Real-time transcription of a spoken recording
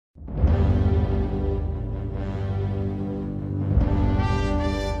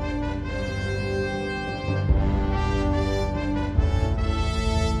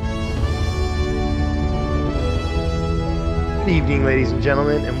evening, ladies and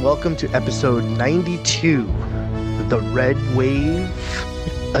gentlemen, and welcome to episode 92, the Red Wave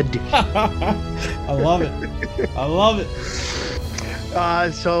Edition. I love it. I love it.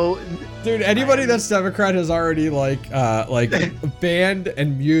 Dude, anybody that's Democrat has already banned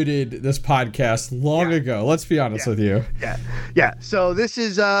and muted this podcast long ago. Let's be honest with you. Yeah. So this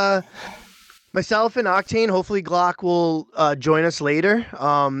is myself and Octane. Hopefully Glock will join us later.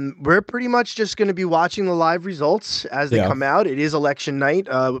 We're pretty much just going to be watching the live results as they come out. It is election night.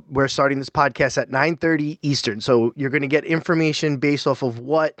 We're starting this podcast at 9:30 Eastern. So you're going to get information based off of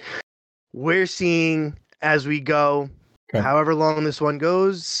what we're seeing as we go. Okay. However long this one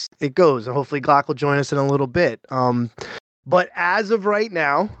goes, it goes. And hopefully Glock will join us in a little bit. But as of right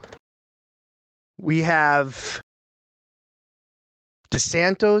now, we have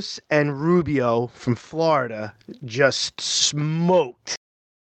DeSantis and Rubio from Florida just smoked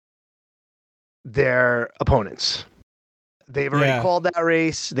their opponents. They've already called that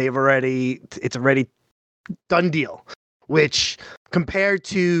race. It's already done deal, which compared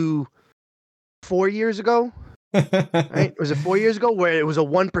to 4 years ago, right? Was it 4 years ago where it was a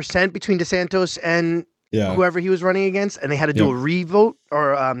 1% between DeSantis and whoever he was running against, and they had to do a revote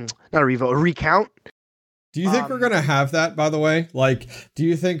or not a revote, a recount? Do you think we're going to have that, by the way? Like, do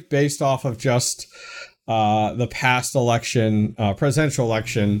you think based off of just the past election, presidential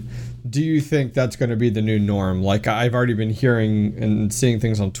election, do you think that's going to be the new norm? Like, I've already been hearing and seeing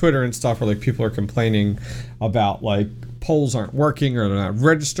things on Twitter and stuff where like people are complaining about like polls aren't working or they're not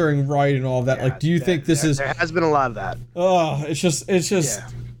registering right and all of that. Like, do you think this is... There has been a lot of that. Oh, it's just,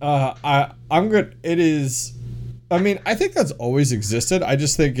 I'm good. It is... I mean, I think that's always existed. I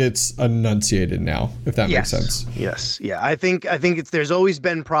just think it's enunciated now, if that makes sense. Yes. Yeah. I think there's always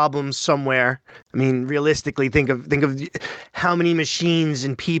been problems somewhere. I mean, realistically, think of how many machines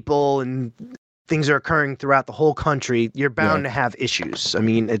and people and things are occurring throughout the whole country. You're bound to have issues. I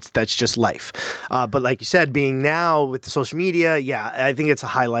mean, that's just life. But like you said, being now with the social media, I think it's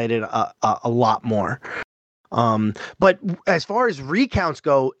highlighted a lot more. But as far as recounts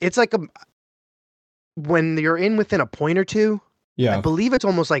go, it's like when you're in within a point or two, I believe it's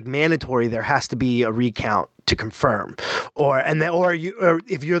almost like mandatory. There has to be a recount to confirm, or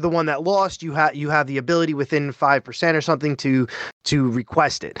if you're the one that lost, you have the ability within 5% or something to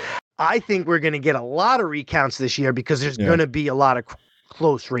request it. I think we're going to get a lot of recounts this year because there's going to be a lot of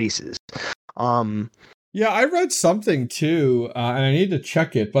close races. I read something too, and I need to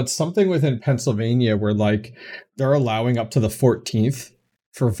check it, but something within Pennsylvania where like they're allowing up to the 14th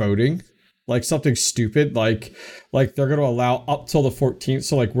for voting. Like something stupid, like they're going to allow up till the 14th.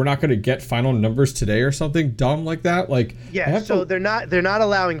 So like we're not going to get final numbers today or something dumb like that. Like so they're not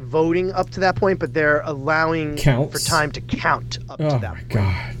allowing voting up to that point, but they're allowing for time to count up to that point.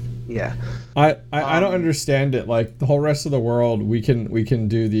 God. Yeah. I don't understand it. Like the whole rest of the world, we can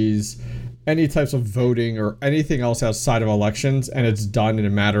do these any types of voting or anything else outside of elections, and it's done in a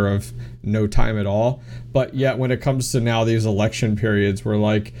matter of no time at all. But yet when it comes to now these election periods, we're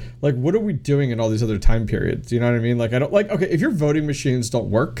like what are we doing in all these other time periods? You know what I mean? Like I don't okay, if your voting machines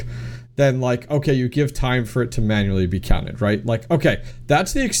don't work, then like, okay, you give time for it to manually be counted, right? Like, okay,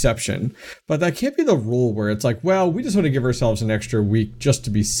 that's the exception, but that can't be the rule where it's like, well, we just want to give ourselves an extra week just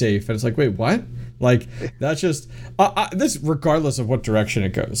to be safe. And it's like, wait, what? Like, that's just, this, regardless of what direction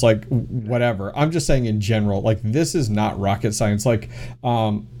it goes, like, whatever. I'm just saying in general, like, this is not rocket science. Like,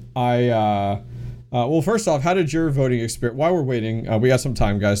 well, first off, how did your voting experience, while we're waiting, we got some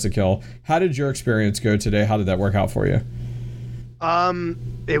time, guys, to kill. How did your experience go today? How did that work out for you?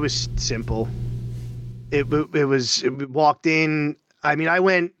 It was simple. It walked in. I mean, I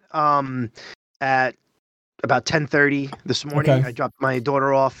went at about 10:30 this morning. Okay. I dropped my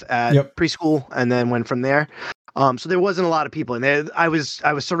daughter off at preschool and then went from there. So there wasn't a lot of people in there. I was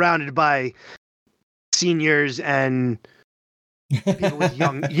surrounded by seniors and people with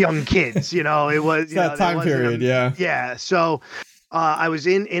young kids. You know, it was that time period. Yeah. So I was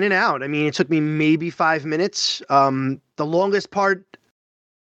in and out. I mean, it took me maybe 5 minutes. The longest part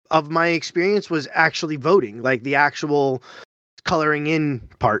of my experience was actually voting, like the actual coloring in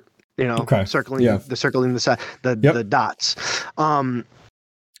part, circling the side, the dots.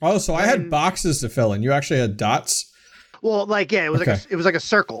 So I had boxes to fill in. You actually had dots? Well, it was like a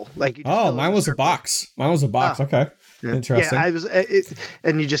circle. Like mine was a box. Okay. Yeah. Interesting. Yeah, I was,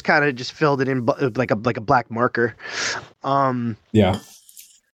 and you just kind of just filled it in like a black marker. Yeah.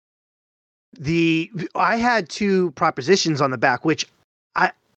 I had two propositions on the back, which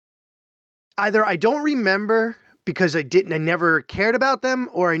I don't remember because I never cared about them,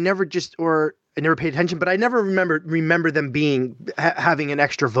 or I never paid attention, but I never remember them having an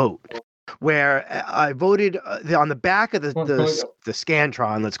extra vote. where I voted on the back of the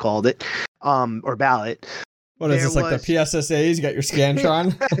Scantron, let's call it, or ballot. What is this, like the PSSAs? You got your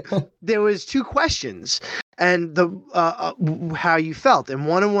Scantron? There was 2 questions, and the how you felt, and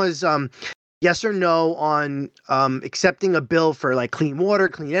one was yes or no on accepting a bill for like clean water,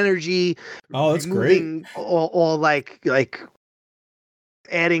 clean energy. Oh, that's great. All like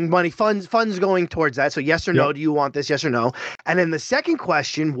adding money, funds going towards that. So yes or no, do you want this? Yes or no? And then the second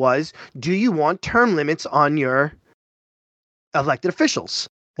question was, do you want term limits on your elected officials?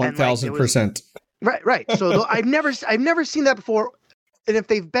 1,000%. Right. So I've never seen that before, and if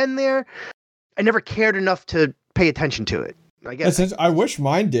they've been there, I never cared enough to pay attention to it. I guess I wish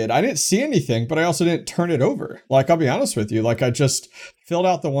mine did. I didn't see anything, but I also didn't turn it over. Like, I'll be honest with you, like I just filled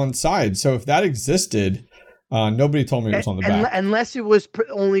out the one side. So if that existed, nobody told me it was on the back. Unless it was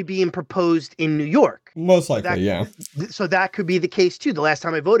only being proposed in New York. Most likely, yeah. So that could be the case too. The last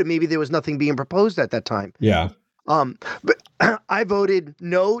time I voted, maybe there was nothing being proposed at that time. Yeah. But I voted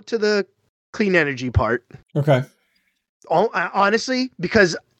no to the clean energy part. Okay. Honestly,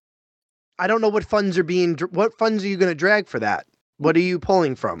 because I don't know what funds are you going to drag for that? What are you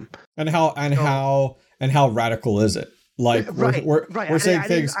pulling from? And how radical is it? Like we're saying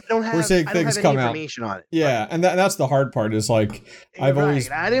things. We're saying things come out. On it. Yeah, and that's the hard part. Is like I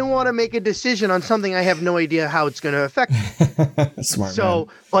didn't want to make a decision on something I have no idea how it's going to affect. Smart. So,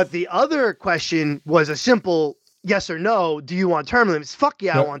 man. But the other question was a simple yes or no. Do you want term limits? Fuck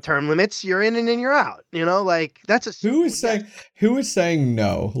yeah, I want term limits. You're in and then you're out. You know, like that's a who is saying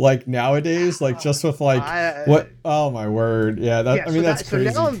no? Like nowadays, like just with like what? Oh my word! Yeah, that's crazy.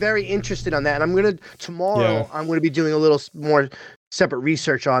 So now I'm very interested on that, and I'm gonna be doing a little more separate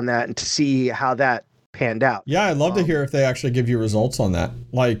research on that and to see how that panned out. Yeah, I'd love to hear if they actually give you results on that.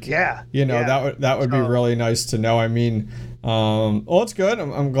 Like, that would be really nice to know. I mean. Well, it's good.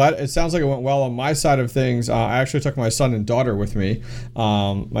 I'm glad. It sounds like it went well on my side of things. I actually took my son and daughter with me.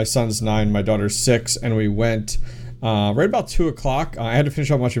 My son's 9, my daughter's 6, and we went right about 2:00. I had to finish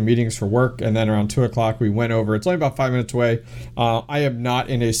up a bunch of meetings for work, and then around 2:00 we went over. It's only about 5 minutes away. I am not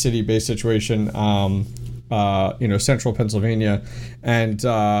in a city-based situation. Central Pennsylvania, and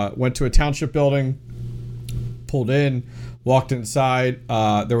went to a township building, pulled in, walked inside.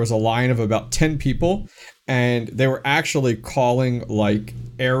 There was a line of about 10 people. And they were actually calling like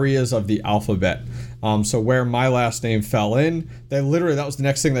areas of the alphabet. So where my last name fell in, that was the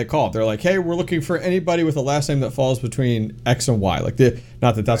next thing they called. They're like, hey, we're looking for anybody with a last name that falls between X and Y. Like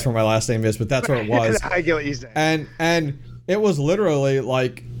not that that's where my last name is, but that's where it was. I get what you say. And it was literally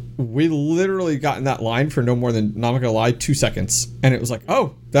like, we literally got in that line for no more than, not gonna lie, 2 seconds. And it was like,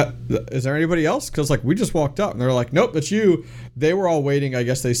 oh, is there anybody else? Because like we just walked up and they're like, nope, that's you. They were all waiting, I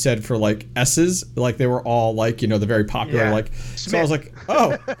guess they said, for like S's. Like they were all like, the very popular like Smith. So I was like,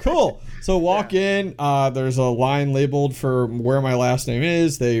 oh, cool. So walk in, there's a line labeled for where my last name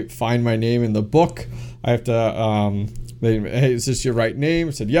is. They find my name in the book. I have to hey, is this your right name?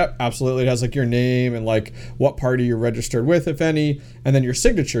 I said, yep, absolutely. It has like your name and like what party you're registered with, if any. And then your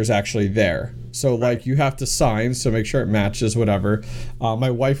signature is actually there. So like you have to sign, so make sure it matches, whatever.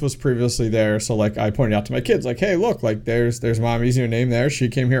 My wife was previously there. So like I pointed out to my kids, like, hey, look, like there's mommy's your name there. She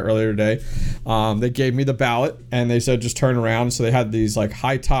came here earlier today. They gave me the ballot and they said, just turn around. So they had these like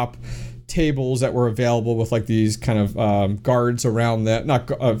high top tables that were available with like these kind of guards around that,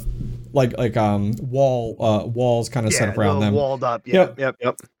 walls kind of set up around them. Walled up. Yep. Kind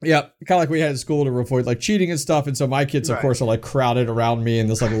of like we had in school to avoid like cheating and stuff. And so my kids, of course, are like crowded around me in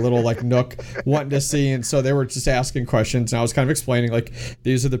this like little like nook wanting to see. And so they were just asking questions. And I was kind of explaining like,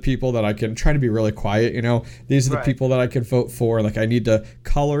 these are the people that I can try to be really quiet. These are the people that I can vote for. Like I need to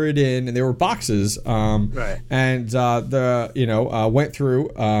color it in. And there were boxes. And went through,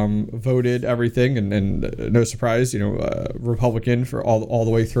 voted everything. And no surprise, Republican for all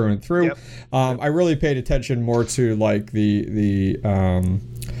the way through and through. Yep. I really paid attention more to like the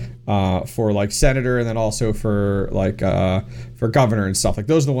for like senator and then also for like for governor and stuff. Like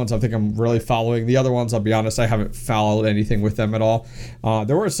those are the ones I think I'm really following. The other ones, I'll be honest, I haven't followed anything with them at all.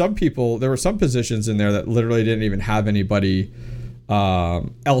 There were some positions in there that literally didn't even have anybody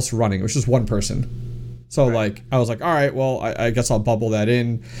else running. It was just one person. So like I was like, all right, well, I guess I'll bubble that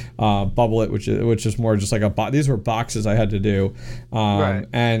in, bubble it, which is more just like these were boxes I had to do,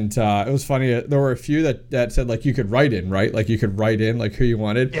 and it was funny. There were a few that said like you could write in, right? Like you could write in like who you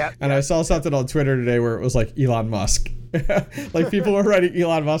wanted. I saw something on Twitter today where it was like Elon Musk. Like people were writing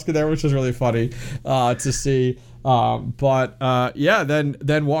Elon Musk in there, which was really funny to see. Then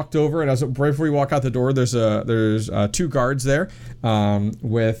walked over, and as right before you walk out the door, there's two guards there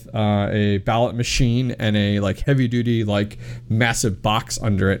with a ballot machine and a like heavy duty like massive box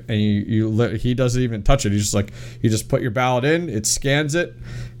under it, and he doesn't even touch it. He's just like, you just put your ballot in, it scans it,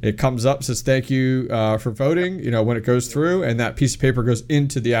 it comes up, says thank you for voting, when it goes through, and that piece of paper goes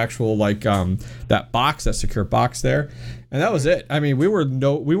into the actual like that box, that secure box there, and that was it. I mean, we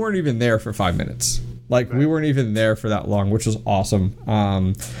weren't even there for 5 minutes. We weren't even there for that long, which was awesome.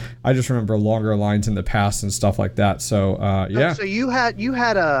 I just remember longer lines in the past and stuff like that. So yeah. So you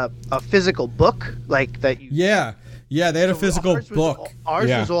had a physical book like that. Yeah. They had a physical book. Ours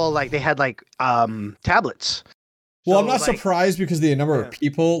was all like they had like tablets. Well, I'm not surprised because the number of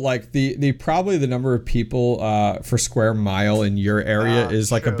people, like the probably the number of people for square mile in your area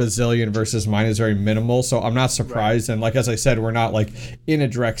is like a bazillion versus mine is very minimal. So I'm not surprised. Right. And like, as I said, we're not like in a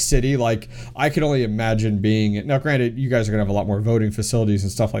direct city. Like I could only imagine being, now granted, you guys are gonna have a lot more voting facilities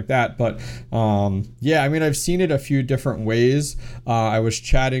and stuff like that. But yeah, I mean, I've seen it a few different ways. I was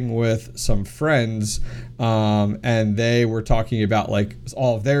chatting with some friends and they were talking about like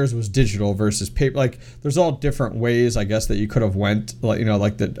all of theirs was digital versus paper. Like there's all different ways, I guess, that you could have went, like,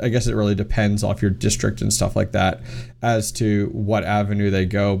 like that. I guess it really depends off your district and stuff like that as to what avenue they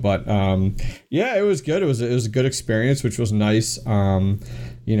go. But yeah, it was good. It was a good experience, which was nice.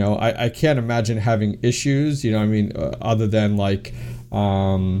 I can't imagine having issues, other than like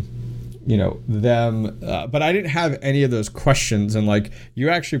them, but I didn't have any of those questions. And like, you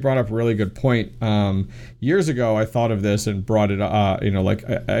actually brought up a really good point. Years ago, I thought of this and brought it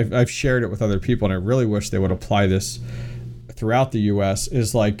I've shared it with other people, and I really wish they would apply this throughout the US,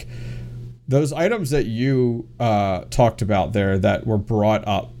 is like those items that you talked about there that were brought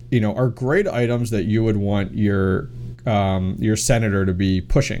up, are great items that you would want your senator to be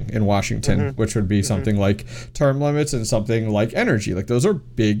pushing in Washington, which would be something like term limits and something like energy. Like those are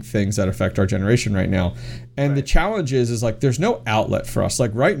big things that affect our generation right now. And the challenge is like there's no outlet for us. Like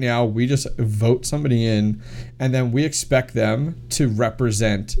right now, we just vote somebody in, and then we expect them to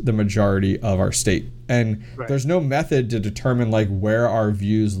represent the majority of our state. And there's no method to determine like where our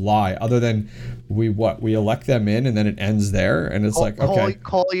views lie, other than we elect them in, and then it ends there. And it's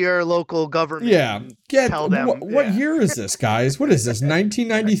call your local government. Yeah. Tell them. What year is this, guys? What is this?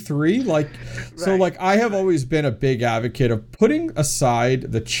 1993? So like I have always been a big advocate of putting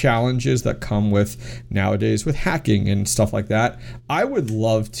aside the challenges that come with nowadays with hacking and stuff like that. I would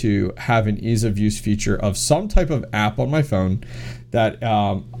love to have an ease of use feature of some type of app on my phone that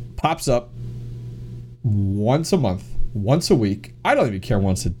pops up once a month, once a week, I don't even care,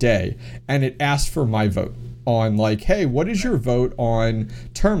 once a day, and it asks for my vote on like, hey, what is your vote on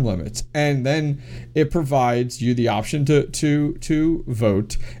term limits? And then it provides you the option to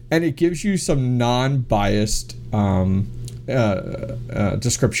vote, and it gives you some non-biased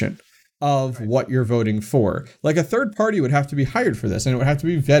description of what you're voting for. Like a third party would have to be hired for this, and it would have to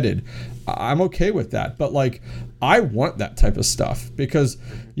be vetted. I'm okay with that, but like I want that type of stuff, because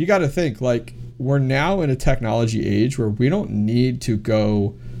you got to think, like, we're now in a technology age where we don't need to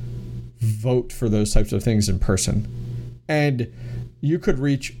go vote for those types of things in person. And you could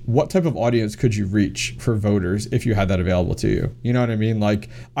reach, what type of audience could you reach for voters if you had that available to you? You know what I mean? Like,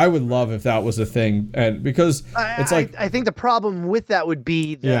 I would love if that was a thing. And because it's like, I think the problem with that would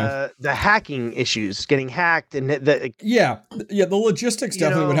be the hacking issues, getting hacked, and the logistics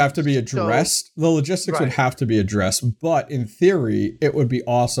definitely would have to be addressed. So, the logistics would have to be addressed, but in theory, it would be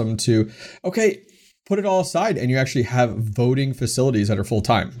awesome to, put it all aside and you actually have voting facilities that are full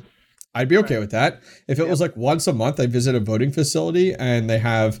time. I'd be okay with that. If it was like once a month, I visit a voting facility and they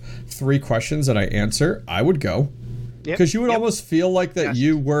have 3 questions that I answer, I would go. Because you would almost feel like that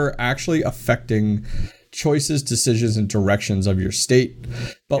you were actually affecting choices, decisions, and directions of your state.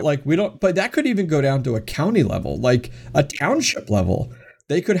 But but that could even go down to a county level, like a township level.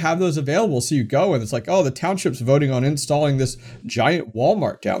 They could have those available. So you go and it's like, oh, the township's voting on installing this giant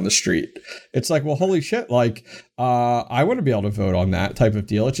Walmart down the street. It's like, well, holy shit. Like, I want to be able to vote on that type of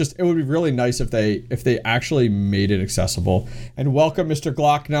deal. It would be really nice if they actually made it accessible. And welcome, Mr.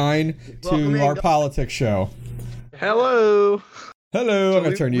 Glock 9, to our politics show. Hello. I'm going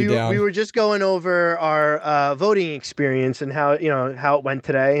to turn you down. We were just going over our voting experience and how it went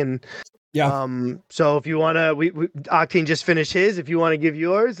today. And so if you want to, Octane just finished his. If you want to give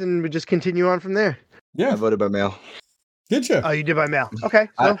yours, and we just continue on from there. Yeah, I voted by mail. Did you? Oh, you did by mail. Okay.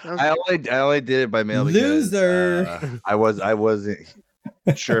 I only did it by mail. Loser. Because, I wasn't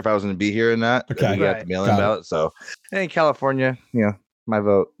sure if I was going to be here or not. Okay. We got the mail-in ballot. So, in California, my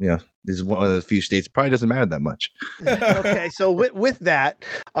vote, is one of the few states. Probably doesn't matter that much. Okay. So with that,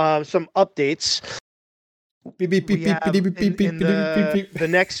 some updates. Beep, beep, beep, we beep, have beep, beep, beep, in beep, beep, beep. the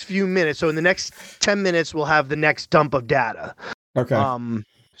next few minutes. So in the next 10 minutes, we'll have the next dump of data. Okay.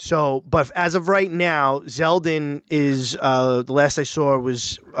 So, but as of right now, Zeldin is the last I saw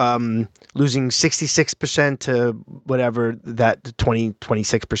was losing 66% to whatever that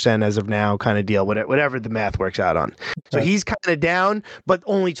 26% as of now kind of deal, whatever the math works out on. So Okay. he's kind of down, but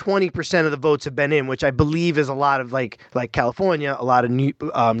only 20% of the votes have been in, which I believe is a lot of like California, a lot of New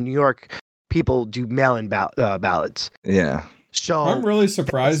York people do mail-in ballots. Yeah. So I'm really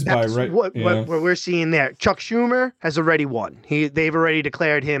surprised by that's what we're seeing there. Chuck Schumer has already won. They've already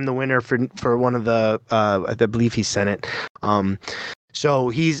declared him the winner for one of the I believe he's Senate. So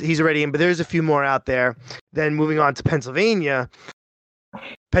he's already in, but there's a few more out there. Then moving on to Pennsylvania.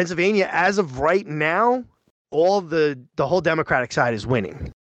 Pennsylvania, as of right now, all the whole Democratic side is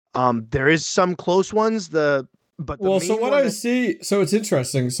winning. There is some close ones. So what I see, so it's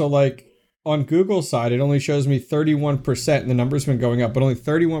interesting. So like on Google's side, it only shows me 31%, and the number's been going up, but only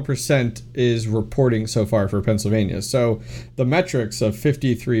 31% is reporting so far for Pennsylvania. So the metrics of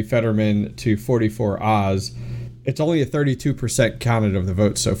 53 Fetterman to 44 Oz, it's only a 32% counted of the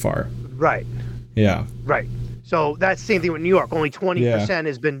votes so far. Right. Yeah. Right. So that's the same thing with New York. Only 20%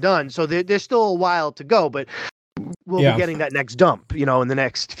 has been done. So there's still a while to go, but we'll be getting that next dump, in the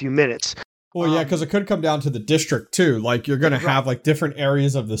next few minutes. Well, yeah, because it could come down to the district too. Like you're going to have like different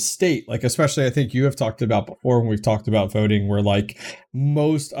areas of the state, like especially I think you have talked about before when we've talked about voting, where like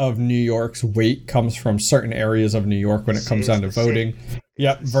most of New York's weight comes from certain areas of New York when it comes down to voting.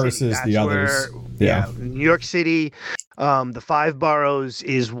 Yep, versus the others. New York City, the 5 boroughs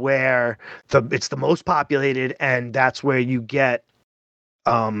is where it's the most populated, and that's where you get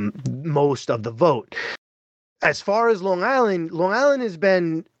most of the vote. As far as Long Island has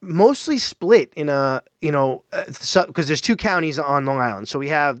been mostly split in because there's 2 counties on Long Island. So we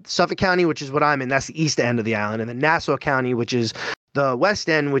have Suffolk County, which is what I'm in, that's the east end of the island, and then Nassau County, which is the west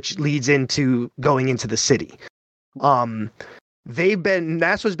end, which leads into going into the city. Nassau's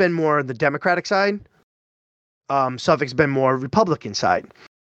been more the Democratic side. Suffolk's been more Republican side.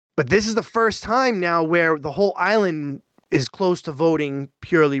 But this is the first time now where the whole island is close to voting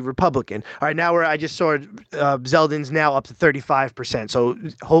purely Republican. All right, now I just saw Zeldin's now up to 35%. So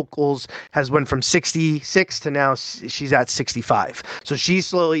Hochul's has went from 66 to now she's at 65. So she's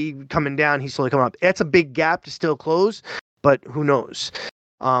slowly coming down. He's slowly coming up. It's a big gap to still close, but who knows?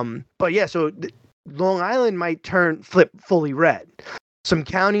 But yeah, so Long Island might flip fully red. Some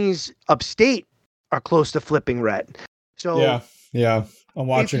counties upstate are close to flipping red. So yeah. I'm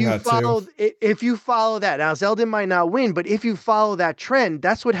watching that too. If you follow that, now Zeldin might not win, but if you follow that trend,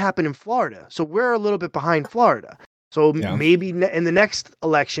 that's what happened in Florida. So we're a little bit behind Florida. So maybe in the next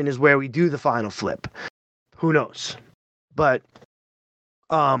election is where we do the final flip. Who knows? But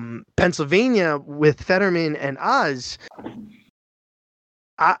Pennsylvania with Fetterman and Oz,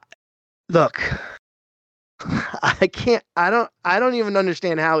 I don't even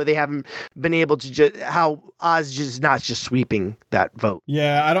understand how they haven't been able to how Oz just not just sweeping that vote.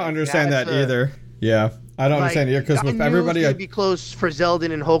 Yeah, I don't understand that either. Yeah, I don't understand either because with everybody, it'd be close for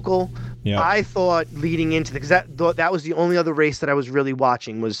Zeldin and Hochul. Yeah, I thought leading into because that was the only other race that I was really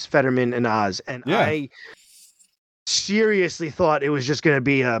watching was Fetterman and Oz, and I seriously thought it was just going to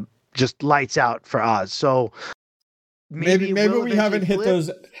be just lights out for Oz. So. Maybe we haven't hit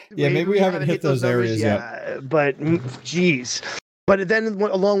those. Yeah, maybe we haven't hit those areas yet. But geez, but then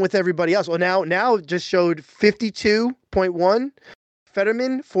along with everybody else, well now it just showed 52.1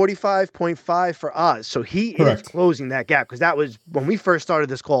 Fetterman, 45.5 for Oz. So he is closing that gap because that was when we first started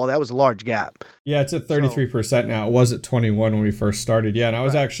this call. That was a large gap. Yeah, it's at 33% now. It was at 21 when we first started. Yeah, and I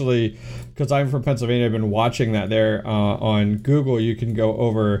was actually, because I'm from Pennsylvania, I've been watching that there on Google. You can go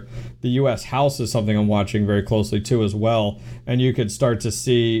over the U.S. House is something I'm watching very closely too as well, and you could start to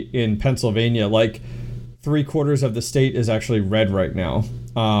see in Pennsylvania like 3/4 of the state is actually red right now.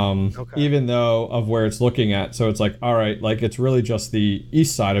 Even though of where it's looking at. So it's like, all right, like it's really just the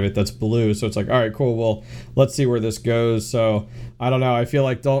east side of it that's blue. So it's like, all right, cool. Well, let's see where this goes. So I don't know. I feel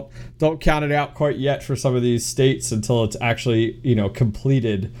like don't count it out quite yet for some of these states until it's actually,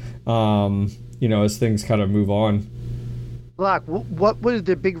 completed, as things kind of move on. Block, what were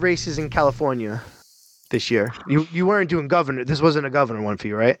the big races in California this year? You weren't doing governor. This wasn't a governor one for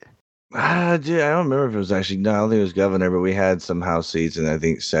you, right? I don't remember if it was actually. No, I don't think it was governor, but we had some House seats and I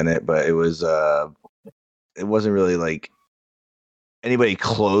think Senate. But it was. It wasn't really like anybody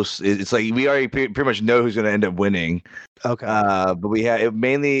close. It's like we already pretty much know who's going to end up winning. Okay. But we had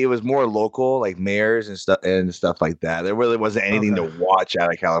it was more local, like mayors and stuff like that. There really wasn't anything to watch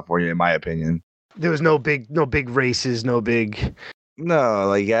out of California, in my opinion. There was no big races, no big. No,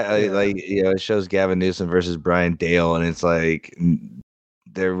 like it shows Gavin Newsom versus Brian Dale, and it's like you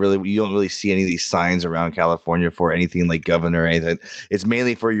don't really see any of these signs around California for anything like governor or anything. It's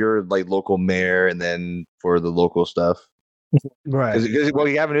mainly for your like local mayor and then for the local stuff. Right. Because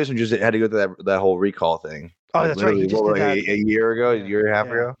Gavin Newsom just had to go through that whole recall thing. Oh, like, that's right. He just did that. a year ago, a year and a half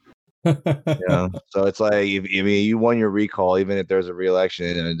ago. Yeah. So it's like you won your recall, even if there's a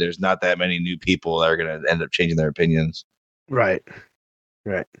re-election, and there's not that many new people that are going to end up changing their opinions. Right.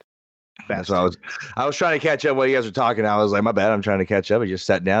 So I was trying to catch up while you guys were talking. I was like, my bad, I'm trying to catch up. I just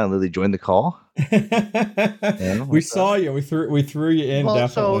sat down and Lily joined the call. We saw you. We threw you in. Well,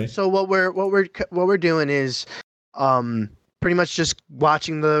 definitely. So what we're doing is pretty much just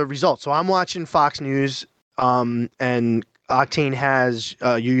watching the results. So I'm watching Fox News, and Octane has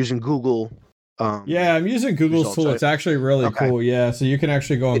you're using Google. Yeah, I'm using Google's tool. It's actually really cool. Yeah, so you can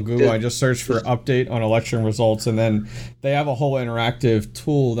actually go on Google and just search for update on election results, and then they have a whole interactive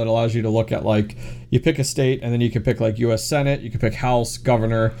tool that allows you to look at, like, you pick a state, and then you can pick like U.S. Senate, you can pick House,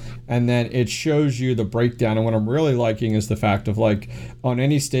 Governor, and then it shows you the breakdown. And what I'm really liking is the fact of, like, on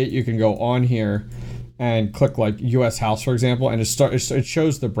any state you can go on here and click like U.S. House, for example, and it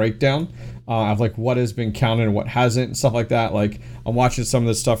shows the breakdown of like what has been counted and what hasn't and stuff like that. Like, I'm watching some of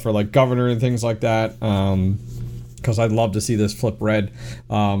this stuff for like governor and things like that, because I'd love to see this flip red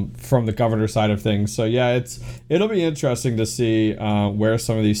from the governor side of things. So yeah, it'll be interesting to see where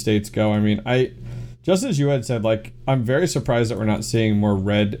some of these states go. I mean, just as you had said, like, I'm very surprised that we're not seeing more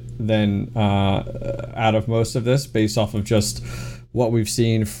red than out of most of this, based off of just what we've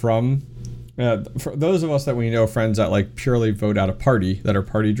seen from. For those of us that we know, friends that like purely vote out of party, that are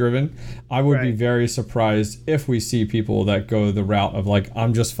party driven, I would be very surprised if we see people that go the route of like,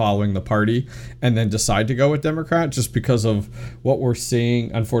 I'm just following the party, and then decide to go with Democrat, just because of what we're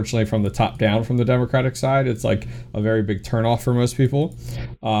seeing, unfortunately, from the top down from the Democratic side. It's like a very big turnoff for most people.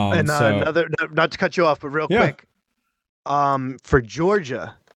 Another, not to cut you off, but real quick, for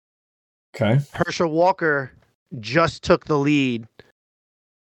Georgia, Herschel Walker just took the lead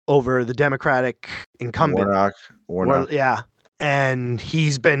over the Democratic incumbent. Warnock. Yeah. And he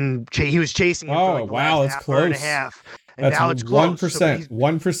was chasing him for like the last it's close. And a half. And that's now it's close.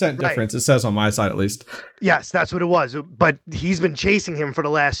 1% difference, it says on my side at least. Yes, that's what it was. But he's been chasing him for the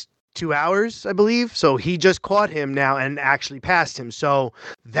last 2 hours, I believe. So he just caught him now and actually passed him. So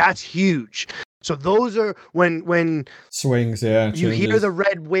that's huge. So those are when swings, you hear the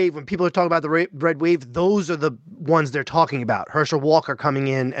red wave, when people are talking about the red wave, those are the ones they're talking about. Herschel Walker coming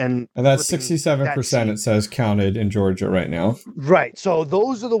in and that's 67%. It says counted in Georgia right now. Right. So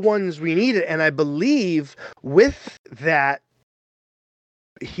those are the ones we needed, and I believe with that,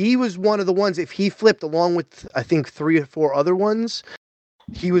 he was one of the ones. If he flipped along with, I think, 3 or 4 other ones,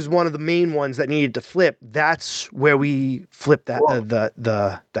 he was one of the main ones that needed to flip. That's where we flipped that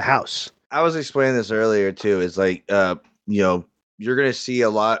the House. I was explaining this earlier too. It's like, you're going to see a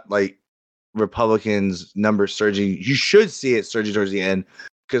lot like Republicans numbers surging. You should see it surging towards the end,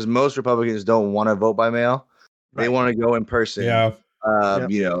 because most Republicans don't want to vote by mail. They want to go in person. Yeah.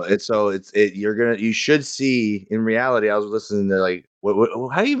 You should see, in reality, I was listening to like,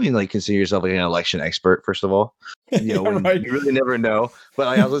 how do you even like consider yourself like an election expert, first of all? You really never know. But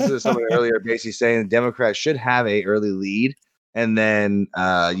like, I was listening to someone earlier basically saying Democrats should have a early lead. And then,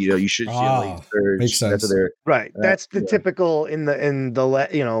 you should see a late surge. Makes sense. That's the typical in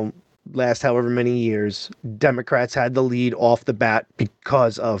the last however many years, Democrats had the lead off the bat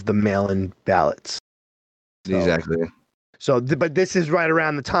because of the mail-in ballots. Exactly. So, but this is right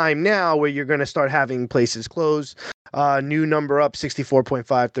around the time now where you're going to start having places close. New number up,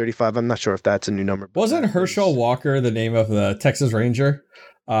 64.535. I'm not sure if that's a new number. Wasn't Herschel Walker the name of the Texas Ranger?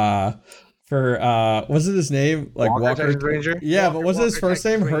 Wasn't his name like Walker? Ranger? Yeah, but was his first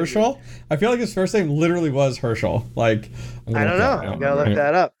name Herschel? I feel like his first name literally was Herschel. Like, I don't know. I gotta look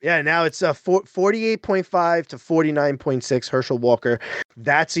that up. Yeah, now it's 48.5 to 49.6 Herschel Walker.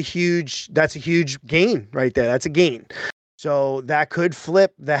 That's a huge gain right there. That's a gain. So that could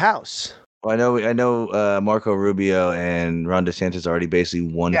flip the House. Well, I know. Marco Rubio and Ron DeSantis already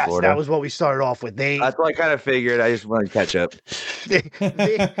basically won Florida. That was what we started off with. That's what I kind of figured. I just wanted to catch up.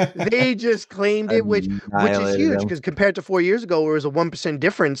 they just claimed it, which is huge, because compared to 4 years ago, where it was a 1%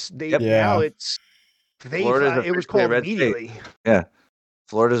 difference, now it's it was called immediately. State. Yeah,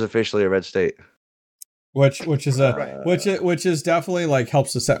 Florida's officially a red state. Which is definitely like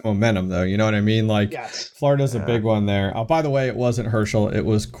helps to set momentum, though. You know what I mean? Like, Florida's a big one there. By the way, it wasn't Herschel; it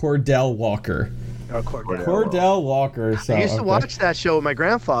was Cordell Walker. Oh, Cordell Walker. So, I used to watch that show with my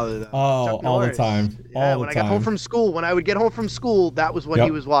grandfather, though. Oh, all the time. Yeah, when I got home from school, when I would get home from school, that was what he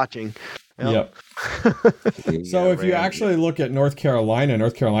was watching. Yep. You So got if you Rams. actually look at North Carolina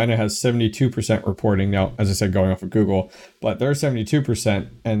has 72% reporting. Now, as I said, going off of Google, but they're 72%,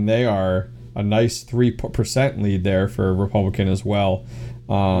 and they are a nice 3% lead there for Republican as well.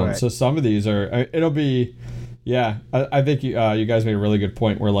 Right. So some of these are, it'll be, yeah, I think you guys made a really good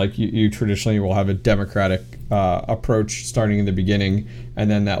point where like you traditionally will have a Democratic approach starting in the beginning, and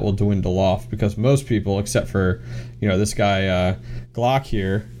then that will dwindle off because most people, except for, this guy Glock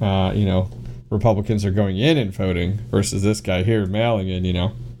here, Republicans are going in and voting versus this guy here mailing in,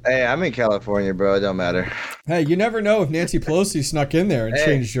 Hey, I'm in California, bro. It don't matter. Hey, you never know if Nancy Pelosi snuck in there and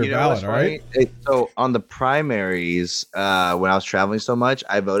changed your ballot, all right? So on the primaries, when I was traveling so much,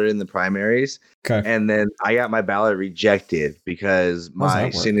 I voted in the primaries, Okay. and then I got my ballot rejected because How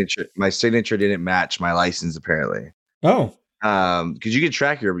does that work? my signature didn't match my license apparently. Oh, Because you can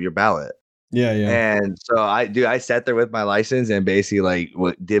track your ballot. yeah. And so I sat there with my license and basically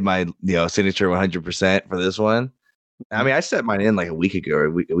did my signature 100% for this one. I mean, I set mine in like a week ago or a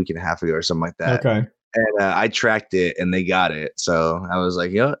week and a half ago or something like that. Okay. And I tracked it and they got it. So I was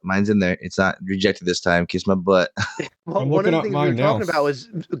like, mine's in there. It's not rejected this time. Kiss my butt. Well, I'm one of looking the up things we mine were talking now. about was,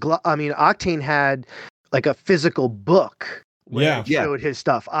 Octane had like a physical book where Yeah. it showed his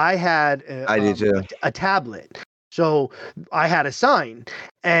stuff. I had I did too. a tablet. So I had a sign,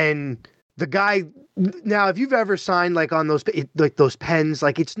 and the guy. Now, if you've ever signed like on those those pens,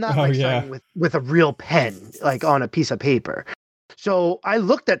 like it's not like signing with a real pen, like on a piece of paper. So I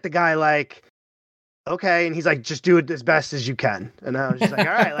looked at the guy like, okay, and he's like, just do it as best as you can. And I was just like,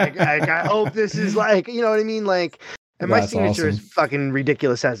 all right, like I hope this is like, you know what I mean, like. And my That's signature is awesome. fucking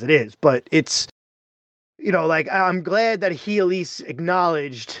ridiculous as it is, but it's, like I'm glad that he at least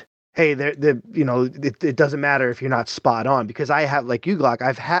acknowledged, hey, it doesn't matter if you're not spot on, because I have, like you, Glock,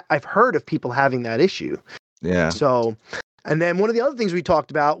 I've heard of people having that issue. Yeah. So, and then one of the other things we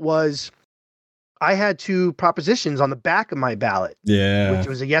talked about was I had 2 propositions on the back of my ballot, Yeah. which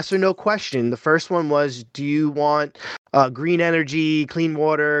was a yes or no question. The first one was, do you want green energy, clean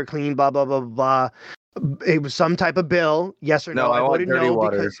water, clean blah, blah, blah, blah. It was some type of bill, yes or no. No, I want voted dirty no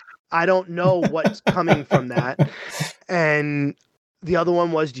water. because I don't know what's coming from that. And the other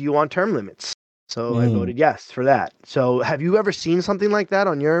one was, do you want term limits? So I voted yes for that. So have you ever seen something like that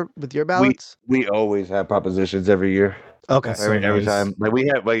with your ballots? We always have propositions every year. Okay. That's so Every nice. time. Like we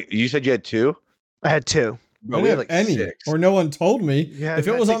have, like you said you had 2? I had 2. Bro, I we didn't had have like any, 6. or no one told me. Yeah, If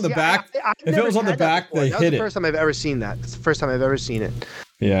it was on the back, if it was on the back, they That was hit the it. first time I've ever seen that. It's the first time I've ever seen it.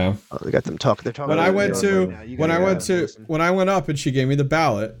 Yeah. Oh, they got them talking. They're talking. When I about went it to right now. You when guys I went gotta to listen. when I went up and she gave me the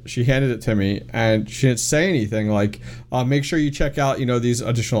ballot, she handed it to me and she didn't say anything like, make sure you check out, these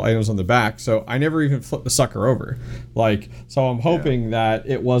additional items on the back. So I never even flipped the sucker over. Like, so I'm hoping that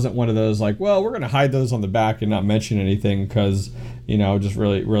it wasn't one of those like, well, we're gonna hide those on the back and not mention anything because, just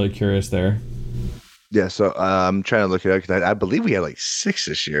really, really curious there. Yeah, so I'm trying to look it up because I believe we had like 6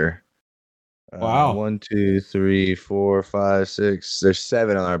 this year. Wow. 1, 2, 3, 4, 5, 6. There's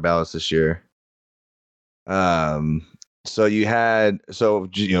 7 on our ballots this year. So you had so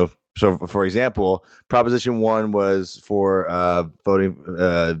for example, Proposition 1 was for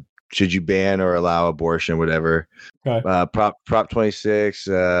voting. Should you ban or allow abortion, whatever. Okay. Prop 26.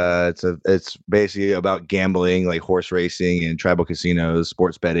 It's basically about gambling, like horse racing and tribal casinos,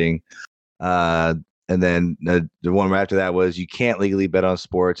 sports betting. And then the one right after that was you can't legally bet on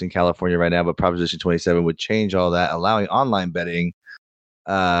sports in California right now, but Proposition 27 would change all that, allowing online betting.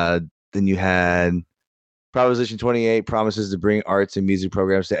 Then you had Proposition 28 promises to bring arts and music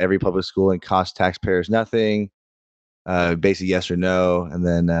programs to every public school and cost taxpayers nothing. Basically yes or no. And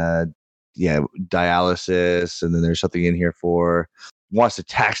then dialysis. And then there's something in here for wants to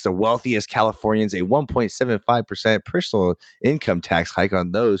tax the wealthiest Californians a 1.75% personal income tax hike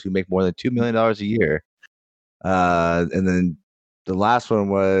on those who make more than $2 million a year. And then the last one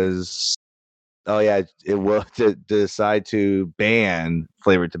was, it will decide to ban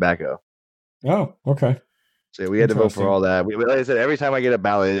flavored tobacco. Oh, okay. So we had to vote for Interesting. all that. Like I said, every time I get a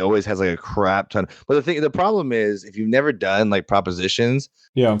ballot, it always has like a crap ton. But the problem is, if you've never done like propositions,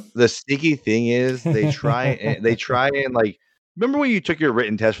 Yeah. the sticky thing is they try and like. Remember when you took your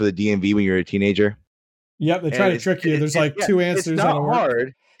written test for the DMV when you were a teenager? Yep, they try to trick you. There's like 2 answers. It's not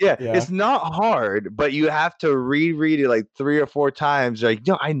hard. Yeah, Yeah. it's not hard, but you have to reread it like 3 or 4 times. Like,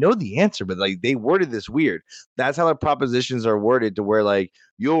 I know the answer, but like they worded this weird. That's how the propositions are worded to where like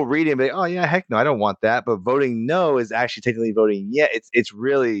you'll read it and be like, oh yeah, heck no, I don't want that. But voting no is actually technically voting yeah. It's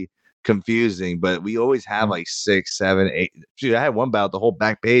really confusing, but we always have like 6, 7, 8. Dude, I had one ballot. The whole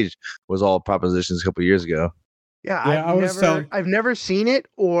back page was all propositions a couple years ago. Yeah, Yeah, I've never seen it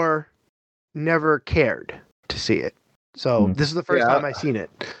or never cared to see it. So this is the first time I've seen it.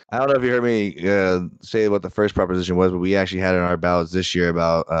 I don't know if you heard me say what the first proposition was, but we actually had it on our ballots this year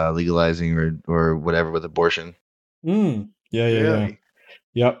about legalizing or whatever with abortion. Yeah.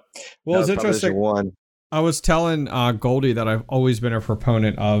 Yep. Well, it's interesting. One. I was telling Goldie that I've always been a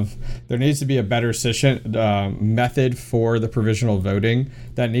proponent of there needs to be a better method for the provisional voting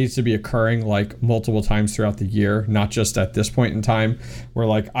that needs to be occurring like multiple times throughout the year, not just at this point in time, where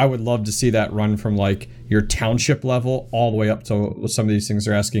like I would love to see that run from like your township level all the way up to some of these things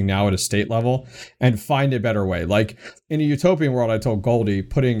they're asking now at a state level, and find a better way. Like in a utopian world, I told Goldie,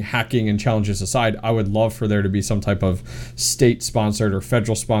 putting hacking and challenges aside, I would love for there to be some type of state sponsored or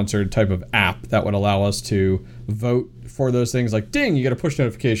federal sponsored type of app that would allow us to vote for those things. Like, ding, you get a push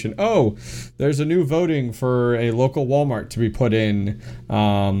notification. Oh, there's a new voting for a local Walmart to be put in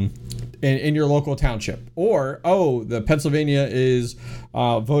your local township. Or, oh, the Pennsylvania is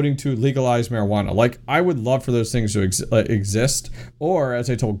voting to legalize marijuana. Like, I would love for those things to exist. Or, as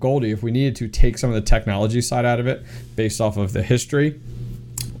I told Goldie, if we needed to take some of the technology side out of it based off of the history,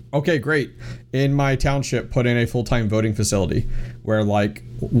 okay, great. In my township, put in a full-time voting facility where like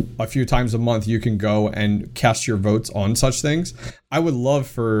a few times a month you can go and cast your votes on such things. I would love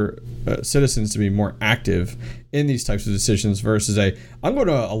for citizens to be more active in these types of decisions versus I'm going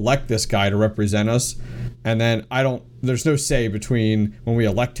to elect this guy to represent us, and then there's no say between when we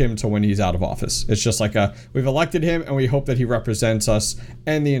elect him to when he's out of office. It's just like we've elected him and we hope that he represents us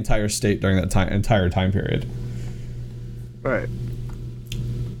and the entire state during that entire time period. Right.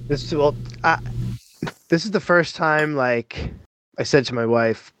 This is the first time, like I said to my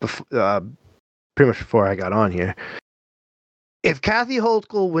wife, pretty much before I got on here, if Kathy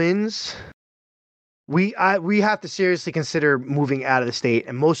Hochul wins, we have to seriously consider moving out of the state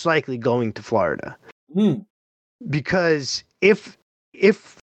and most likely going to Florida. Because if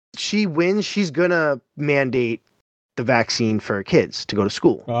she wins, she's gonna mandate the vaccine for kids to go to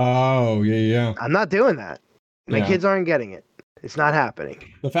school. Oh, yeah. I'm not doing that. My kids aren't getting it. It's not happening.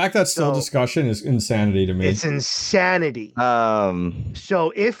 The fact that's still discussion is insanity to me. It's insanity.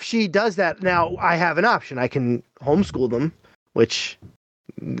 So if she does that, now I have an option. I can homeschool them, which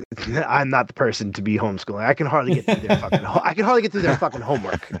I'm not the person to be homeschooling. I can hardly get through their fucking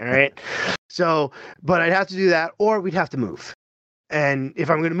homework. All right. So, but I'd have to do that, or we'd have to move. And if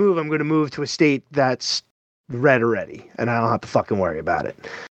I'm going to move to a state that's red already, and I don't have to fucking worry about it.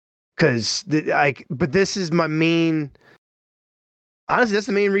 But this is my main. Honestly, that's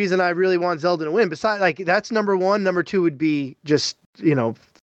the main reason I really want Zelda to win. Besides, like, that's number one. Number two would be just,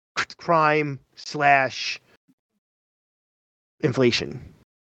 crime / inflation,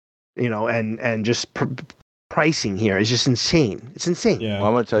 and just pricing here is just insane. It's insane. Yeah. Well,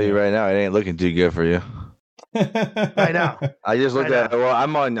 I'm going to tell you right now, it ain't looking too good for you. I know. I just looked at. Well,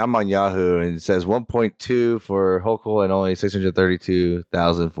 I'm on Yahoo, and it says 1.2 for Hochul and only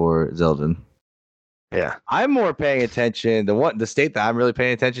 632,000 for Zeldin. Yeah, I'm more paying attention. The state that I'm really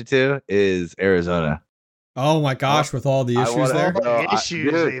paying attention to is Arizona. Oh my gosh, with all the issues there,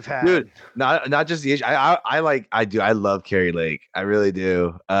 they've had, dude. Not just the issue. I love Carrie Lake. I really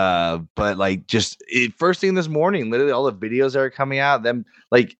do. But like first thing this morning, literally all the videos that are coming out, them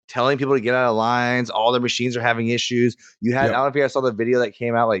like telling people to get out of lines. All their machines are having issues. I don't know if you guys saw the video that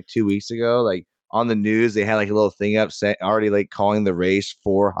came out like 2 weeks ago. Like on the news, they had like a little thing up already like calling the race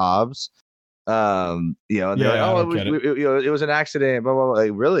for Hobbs. And they're like, it was an accident, blah, blah, blah.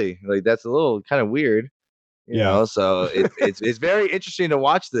 Like, really? Like, that's a little kind of weird, you know? So it's very interesting to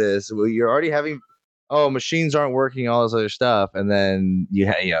watch this. You're already having, machines aren't working, all this other stuff. And then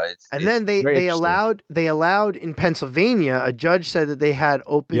they allowed in Pennsylvania, a judge said that they had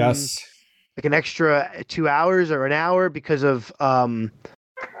open like an extra 2 hours or an hour because of, the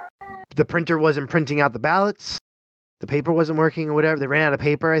printer wasn't printing out the ballots. The paper wasn't working or whatever. They ran out of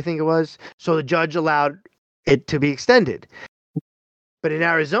paper, I think it was. So the judge allowed it to be extended. But in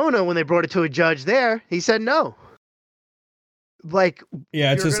Arizona, when they brought it to a judge there, he said no. Like,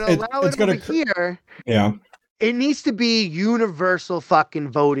 it's going to here. Yeah. It needs to be universal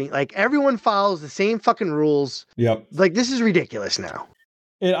fucking voting. Like, everyone follows the same fucking rules. Yep. Like, this is ridiculous now.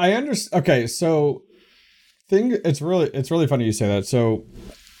 I understand. Okay, so it's really funny you say that. So,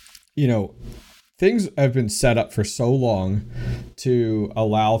 things have been set up for so long to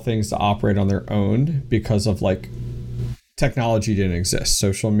allow things to operate on their own because of like technology didn't exist.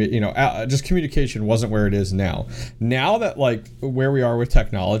 Social media, just communication wasn't where it is now. Now that like where we are with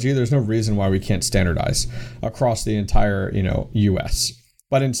technology, there's no reason why we can't standardize across the entire, US.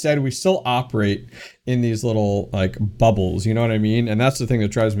 But instead, we still operate in these little like bubbles. You know what I mean? And that's the thing that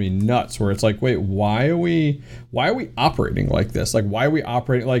drives me nuts. Where it's like, wait, why are we operating like this? Like, why are we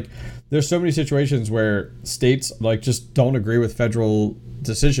operating like? There's so many situations where states like just don't agree with federal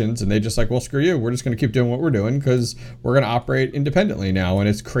decisions, and they just like, well, screw you. We're just going to keep doing what we're doing because we're going to operate independently now. And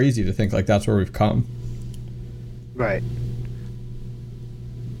it's crazy to think like that's where we've come. Right.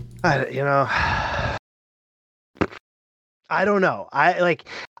 I don't know.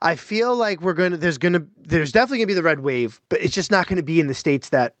 I feel like there's definitely gonna be the red wave, but it's just not gonna be in the states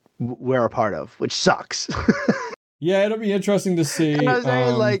that we're a part of, which sucks. Yeah, it'll be interesting to see. You know what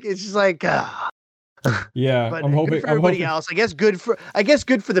I'm saying? It's just like, yeah, but I'm hoping good for everybody else. I guess good for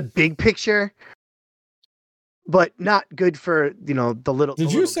the big picture, but not good for the little.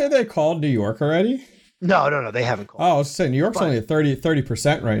 Did you say they called New York already? No, they haven't called. Oh, I was saying New York's only at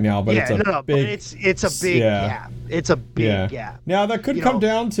 30% right now, but it's a big. But it's a big gap. It's a big gap. Now that could come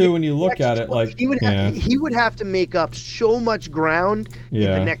down to when you look at it, like he would have to make up so much ground in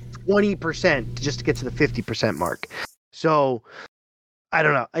the next 20% just to get to the 50% mark. So I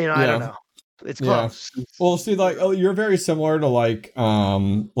don't know. I don't know. It's close. Yeah. Well, see, like you're very similar to like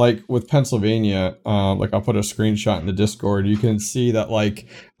with Pennsylvania. Like I'll put a screenshot in the Discord. You can see that like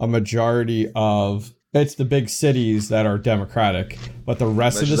a majority of it's the big cities that are Democratic, but the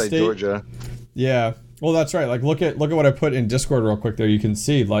rest of the state, Georgia. Yeah. Well, that's right. Like look at what I put in Discord real quick there. You can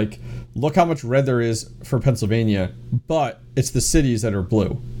see like look how much red there is for Pennsylvania, but it's the cities that are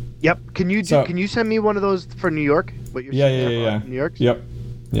blue. Yep. Can you send me one of those for New York? What you're yeah. New York? Yep.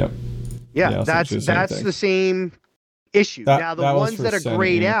 Yeah, that's the same issue. Now the ones that are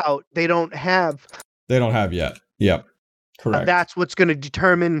grayed out, they don't have yet. Yep. Correct. That's what's going to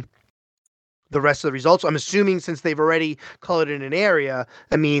determine the rest of the results. I'm assuming since they've already colored in an area,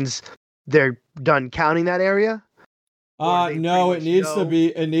 that means they're done counting that area. No, it needs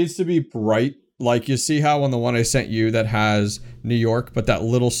to be bright. Like you see how on the one I sent you that has New York, but that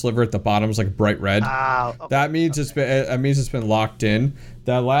little sliver at the bottom is like bright red. Okay. That means it's been locked in.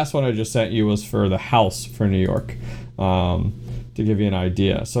 That last one I just sent you was for the House for New York, to give you an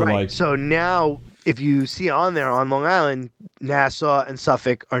idea. So so now if you see on there on Long Island, Nassau and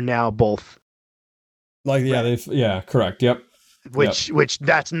Suffolk are now both. Correct. Yep. Which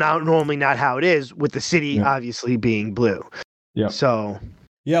that's normally not how it is with the city obviously being blue. Yeah. So.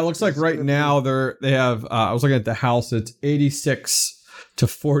 Yeah, it looks like right now they have. I was looking at the House. It's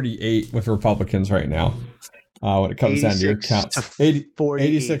 86-48 with Republicans right now. When it comes down to your counts,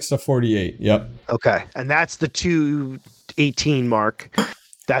 86-48. Yep. Okay, and that's the 218 mark.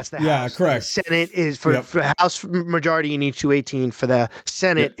 That's the House. Yeah, correct. The Senate is for House majority. You need 218. For the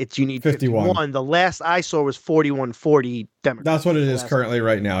Senate, you need 51. The last I saw was 41-40 Democrats. That's what it is currently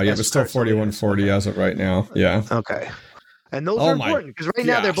right now. Yeah, but still 41-40 as of right now. Yeah. Okay. And those are important because right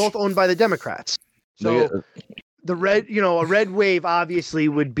now they're both owned by the Democrats. So the red, a red wave obviously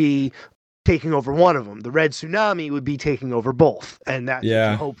would be taking over one of them. The red tsunami would be taking over both, and that's what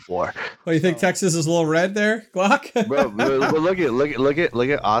you hope for. Well, you think Texas is a little red there, Glock? Bro, look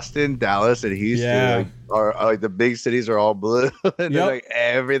at Austin, Dallas, and Houston. Yeah. Are like the big cities are all blue, and then like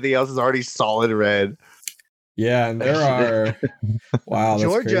everything else is already solid red. Yeah, and there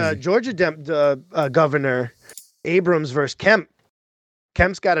are Georgia governor Abrams versus Kemp.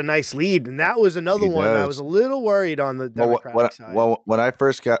 Kemp's got a nice lead, and that was another one I was a little worried on the Democratic side. Well, when I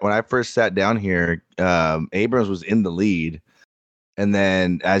first sat down here, Abrams was in the lead, and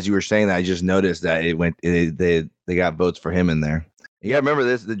then as you were saying that, I just noticed that they got votes for him in there. You gotta remember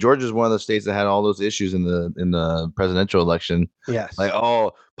this: Georgia is one of those states that had all those issues in the presidential election. Yes, like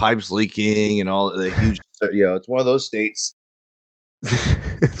pipes leaking and all the huge. It's one of those states.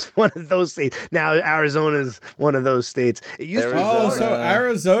 It's one of those states. Now Arizona's one of those states. It used to be so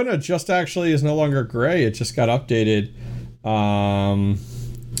Arizona just actually is no longer gray. It just got updated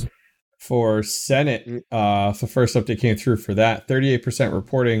for Senate. The first update came through for that. 38%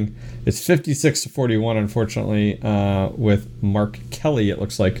 reporting. It's 56-41, unfortunately, with Mark Kelly, it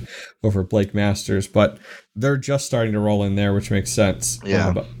looks like, over Blake Masters. But they're just starting to roll in there, which makes sense.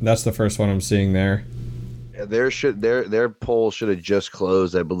 Yeah. But that's the first one I'm seeing there. Their poll should have just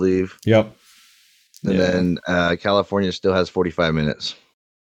closed, I believe. Yep. And then California still has 45 minutes.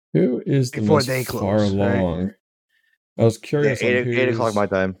 Who is the most far along? Right? I was curious. 8 o'clock my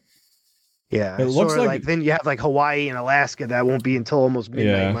time. Yeah, it looks like then you have like Hawaii and Alaska that won't be until almost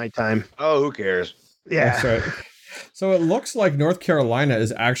midnight my time. Oh, who cares? Yeah, that's right. So it looks like North Carolina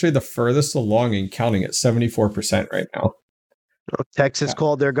is actually the furthest along in counting at 74% right now. Well, Texas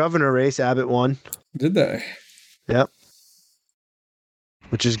called their governor race. Abbott won. Did they? Yep.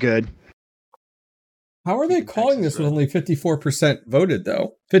 Which is good. How are they Keeping calling Texas this with only 54% voted,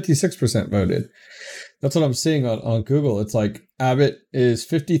 though? 56% voted. That's what I'm seeing on Google. It's like Abbott is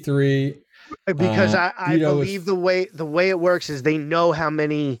 53. Because I Vito believe is, the way it works is they know how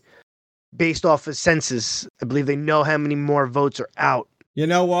many, based off of census. I believe they know how many more votes are out. you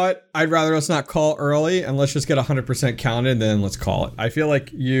know what? I'd rather us not call early and let's just get 100% counted, then let's call it. I feel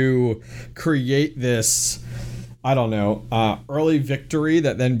like you create this, I don't know, early victory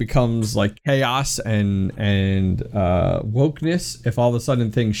that then becomes like chaos and wokeness if all of a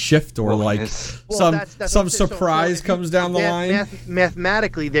sudden things shift or like some surprise comes down the line.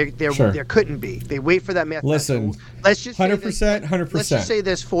 Mathematically, there couldn't be. They wait for that math. Listen, let's just 100%, 100%. Let's just say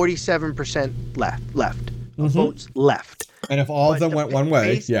there's 47% left votes left. And if all of them went one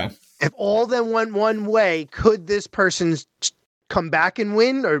way, yeah. If all of them went one way, could this person come back and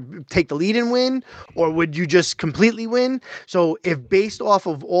win or take the lead and win? Or would you just completely win? So if based off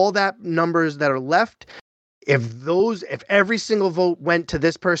of all that numbers that are left, if every single vote went to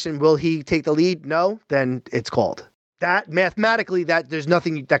this person, will he take the lead? No, then it's called. That mathematically, that there's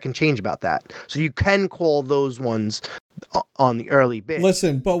nothing that can change about that. So you can call those ones on the early bit.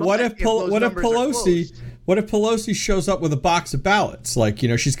 Listen, but what if Pelosi shows up with a box of ballots? Like,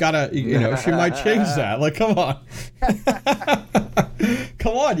 she's got to, she might change that. Like, come on.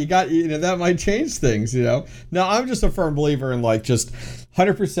 Come on, that might change things, No, I'm just a firm believer in like just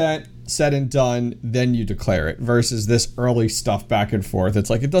 100% said and done, then you declare it versus this early stuff back and forth.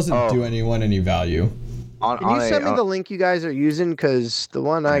 It's like, it doesn't do anyone any value. Can you send me the link you guys are using? Because the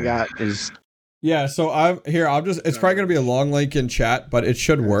one I got is... Yeah, so it's probably going to be a long link in chat, but it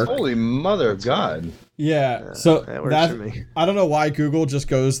should work. Holy mother of God. Yeah, so that works for me. I don't know why Google just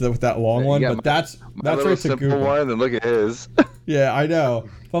goes with that long one, but that's right to Google. One, and look at his. Yeah, I know.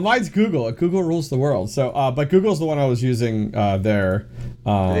 But mine's Google. Google rules the world. So, but Google's the one I was using there.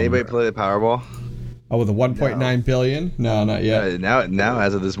 Did anybody play the Powerball? Oh, with the 1.9 billion? No, not yet. Now,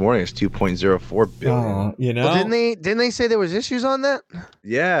 as of this morning, it's 2.04 billion. Well, didn't they say there was issues on that?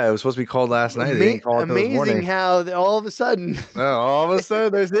 Yeah, it was supposed to be called last night. They didn't call it this morning. Amazing how all of a sudden. All of a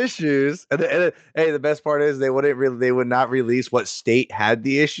sudden, there's issues. And the best part is they would not release what state had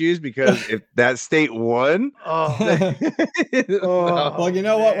the issues because if that state won. Well, you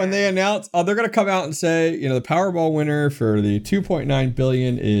know what? When they announce, they're going to come out and say, the Powerball winner for the 2.9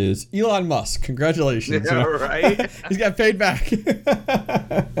 billion is Elon Musk. Congratulations. Yeah, right. He's got paid back.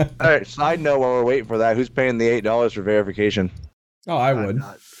 All right. Side note: while we're waiting for that, who's paying the $8 for verification? Oh, I would.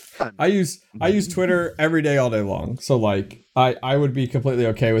 I use Twitter every day, all day long. So like, I would be completely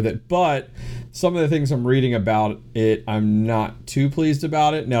okay with it. But some of the things I'm reading about it, I'm not too pleased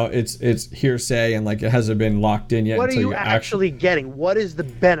about it. No, it's hearsay and like it hasn't been locked in yet. What are you actually getting? What is the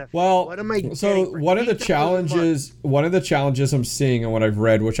benefit? Well, what am I getting? So one of the challenges I'm seeing and what I've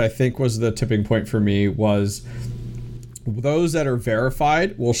read, which I think was the tipping point for me, was those that are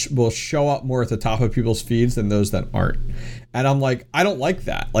verified will show up more at the top of people's feeds than those that aren't. And I'm like, I don't like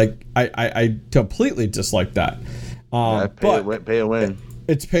that. Like, I completely dislike that. Pay to win.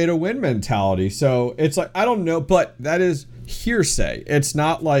 It's pay to win mentality. So it's like, I don't know, but that is hearsay. It's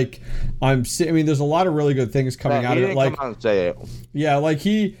not like there's a lot of really good things coming out of it. Like, come out and say it. Yeah, like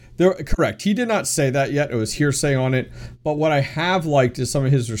correct. He did not say that yet. It was hearsay on it. But what I have liked is some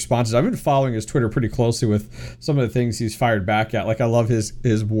of his responses. I've been following his Twitter pretty closely with some of the things he's fired back at. Like, I love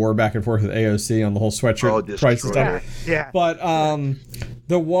his war back and forth with AOC on the whole sweatshirt price and stuff. Yeah. But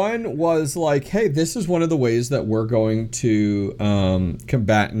the one was like, hey, this is one of the ways that we're going to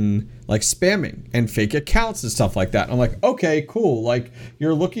combat like spamming and fake accounts and stuff like that. And I'm like, okay, cool. Like,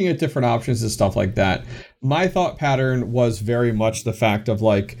 you're looking at different options and stuff like that. My thought pattern was very much the fact of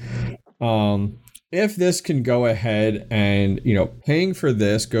like, if this can go ahead and, paying for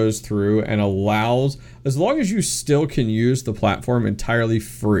this goes through and allows, as long as you still can use the platform entirely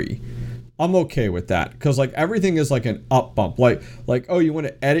free, I'm okay with that. Because like everything is like an up bump. Like, oh, you want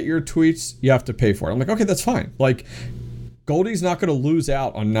to edit your tweets? You have to pay for it. I'm like, okay, that's fine. Like, Goldie's not going to lose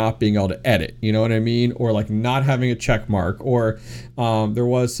out on not being able to edit, you know what I mean? Or like not having a check mark, or there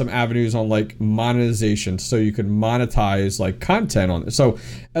was some avenues on like monetization, so you could monetize like content on it. So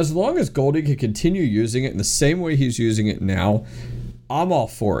as long as Goldie can continue using it in the same way he's using it now, I'm all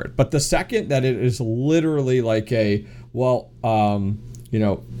for it. But the second that it is literally like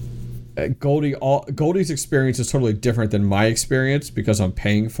Goldie's experience is totally different than my experience because I'm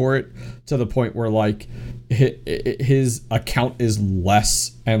paying for it, to the point where like his account is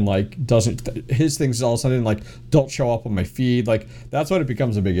less and like his things all of a sudden like don't show up on my feed. Like, that's when it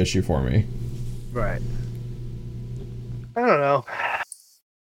becomes a big issue for me. Right. I don't know.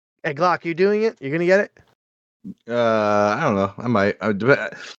 Hey, Glock, you doing it? You're gonna get it? I don't know. I might. Like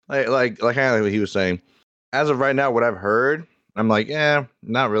kind of like what he was saying. As of right now, what I've heard, I'm like,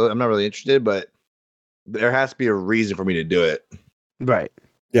 not really. I'm not really interested, but there has to be a reason for me to do it. Right.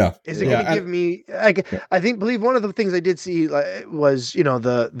 Yeah. Is it going to give me? I believe one of the things I did see was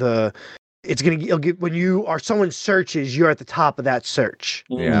the it's going to give when you are someone searches, you're at the top of that search.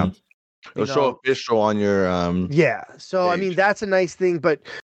 Yeah. Mm. It'll show official on your Yeah. So page. I mean that's a nice thing, but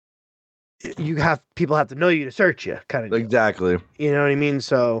people have to know you to search you, kind of. Exactly. You know what I mean?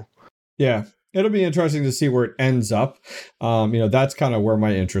 So yeah. It'll be interesting to see where it ends up. That's kind of where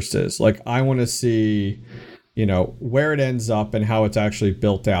my interest is. Like, I want to see, where it ends up and how it's actually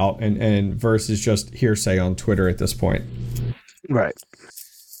built out, and versus just hearsay on Twitter at this point. Right.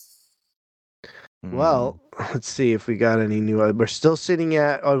 Well, let's see if we got any new. We're still sitting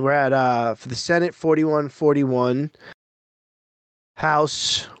at. We're at for the Senate 41-41.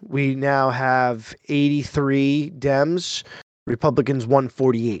 House, we now have 83 Dems. Republicans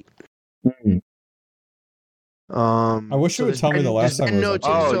 148. I wish you would tell me the last time.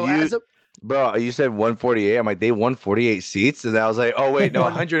 Bro, you said 148. I'm like, they won 48 seats, and I was like, oh wait, no,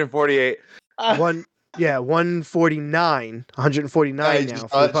 148. 149, 149 now.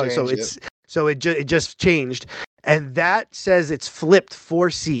 So it just changed, and that says it's flipped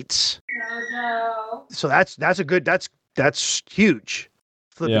 4 seats. No. So that's huge,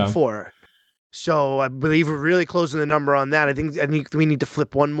 flipping 4. So I believe we're really closing the number on that. I think we need to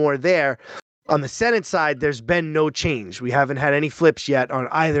flip one more there. On the Senate side, there's been no change. We haven't had any flips yet on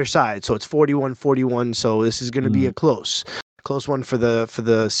either side. So it's 41-41. So this is going to be a close one for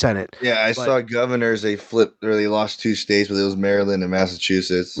the Senate. Yeah, I saw governors. They flipped, or they lost 2 states, but it was Maryland and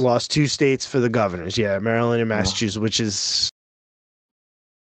Massachusetts. Lost 2 states for the governors. Yeah, Maryland and Massachusetts, which is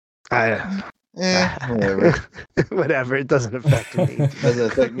whatever. Whatever. It doesn't affect me.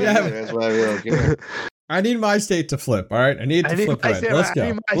 Doesn't affect me either. That's why I really don't care. I need my state to flip. All right, I need to flip red. Let's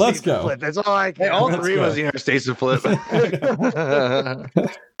go. Let's go. That's all I can. Hey, all 3 of us need our states to flip.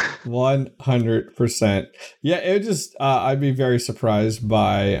 100%. Yeah, it just I'd be very surprised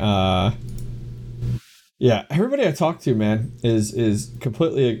by everybody I talk to, man, is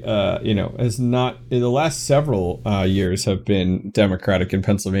completely is not, in the last several years have been Democratic in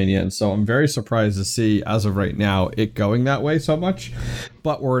Pennsylvania, and so I'm very surprised to see, as of right now, it going that way so much.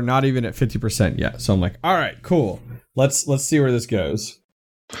 But we're not even at 50% yet, so I'm like, all right, cool. Let's see where this goes.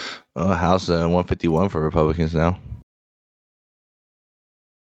 House 151 for Republicans now.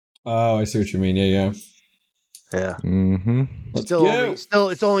 Oh, I see what you mean. Yeah. Mm-hmm.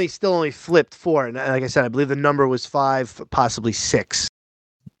 It's only flipped 4, and like I said, I believe the number was 5, possibly 6.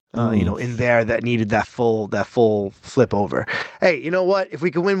 In there that needed that full flip over. Hey, you know what? If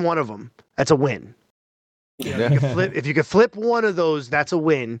we could win one of them, that's a win. If you could flip one of those, that's a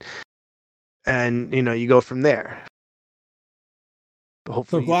win, and you go from there. So,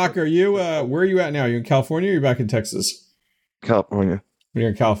 Glock, are you where are you at now? Are you in California or are you back in Texas? California. You're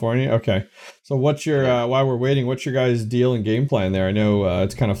in California? Okay. So what's your, while we're waiting, what's your guys' deal and game plan there? I know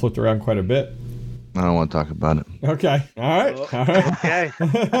it's kind of flipped around quite a bit. I don't want to talk about it. Okay. All right. Okay.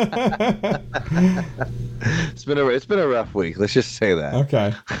 It's been a rough week. Let's just say that.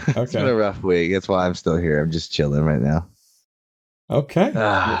 Okay. It's been a rough week. That's why I'm still here. I'm just chilling right now. Okay.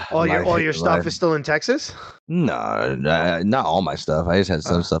 All your stuff is still in Texas? No, not all my stuff. I just had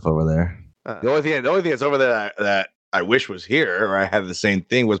some stuff over there. The only thing that's over there that I wish was here, or I have the same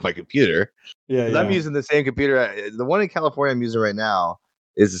thing, was my computer. Yeah. I'm using the same computer. The one in California I'm using right now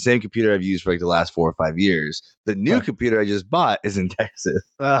is the same computer I've used for like the last 4 or 5 years. The new computer I just bought is in Texas.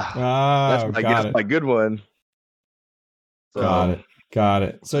 That's my good one. So, got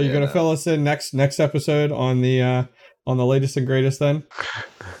it. So you're gonna fill us in next episode on the latest and greatest then?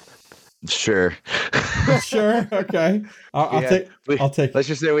 Sure. Sure. Okay. I'll take. Let's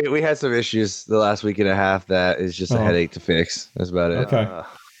just say we had some issues the last week and a half that is just a headache to fix. That's about it. Okay.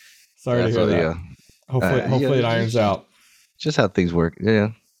 Sorry to hear that. Yeah. Hopefully it irons out. Just how things work. Yeah.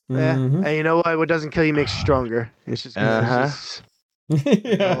 Mm-hmm. And you know what? What doesn't kill you makes you stronger. It's just. It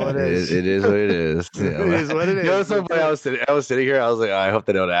is what it is. It is what it is. You know, so funny, I was sitting here. I was like, I hope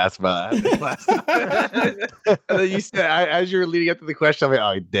they don't ask about that. And then you said, as you were leading up to the question, I'm like,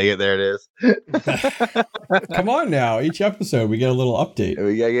 oh, dang it, there it is. Come on now. Each episode, we get a little update.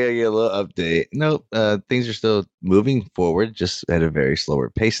 We gotta get a little update. Nope. Things are still moving forward, just at a very slower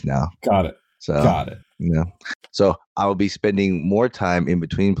pace now. Got it. So I will be spending more time in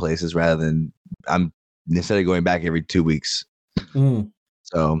between places rather than instead of going back every 2 weeks.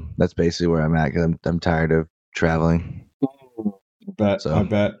 So that's basically where I'm at, because I'm tired of traveling. I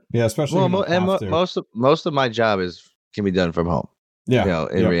bet. Yeah, especially most of my job can be done from home. Yeah,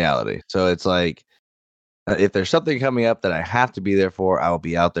 in reality. So it's like If there's something coming up that I have to be there for, I will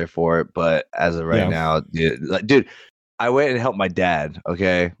be out there for it. But as of right now, dude, I went and helped my dad.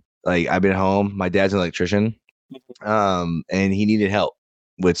 Okay, like I've been home. My dad's an electrician, and he needed help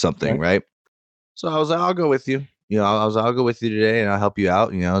with something, right? So I was like, I'll go with you. I'll go with you today, and I'll help you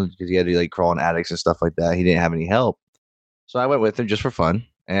out. Because he had to like crawl in attics and stuff like that. He didn't have any help, so I went with him just for fun.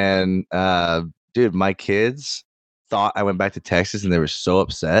 And dude, my kids thought I went back to Texas, and they were so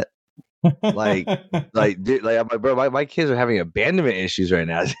upset. Dude, I'm like, bro, my kids are having abandonment issues right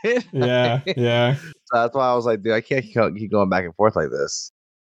now. Yeah. So that's why I was like, dude, I can't keep going back and forth like this.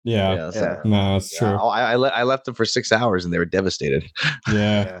 Yeah. No, it's true. I left them for 6 hours, and they were devastated.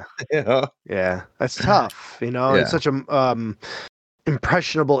 Yeah. Yeah, that's tough. It's such a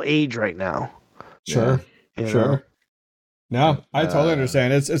impressionable age right now. Sure. No, I totally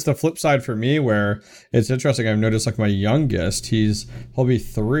understand. It's the flip side for me where it's interesting. I've noticed like my youngest, he'll be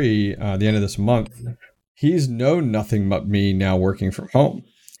 3 the end of this month. He's known nothing but me now working from home.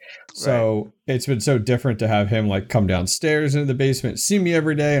 So it's been so different to have him like come downstairs into the basement, see me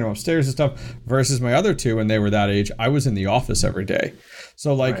every day and I'm upstairs and stuff versus my other 2 when they were that age. I was in the office every day.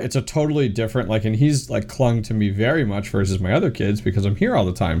 So like it's a totally different and he's like clung to me very much versus my other kids because I'm here all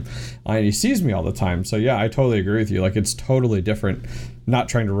the time and he sees me all the time. So yeah, I totally agree with you. Like it's totally different. Not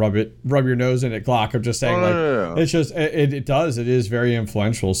trying to rub your nose in it, Glock. I'm just saying it's just it is very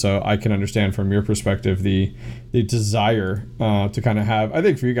influential. So I can understand from your perspective the desire to kind of have. I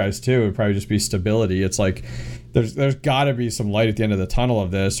think for you guys too, it would probably just be stability. It's like there's got to be some light at the end of the tunnel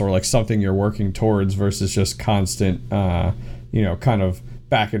of this, or like something you're working towards versus just constant, kind of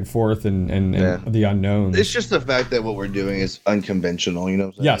back and forth and the unknowns. It's just the fact that what we're doing is unconventional, you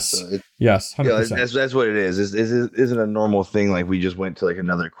know what I'm saying? Yes, 100%. That's what it is. Isn't a normal thing like we just went to like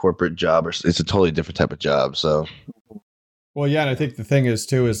another corporate job, or it's a totally different type of job. So, well, yeah, and I think the thing is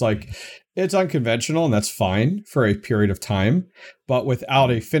too is like it's unconventional, and that's fine for a period of time, but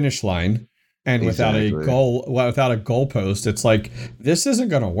without a finish line. And without a goalpost, it's like, this isn't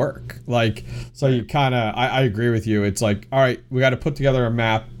going to work. Like, so you kind of, I agree with you. It's like, all right, we got to put together a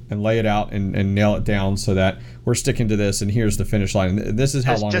map and lay it out and nail it down so that we're sticking to this. And here's the finish line. This is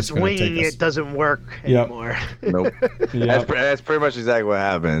how long it's going to take us. Just winging it doesn't work anymore. Nope. That's pretty much exactly what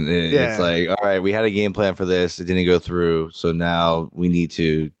happened. It's like, all right, we had a game plan for this. It didn't go through. So now we need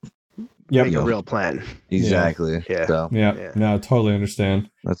to make a real plan. Exactly. Yeah. So, no, I totally understand.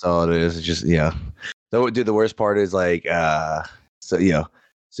 That's all it is. It's just So, dude, the worst part is like, so you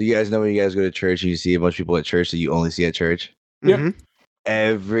guys know when you guys go to church and you see a bunch of people at church that you only see at church. Yep. Mm-hmm.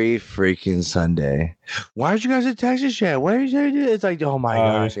 Every freaking Sunday. Why aren't you guys in Texas yet? Why are you doing this? It's like, oh my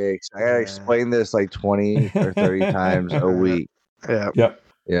gosh, I gotta explain this like 20 or 30 times a week. Yeah. Yep.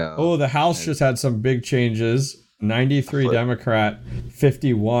 Yeah. Oh, the House just had some big changes. 93 Democrat,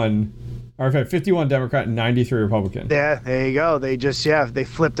 51 Democrat, 93 Republican. Yeah, there you go. They just they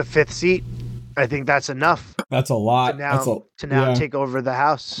flipped a 5th seat. I think that's enough. That's a lot. To now take over the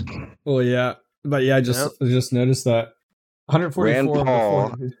House. Well, yeah, but I just noticed that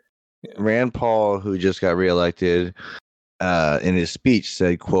 144. Rand Paul, who just got reelected, in his speech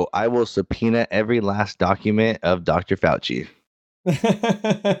said, "quote I will subpoena every last document of Dr. Fauci." He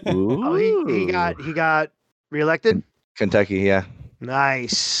got reelected. Kentucky, yeah.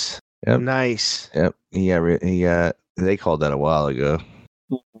 Nice. Yep. Nice. Yep. He got. They called that a while ago.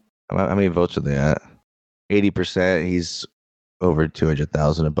 How many votes are they at? 80%. He's over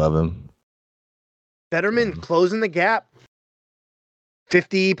 200,000 above him. Fetterman closing the gap.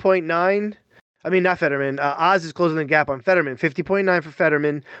 50.9. I mean, not Fetterman. Oz is closing the gap on Fetterman. 50.9 for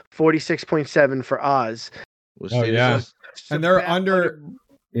Fetterman. 46.7 for Oz. Oh yeah. And they're under.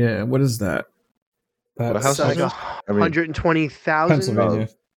 Yeah. What is that? That's like 120,000.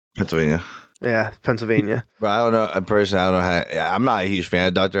 Pennsylvania. Yeah, Pennsylvania. But I don't know. Personally, I don't know how. I'm not a huge fan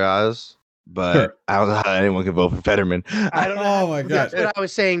of Dr. Oz, but I don't know how anyone can vote for Fetterman. I don't know. Oh my god, that's what I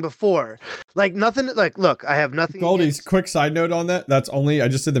was saying before. Like nothing. Like, look, I have nothing. Goldie's quick side note on that. That's only. I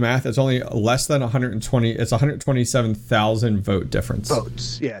just did the math. It's only less than 120. It's 127,000 vote difference.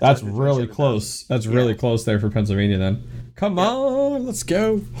 Votes. Yeah, that's really close. That's really close there for Pennsylvania. Then come on, let's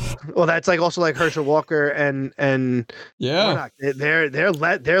go. Well, that's like also like Herschel Walker and Warnock. They're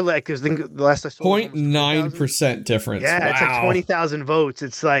like because the last I saw 0.9% difference. Yeah, it's like 20,000 votes.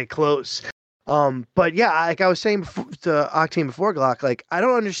 It's like close. But yeah, like I was saying to Octane before, Glock, like I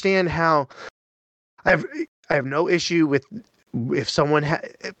don't understand how I have no issue with if someone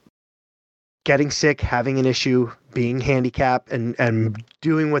getting sick, having an issue, being handicapped, and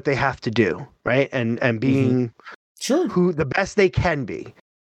doing what they have to do, right, and being who the best they can be.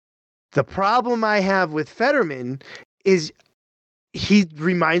 The problem I have with Fetterman is he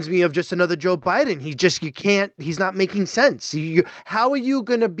reminds me of just another Joe Biden. He's not making sense. How are you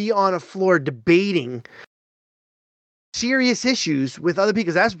going to be on a floor debating serious issues with other people?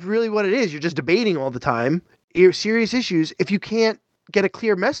 Because that's really what it is. You're just debating all the time, serious issues, if you can't get a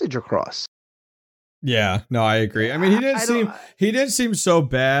clear message across. Yeah, no, I agree. I mean, he didn't seem so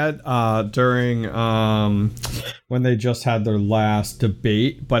bad during when they just had their last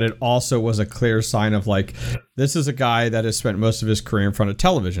debate, but it also was a clear sign of like, this is a guy that has spent most of his career in front of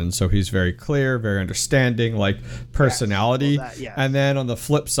television, so he's very clear, very understanding, like personality. Yes. And then on the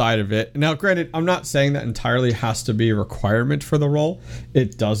flip side of it, now granted, I'm not saying that entirely has to be a requirement for the role.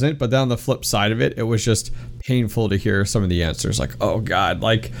 It doesn't, but then on the flip side of it, it was just painful to hear some of the answers. Like, oh God,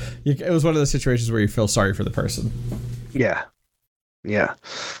 like it was one of those situations where you feel sorry for the person. Yeah.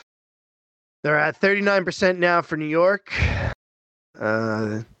 They're at 39% now for New York.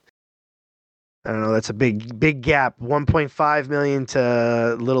 I don't know. That's a big gap. 1.5 million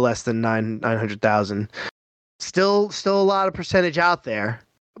to a little less than 900,000. Still a lot of percentage out there,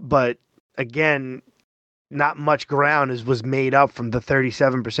 but again, not much ground was made up from the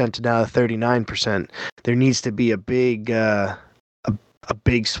 37% to now the 39%. There needs to be a big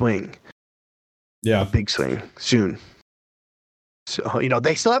swing. Yeah, a big swing soon. So,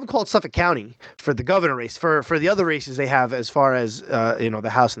 they still haven't called Suffolk County for the governor race. For the other races they have as far as the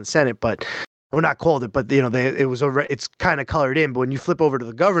House and the Senate, but not called it, but it's kind of colored in. But when you flip over to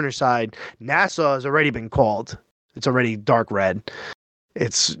the governor side, Nassau has already been called. It's already dark red.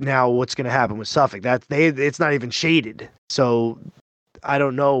 It's now what's going to happen with Suffolk. It's not even shaded. So I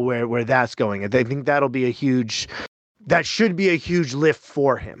don't know where that's going. I think that'll be that should be a huge lift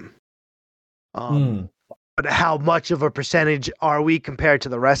for him. But how much of a percentage are we compared to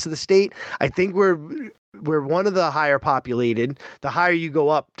the rest of the state? I think we're one of the higher populated. The higher you go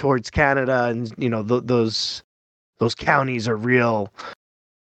up towards Canada, and those counties are real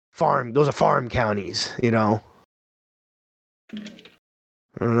farm. Those are farm counties. I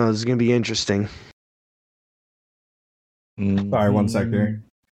don't know. This is gonna be interesting. Sorry, 1 sec there.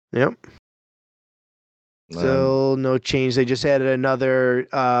 Yep. Still no change. They just added another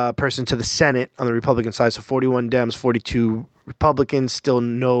person to the Senate on the Republican side. So 41 Dems, 42 Republicans. Still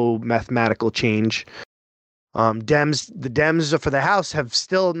no mathematical change. The Dems for the House have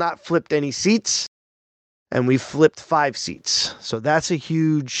still not flipped any seats, and we flipped 5 seats. So that's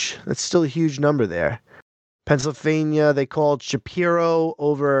still a huge number there. Pennsylvania, they called Shapiro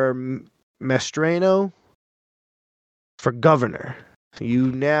over Mastrano for governor.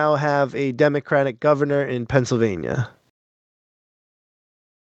 You now have a Democratic governor in Pennsylvania.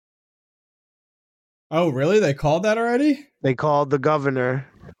 Oh, really? They called that already? They called the governor.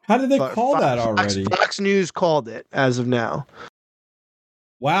 How did they call that already? Fox News called it as of now.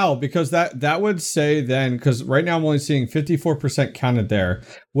 Wow, because that would say then, because right now I'm only seeing 54% counted there,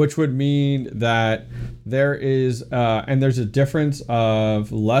 which would mean that there is, and there's a difference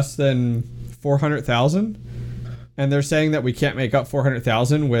of less than 400,000. And they're saying that we can't make up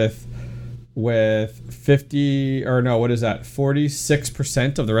 400,000 with 50, or no, what is that?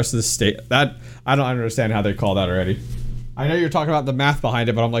 46% of the rest of the state. That, I don't understand how they call that already. I know you're talking about the math behind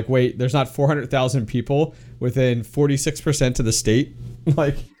it, but I'm like, wait, there's not 400,000 people within 46% of the state?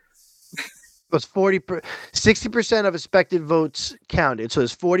 Like, it was 60% of expected votes counted. So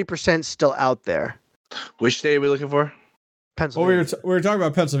there's 40% still out there. Which state are we looking for? Pennsylvania. Well, we were talking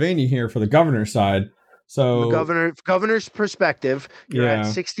about Pennsylvania here for the governor's side. So the governor's perspective, you're at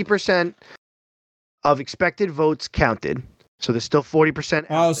 60% of expected votes counted. So there's still 40%.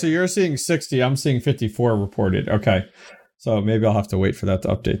 Oh, so you're seeing 60. I'm seeing 54 reported. Okay. So maybe I'll have to wait for that to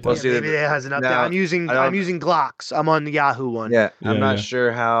update. Well, maybe it has an update. Now, I'm using Glocks. I'm on the Yahoo one. Yeah, I'm not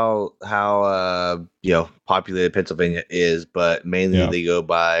sure how populated Pennsylvania is, but mainly they go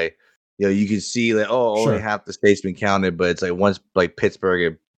by, you can see that only half the state's been counted, but it's like once like Pittsburgh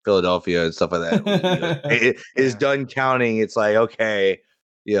and Philadelphia and stuff like that it is done counting. It's like, okay,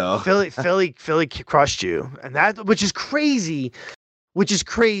 Philly crushed you, and that which is crazy.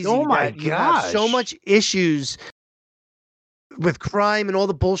 Oh my gosh, you have so much issues with crime and all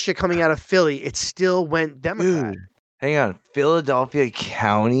the bullshit coming out of Philly. It still went Democrat. Dude, hang on. Philadelphia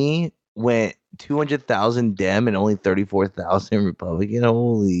County went 200,000 Dem and only 34,000 Republican.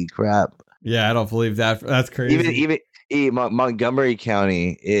 Holy crap. Yeah, I don't believe that. That's crazy. Even Montgomery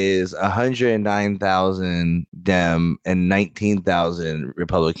County is 109,000 Dem and 19,000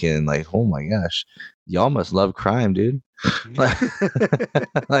 Republican. Like, oh my gosh. Y'all must love crime, dude.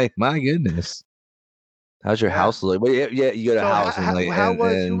 Like, my goodness. How's your house look? Well, yeah, you got a house.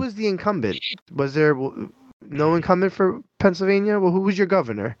 Who was the incumbent? Was there no incumbent for Pennsylvania? Well, who was your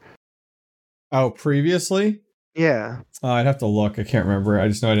governor? Oh, previously? Yeah. I'd have to look. I can't remember. I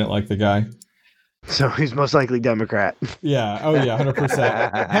just know I didn't like the guy. So he's most likely Democrat. Yeah. Oh yeah.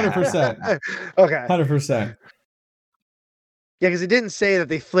 100%. 100%. Okay. 100%. Yeah, because it didn't say that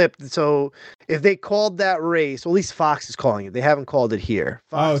they flipped. So if they called that race, well, at least Fox is calling it. They haven't called it here.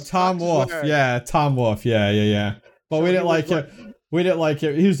 Fox, Tom Fox is Wolf. winning. Yeah, Tom Wolf. Yeah. But So we he didn't like was him. We didn't like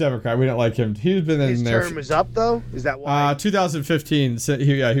him. He was Democrat. We didn't like him. He's been His in there. term is up, though? Is that why? 2015.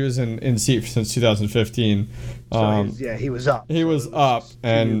 He was in seat since 2015. He was up. He was up,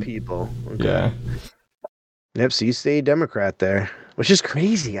 and people. Okay. yeah. Yep. So you stay Democrat there, which is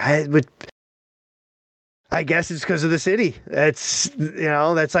crazy. I guess it's because of the city. That's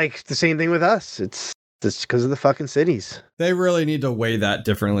that's like the same thing with us. It's just because of the fucking cities. They really need to weigh that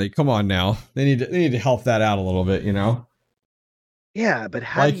differently. Come on now. They need to help that out a little bit, Yeah, but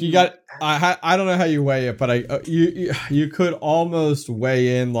how like you got I don't know how you weigh it, but you could almost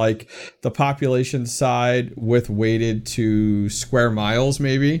weigh in like the population side with weighted to square miles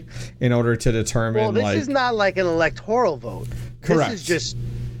maybe in order to determine. Well, this is not like an electoral vote. Correct. This is just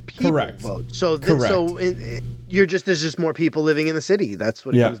people Correct. vote. So Correct. There's just more people living in the city. That's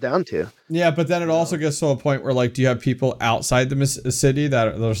what it comes down to. Yeah, but then it also gets to a point where like, do you have people outside the city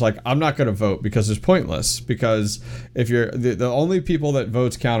that there's like, I'm not going to vote because it's pointless. Because if you're the only people that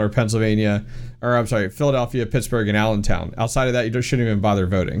votes count are Philadelphia, Pittsburgh, and Allentown. Outside of that, you shouldn't even bother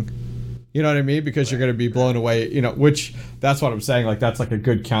voting. You know what I mean? Because you're going to be blown away. Which that's what I'm saying. Like that's like a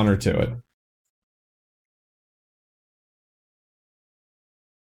good counter to it.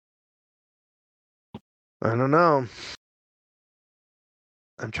 I don't know.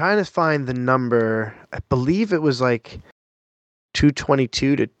 I'm trying to find the number. I believe it was like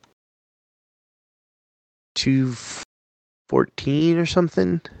 222 to 214 or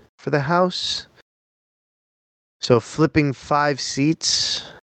something for the House. So flipping 5 seats.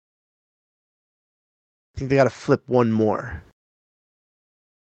 I think they got to flip one more.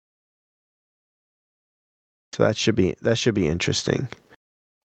 So that should be interesting.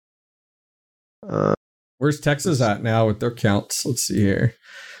 Where's Texas at now with their counts? Let's see here.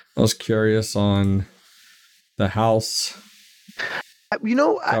 I was curious on the House.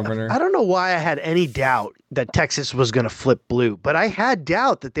 Governor. I don't know why I had any doubt that Texas was going to flip blue, but I had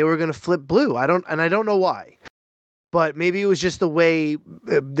doubt that they were going to flip blue. I don't know why. But maybe it was just the way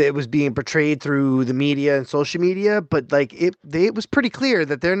it was being portrayed through the media and social media, but like it was pretty clear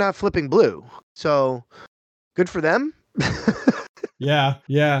that they're not flipping blue. So good for them. Yeah,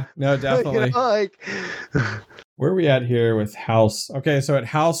 no, definitely. Where are we at here with House? Okay, so at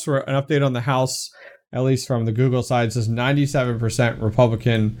House, for an update on the House, at least from the Google side, says 97%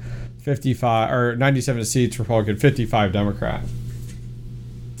 Republican, 55 or 97 seats Republican, 55 Democrat.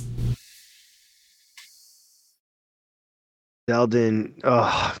 Zeldin,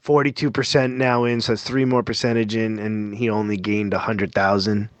 42% now in, so it's 3 more percentage in, and he only gained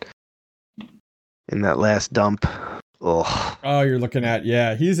 100,000 in that last dump. Oh, you're looking at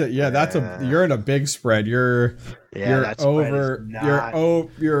you're in a big spread. You're over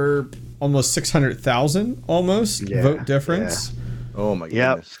you're almost 600,000 almost vote difference. Yeah. Oh my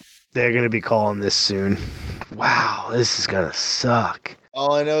goodness. Yep. They're gonna be calling this soon. Wow, this is gonna suck.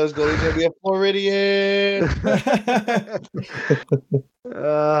 All I know is Goldie's gonna be a Floridian.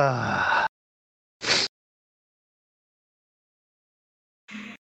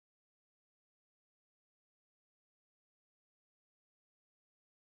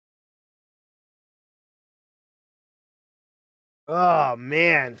 Oh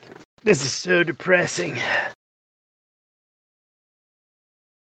man, this is so depressing.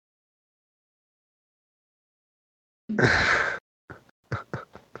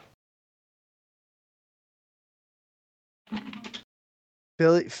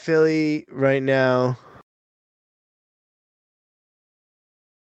 Philly right now.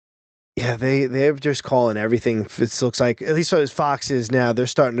 Yeah, they're just calling everything. It looks like, at least as Fox is now, they're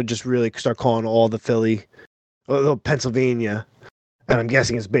starting to just really start calling all the Philly, Pennsylvania, and I'm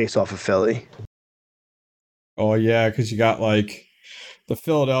guessing it's based off of Philly. Oh yeah, because you got like the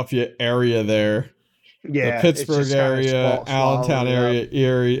Philadelphia area there. Yeah, the Pittsburgh area, Allentown area,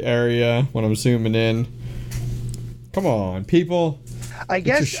 Erie area. When I'm zooming in, come on, people. I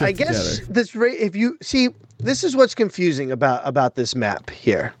guess this rate. If you see, this is what's confusing about this map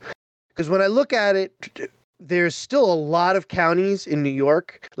here, because when I look at it, there's still a lot of counties in New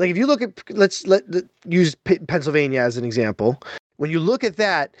York. Like if you look at, let's use Pennsylvania as an example. When you look at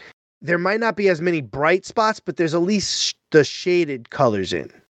that, there might not be as many bright spots, but there's at least the shaded colors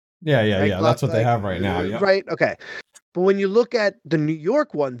in. Yeah. That's what they have right now. Yep. Right. Okay. But when you look at the New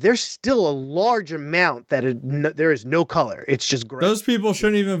York one, there's still a large amount that there is no color. It's just gray. Those people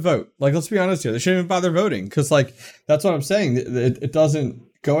shouldn't even vote. Like, let's be honest here. They shouldn't even bother voting because, like, that's what I'm saying. It doesn't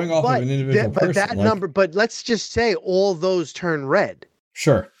going off of an individual person. But that number. But let's just say all those turn red.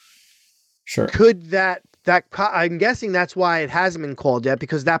 Sure. Could that I'm guessing that's why it hasn't been called yet,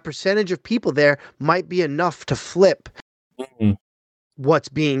 because that percentage of people there might be enough to flip what's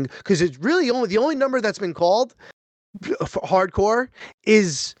being, because it's really the only number that's been called for hardcore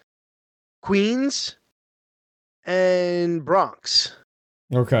is Queens and Bronx.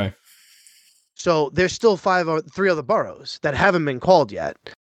 Okay. So there's still 3 other boroughs that haven't been called yet.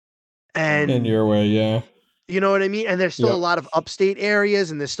 And in your way, yeah. You know what I mean? And there's still a lot of upstate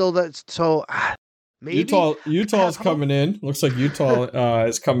areas, and there's still that. So maybe Utah's coming in. Looks like Utah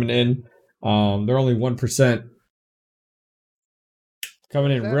is coming in. They're only 1%.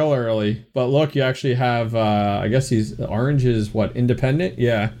 Coming in real early, but look, you actually have. I guess Orange is what, independent?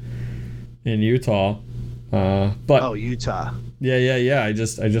 Yeah, in Utah. But Utah. Yeah. I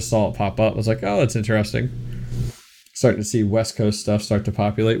just saw it pop up. I was like, oh, that's interesting. Starting to see West Coast stuff start to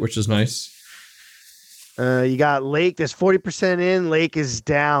populate, which is nice. You got Lake. There's 40% in. Lake is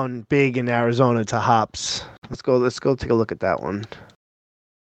down big in Arizona to hops. Let's go take a look at that one.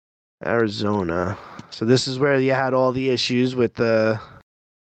 Arizona. So this is where you had all the issues with the.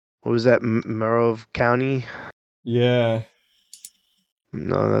 What was that? Merrill County? Yeah.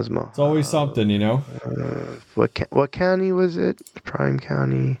 No, that's It's always something, you know. What county was it? Prime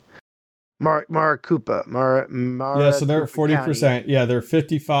County. Maricopa. Yeah, so they're 40%. Yeah, they're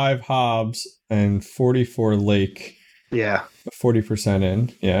 55 Hobbs and 44 Lake. Yeah. 40%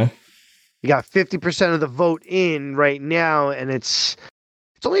 in. Yeah. You got 50% of the vote in right now, and it's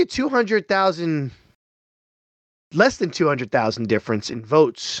only 200,000. Less than 200,000 difference in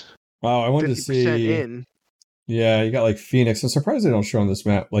votes. Wow, I wanted to see. In. Yeah, you got like Phoenix. I'm surprised they don't show on this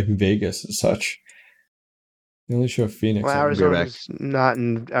map like Vegas and such. They only show Phoenix. Well, Arizona's not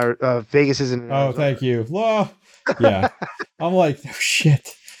in. Vegas isn't. In oh, thank you. Yeah, I'm like, oh,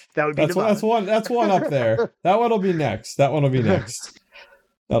 shit. That would be. That's one up there. That one will be next.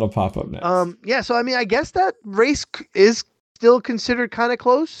 That'll pop up next. Yeah. So I mean, I guess that race is still considered kind of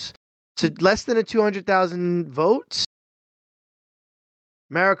close. To less than 200,000 votes.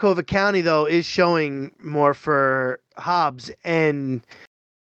 Maricopa County, though, is showing more for Hobbs. And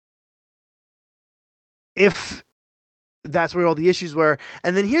if that's where all the issues were.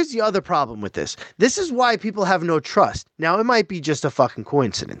 And then here's the other problem with this. This is why people have no trust. Now, it might be just a fucking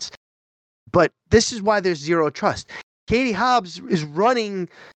coincidence. But this is why there's zero trust. Katie Hobbs is running...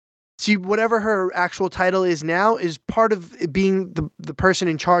 See, whatever her actual title is now is part of being the person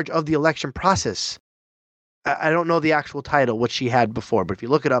in charge of the election process. I don't know the actual title, what she had before, but if you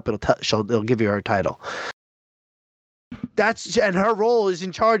look it up, it'll give you her title. And her role is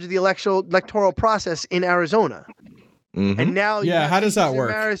in charge of the electoral process in Arizona. Mm-hmm. And now, how does that work?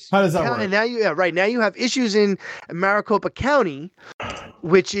 How does that work? And now now you have issues in Maricopa County,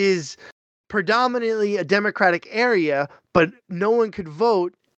 which is predominantly a Democratic area, but no one could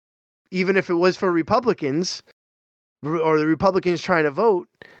vote. Even if it was for Republicans, or the Republicans trying to vote,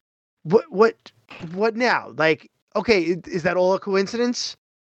 what now? Like, okay, is that all a coincidence?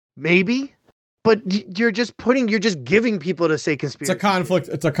 Maybe, but you're just giving people to say conspiracy.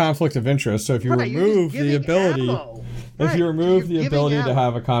 It's a conflict of interest. So if you remove the ability, to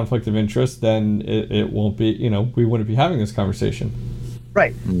have a conflict of interest, then it won't be. You know, we wouldn't be having this conversation.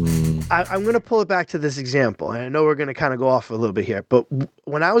 Right. I'm going to pull it back to this example. And I know we're going to kind of go off a little bit here. But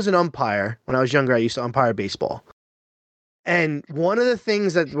when I was an umpire, when I was younger, I used to umpire baseball. And one of the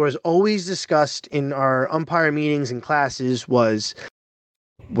things that was always discussed in our umpire meetings and classes was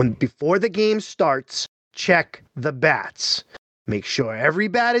before the game starts, check the bats. Make sure every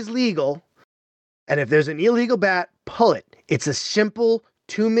bat is legal. And if there's an illegal bat, pull it. It's a simple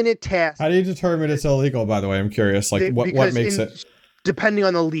 2-minute task. How do you determine it's illegal, by the way? I'm curious. Like, what makes it? Depending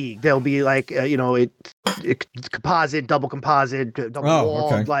on the league, there'll be like composite, double composite, double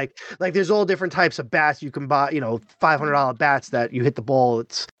wall. Okay. Like there's all different types of bats you can buy. $500 bats that you hit the ball.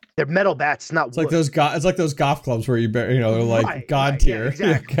 They're metal bats, not wood. It's like those golf clubs where they're like God tier. Yeah,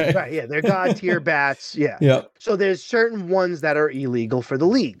 exactly. Okay. Right. Yeah, they're God tier bats. Yeah. Yep. So there's certain ones that are illegal for the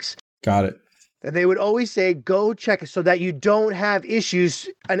leagues. Got it. And they would always say, go check it so that you don't have issues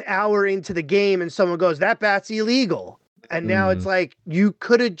an hour into the game and someone goes, that bat's illegal. And now it's like you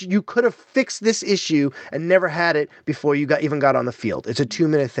could have fixed this issue and never had it before you got on the field. It's a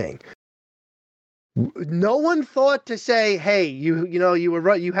 2-minute thing. No one thought to say, "Hey,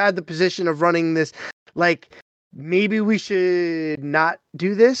 you had the position of running this. Like, maybe we should not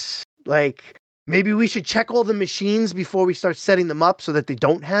do this." Like, Maybe we should check all the machines before we start setting them up so that they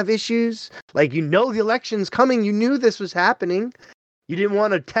don't have issues. Like, you know, the election's coming. You knew this was happening. You didn't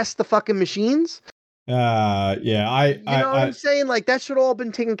want to test the fucking machines. Yeah, You know what I'm saying? Like, that should all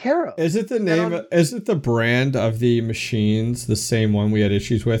been taken care of. Is it the name? Is it the brand of the machines? The same one we had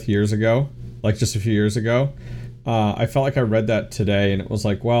issues with years ago, like just a few years ago. I felt like I read that today, and it was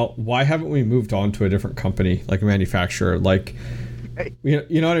like, well, why haven't we moved on to a different company, like a manufacturer? Like,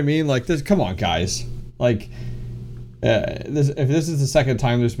 you know what I mean? Like, this. Come on, guys. Like, if this is the second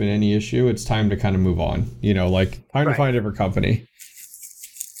time there's been any issue, it's time to kind of move on. You know, like time to find a different company.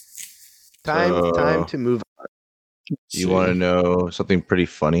 Time to move on. You want to know something pretty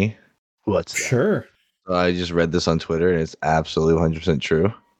funny? What's that? Sure. I just read this on Twitter, and it's absolutely 100%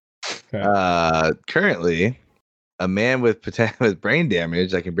 true. Okay. Currently, a man with brain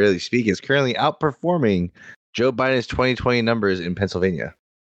damage that can barely speak is currently outperforming Joe Biden's 2020 numbers in Pennsylvania.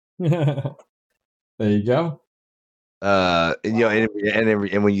 There you go. You know,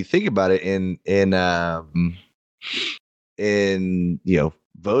 and when you think about it, in you know,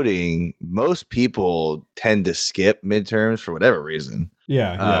 voting, most people tend to skip midterms for whatever reason.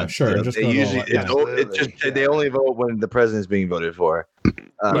 Yeah, sure. You know, Just they usually they only vote when the president is being voted for.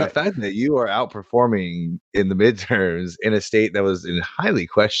 The fact that you are outperforming in the midterms in a state that was in highly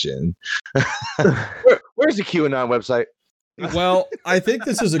question. Where's the QAnon website? Well, I think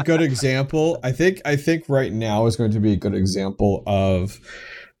this is a good example. I think right now is going to be a good example of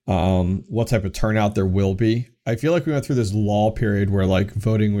what type of turnout there will be. I feel like we went through this lull period where like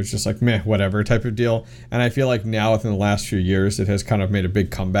voting was just like meh, whatever type of deal. And I feel like now within the last few years, it has kind of made a big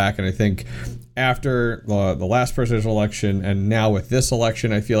comeback. And I think after the last presidential election and now with this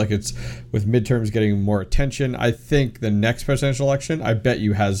election, I feel like it's with midterms getting more attention. I think the next presidential election, I bet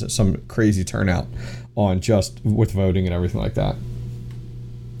you has some crazy turnout on just with voting and everything like that.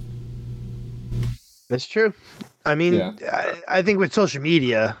 That's true. I mean, I think with social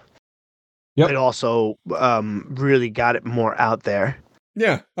media, it also really got it more out there.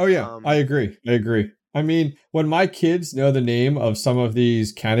 Yeah. Oh, yeah. I agree. I mean, when my kids know the name of some of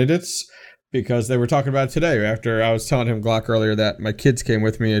these candidates, because they were talking about it today after I was telling him, Glock, earlier that my kids came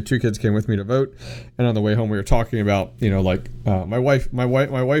with me, 2 kids came with me to vote. And on the way home, we were talking about, you know, like my wife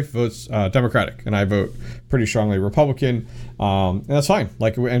votes Democratic and I vote pretty strongly Republican. And that's fine.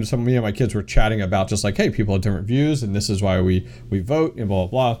 Like, and some of me and my kids were chatting about just like, hey, people have different views and this is why we vote and blah,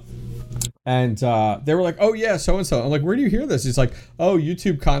 blah, blah. And they were like, oh, yeah, so-and-so. I'm like, where do you hear this? He's like, oh,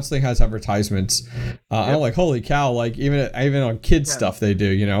 YouTube constantly has advertisements. I'm like, holy cow. Like, even on kids stuff they do,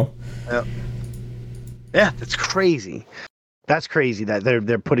 you know? Yeah, that's crazy. That's crazy that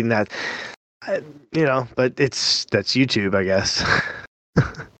they're putting that, you know, but that's YouTube, I guess.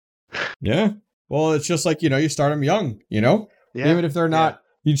 Yeah. Well, it's just like, you know, you start them young, you know? Yeah. Even if they're not,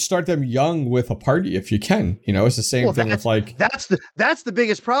 you start them young with a party if you can. You know, it's the same thing with like... That's the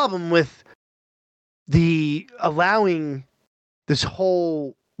biggest problem with the allowing this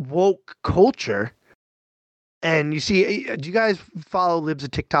whole woke culture. And you see, do you guys follow Libs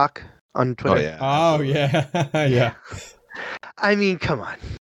of TikTok on Twitter? Oh, yeah. Oh, yeah. Yeah. I mean, come on.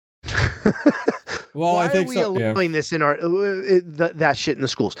 Well, why I think are we allowing this in our that shit in the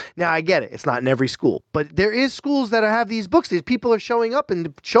schools? Now, I get it; it's not in every school, but there is schools that have these books. These people are showing up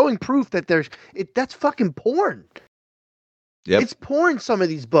and showing proof that that's fucking porn. Yep. It's porn. Some of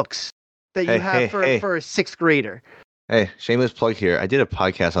these books that you have for a 6th grader. Hey, shameless plug here. I did a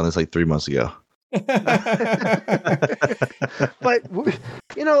podcast on this like 3 months ago. But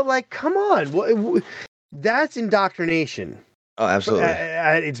you know, like, come on, that's indoctrination. Oh, absolutely.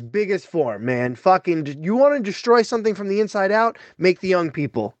 At its biggest form, man. Fucking, you want to destroy something from the inside out? Make the young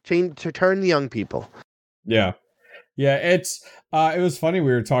people turn the young people. Yeah. It was funny.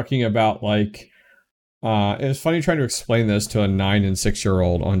 We were talking about like, it was funny trying to explain this to a 9 and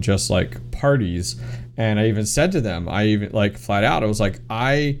 6-year-old on just like parties. And I even said to them, I even like flat out, I was like,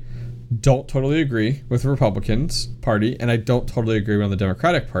 I don't totally agree with the Republicans Party, and I don't totally agree on the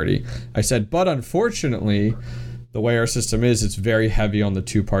Democratic Party. I said, but unfortunately, the way our system is, it's very heavy on the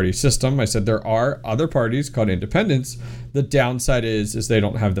 2-party system. I said there are other parties called independents. The downside is they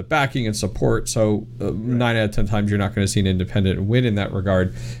don't have the backing and support. So 9 out of 10 times you're not going to see an independent win in that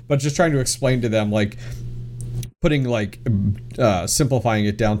regard. But just trying to explain to them, like putting like simplifying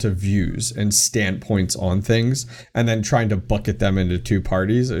it down to views and standpoints on things, and then trying to bucket them into 2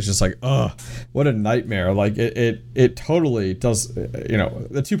 parties. It's just like, what a nightmare. Like it totally does. You know,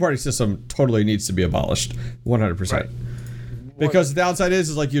 the 2-party system totally needs to be abolished. 100%. Because the downside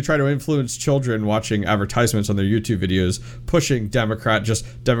is like you try to influence children watching advertisements on their YouTube videos pushing Democrat,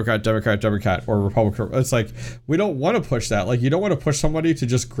 just Democrat, Democrat, Democrat, or Republican. It's like we don't want to push that. Like you don't want to push somebody to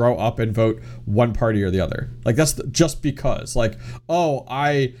just grow up and vote one party or the other. Like that's just because like,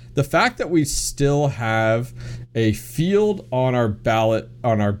 the fact that we still have a field on our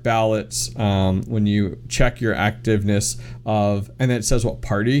ballots when you check your activeness of, and then it says what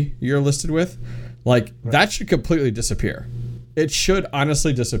party you're listed with, like that should completely disappear. It should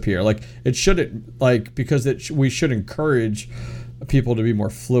honestly disappear. Like it shouldn't, like, because we should encourage people to be more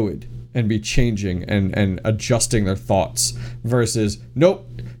fluid and be changing and adjusting their thoughts versus nope,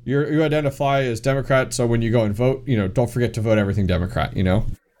 you identify as Democrat, so when you go and vote, don't forget to vote everything Democrat,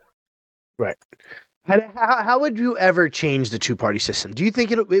 Right. How would you ever change the two-party system? Do you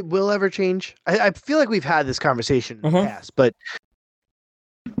think it will ever change? I feel like we've had this conversation in the past, but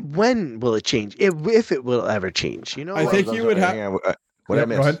when will it change? If it will ever change, I think you would have. What I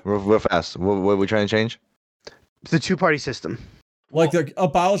missed? Real fast. What are we trying to change? The two-party system. Like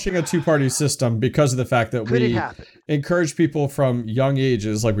abolishing a two-party system because of the fact that we encourage people from young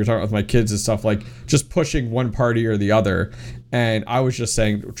ages, like we were talking with my kids and stuff, like just pushing one party or the other. And I was just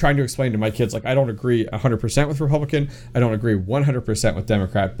trying to explain to my kids, like, I don't agree 100% with Republican. I don't agree 100% with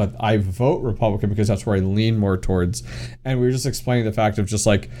Democrat, but I vote Republican because that's where I lean more towards. And we were just explaining the fact of just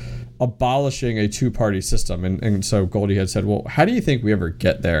like abolishing a two-party system. And so Goldie had said, well, how do you think we ever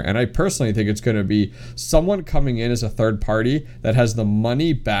get there? And I personally think it's going to be someone coming in as a third party that has the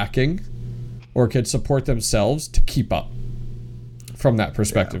money backing or could support themselves to keep up from that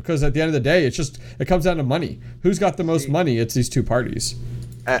perspective. Because at the end of the day, it comes down to money. Who's got the most money? It's these two parties.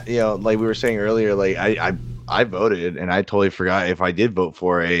 Like we were saying earlier, like I voted and I totally forgot if I did vote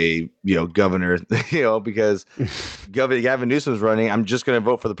for a governor, because Governor Gavin Newsom's running. I'm just going to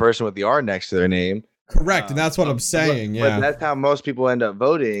vote for the person with the R next to their name. Correct, and that's what I'm saying. But that's how most people end up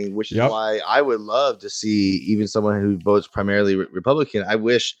voting, which is why I would love to see even someone who votes primarily Republican. I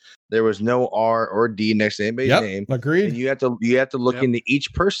wish there was no R or D next to anybody's name. Agreed. And you have to look into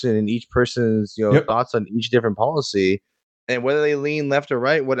each person and each person's thoughts on each different policy, and whether they lean left or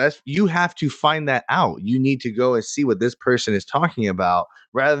right. You have to find that out. You need to go and see what this person is talking about,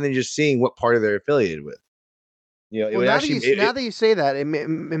 rather than just seeing what party they're affiliated with. Now that you say that, it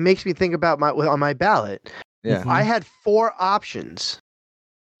makes me think about on my ballot. Yeah, I had 4 options,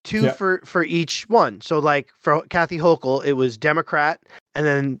 2 for each one. So like for Kathy Hochul, it was Democrat, and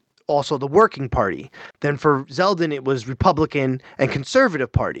then also the Working Party. Then for Zeldin, it was Republican and Conservative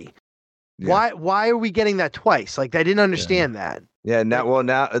Party. Yeah. Why are we getting that twice? Like I didn't understand that. Yeah. Now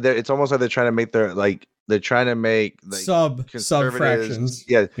it's almost like they're trying to make they're trying to make like sub fractions.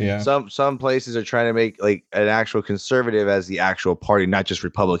 Yeah. Some places are trying to make like an actual conservative as the actual party, not just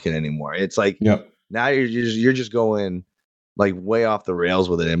Republican anymore. It's like now you're just going like way off the rails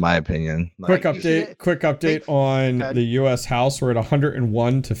with it, in my opinion. Quick update on the U.S. House. We're at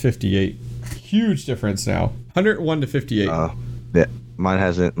 101 to 58. Huge difference now. 101 to 58. Yeah. Mine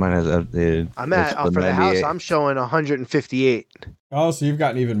hasn't updated. I'm at for the House. I'm showing 158. Oh, so you've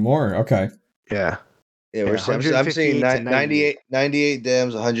gotten even more. Okay. Yeah. Yeah, I'm seeing 98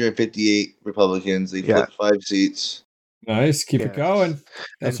 Dems, 158 Republicans. They flipped 5 seats. Nice, keep it going.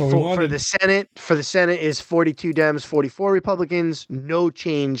 That's what we wanted. For the Senate is 42 Dems, 44 Republicans. No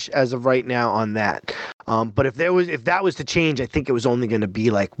change as of right now on that. But if that was to change, I think it was only going to be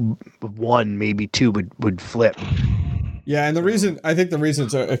like 1, maybe 2 would flip. Yeah, and the reason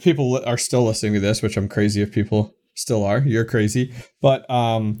if people are still listening to this, which I'm crazy if people still are, you're crazy. But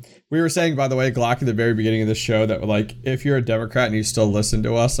we were saying, by the way, Glock, at the very beginning of the show, that like if you're a Democrat and you still listen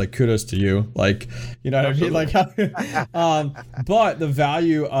to us, like kudos to you. Like, you know what I mean? Like, but the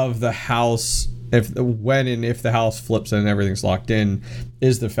value of the House, if the House flips and everything's locked in,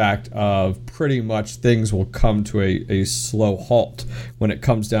 is the fact of pretty much things will come to a slow halt when it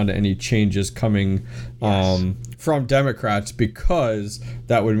comes down to any changes coming from Democrats, because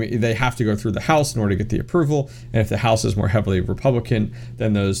that would mean they have to go through the House in order to get the approval. And if the House is more heavily Republican,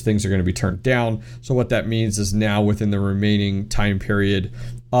 then those things are going to be turned down. So what that means is now within the remaining time period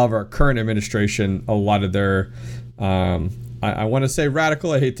of our current administration, a lot of their I want to say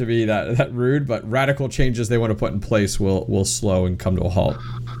radical. I hate to be that rude, but radical changes they want to put in place will slow and come to a halt.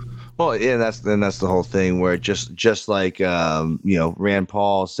 Well, yeah, that's the whole thing where just like Rand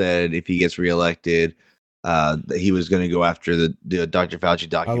Paul said, if he gets reelected, that he was going to go after the Dr. Fauci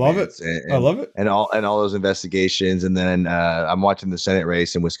documents. I love it. And all those investigations. And then I'm watching the Senate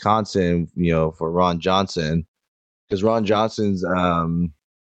race in Wisconsin, for Ron Johnson, because Ron Johnson's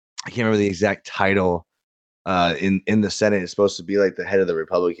I can't remember the exact title. In the Senate is supposed to be like the head of the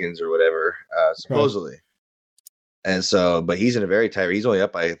Republicans or whatever, supposedly. And so, but he's in a very tight. He's only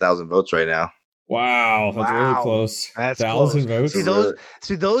up by 1,000 votes right now. Wow, that's really Wow. close. That's 1,000 close. votes.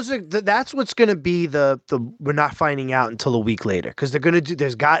 See, those are that's what's going to be the we're not finding out until a week later because they're going to do.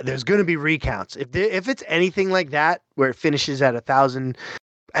 There's going to be recounts. If it's anything like that where it finishes at 1,000,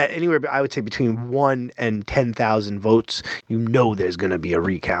 anywhere I would say between 1 and 10,000 votes, there's going to be a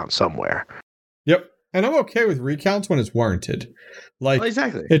recount somewhere. Yep. And I'm okay with recounts when it's warranted. Like,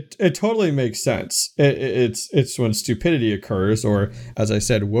 exactly. It totally makes sense. It's when stupidity occurs, or as I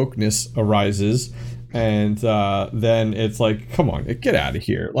said, wokeness arises, and then it's like, come on, get out of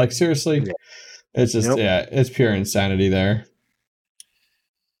here. Like, seriously, it's just it's pure insanity there.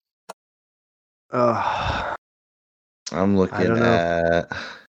 I'm looking at.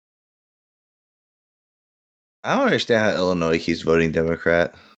 I don't understand how Illinois keeps voting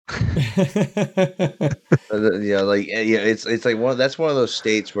Democrat. It's like that's one of those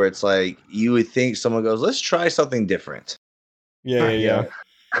states where it's like you would think someone goes, let's try something different. Yeah.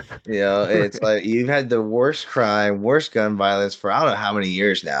 It's like you've had the worst crime, worst gun violence for I don't know how many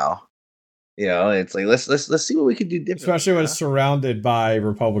years now. It's like let's see what we can do different. Especially when it's surrounded by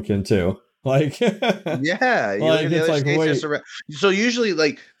Republican too. Like it's like wait. So usually,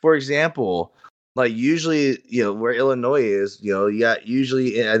 like for example. Like usually, where Illinois is, you got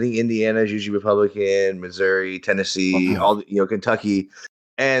usually, I think Indiana is usually Republican, Missouri, Tennessee, all Kentucky,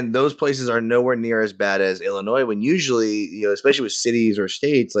 and those places are nowhere near as bad as Illinois. When usually, especially with cities or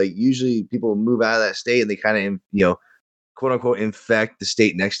states, like usually people move out of that state and they kind of, quote unquote, infect the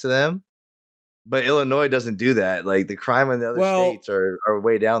state next to them. But Illinois doesn't do that. Like the crime in the other states are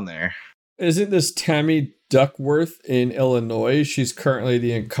way down there. Isn't this Tammy Duckworth in Illinois? She's currently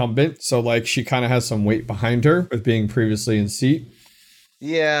the incumbent, so like she kind of has some weight behind her with being previously in seat.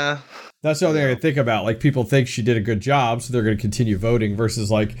 Yeah. That's the other thing I think about. Like people think she did a good job, so they're going to continue voting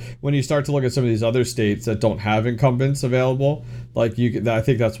versus like when you start to look at some of these other states that don't have incumbents available, like I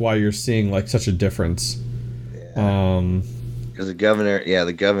think that's why you're seeing like such a difference. Yeah. Because the governor,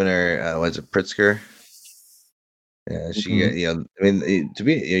 was it Pritzker? Yeah, she, I mean, to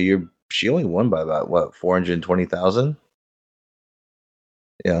be, she only won by about what 420,000.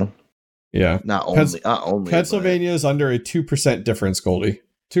 Yeah. Not only. Pennsylvania is under a 2% difference, Goldie.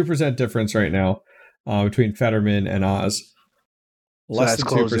 2% difference right now between Fetterman and Oz. Less than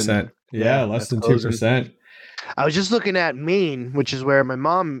 2%. Yeah, less than 2%. I was just looking at Maine, which is where my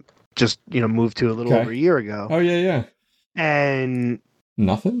mom just moved to a little over a year ago. Oh yeah. And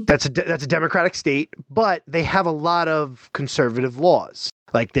nothing. That's a Democratic state, but they have a lot of conservative laws.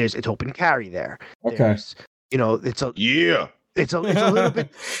 Like it's open carry there. Okay. It's a It's a little bit.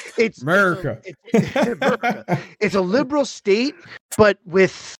 It's America. America. It's a liberal state, but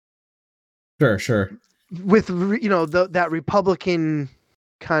with sure. With that Republican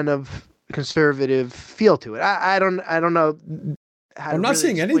kind of conservative feel to it. I don't know. I'm not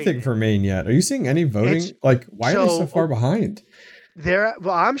seeing anything for Maine yet. Are you seeing any voting? Why are they so far behind?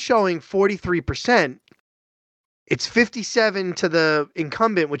 I'm showing 43%. It's 57 to the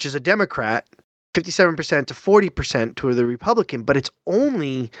incumbent, which is a Democrat, 57% to 40% to the Republican, but it's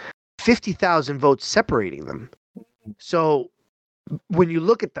only 50,000 votes separating them. So when you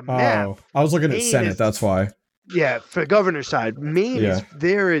look at the map, I was looking at Senate. That's why. Yeah, for the governor's side, Maine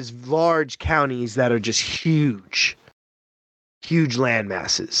there is large counties that are just huge land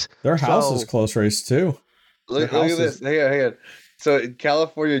masses. Their House is close race too. Look at this. Hang on. So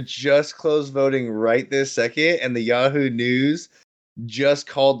California just closed voting right this second, and the Yahoo News just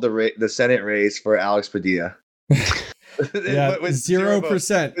called the Senate race for Alex Padilla. Yeah,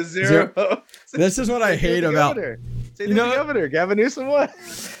 0%. Zero. This is what I hate about. The governor, Gavin Newsom won.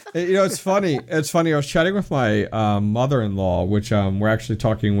 It's funny. I was chatting with my mother-in-law, which we're actually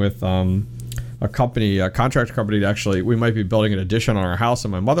talking with a contract company. Actually, we might be building an addition on our house,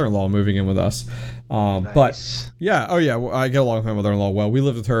 and my mother-in-law moving in with us. Nice. But yeah, I get along with my mother-in-law well. We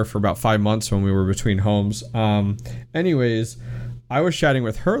lived with her for about 5 months when we were between homes. Anyways, I was chatting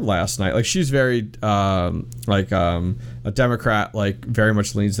with her last night. Like she's very a Democrat, like very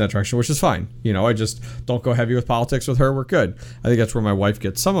much leans in that direction, which is fine. I just don't go heavy with politics with her. We're good. I think that's where my wife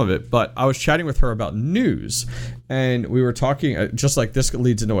gets some of it. But I was chatting with her about news, and we were talking just like this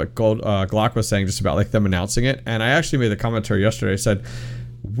leads into what Glock was saying, just about like them announcing it. And I actually made the commentary yesterday. I said,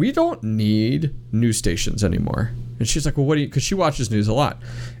 we don't need news stations anymore. And she's like, well, what do you? Because she watches news a lot,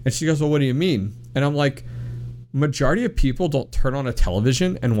 and she goes, well, what do you mean? And I'm like, majority of people don't turn on a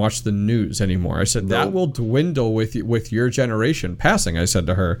television and watch the news anymore. I said, that will dwindle with your generation passing. I said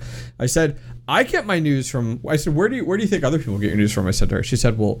to her, I get my news from, where do you think other people get your news from? I said to her, she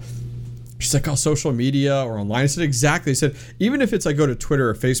said, well, She's like, oh, social media or online. I said, exactly. I said, even if it's I go to Twitter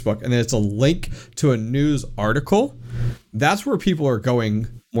or Facebook and then it's a link to a news article, that's where people are going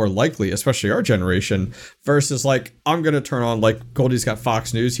more likely, especially our generation, versus like, I'm going to turn on, like, Goldie's got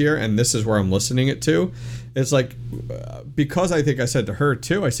Fox News here and this is where I'm listening it to. It's like, because I think I said to her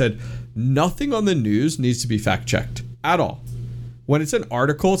too, I said, nothing on the news needs to be fact checked at all. When it's an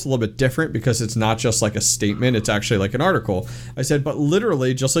article, it's a little bit different because it's not just like a statement. It's actually like an article. I said, but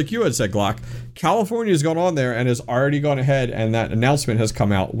literally, just like you had said, Glock, California's gone on there and has already gone ahead and that announcement has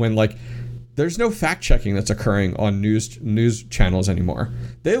come out when like there's no fact checking that's occurring on news channels anymore.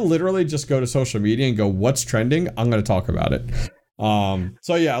 They literally just go to social media and go, what's trending? I'm going to talk about it.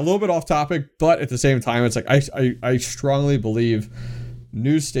 So yeah, a little bit off topic, but at the same time, it's like I strongly believe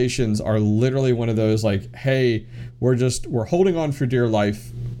news stations are literally one of those like, hey, we're holding on for dear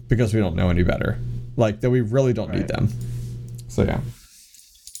life because we don't know any better. Like that we really don't need them. So yeah.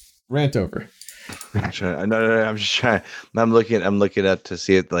 Rant over. I'm just trying. I'm looking up to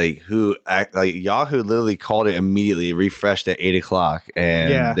see it like Yahoo literally called it immediately, refreshed at 8:00,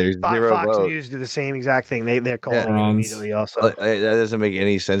 and there's zero Fox votes. News do the same exact thing. They're calling it immediately also. That doesn't make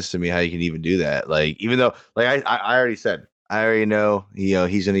any sense to me how you can even do that. Like even though like I already said. I already know,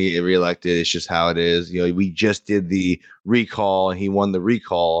 he's going to get reelected. It's just how it is. We just did the recall. He won the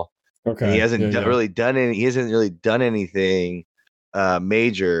recall. Okay. And he hasn't really done anything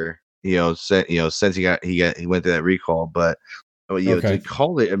major. Since he went through that recall. But to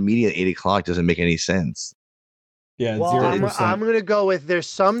call it immediate 8:00 doesn't make any sense. Yeah. Well, 0%. I'm going to go with there's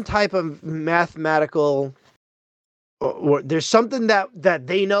some type of mathematical. Or there's something that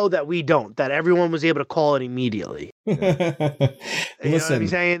they know that we don't, that everyone was able to call it immediately. Listen, what I'm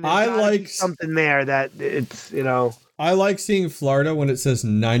saying? I like something there that it's, I like seeing Florida when it says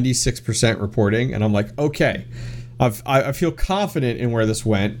 96% reporting, and I'm like, okay, I feel confident in where this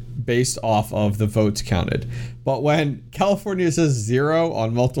went based off of the votes counted. But when California says 0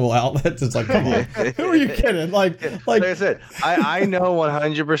 on multiple outlets, it's like, come on, who are you kidding? Like I said, I know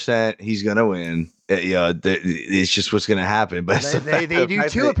 100% he's gonna win. It's just what's gonna happen. But they do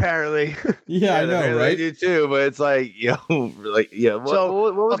too, apparently. Yeah, I know, right? They do too, but it's like, what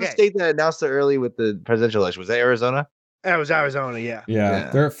was the state that announced it early with the presidential election? Was that Arizona? That was Arizona, yeah. Yeah,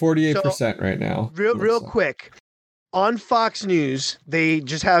 they're at 48% right now. Real quick. On Fox News, they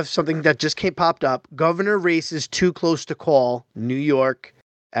just have something that just popped up. Governor races too close to call. New York,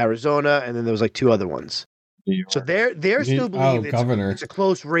 Arizona, and then there was like 2 other ones. So they're still believing it's a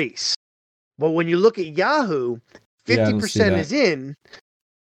close race. But when you look at Yahoo, 50% is in,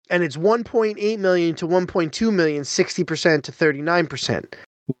 and it's 1.8 million to 1.2 million, 60% to 39%.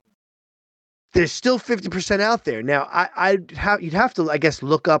 There's still 50% out there. Now, you'd have to, I guess,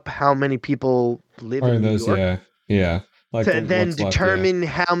 look up how many people live in New York. Yeah. Like to then determine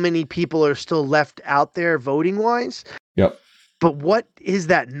how many people are still left out there voting wise. Yep. But what is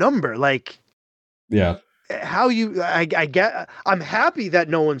that number? Like, yeah. I'm happy that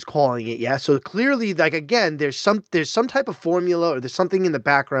no one's calling it yet. So clearly, like, again, there's some type of formula or there's something in the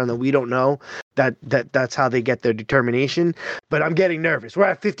background that we don't know that's how they get their determination. But I'm getting nervous. We're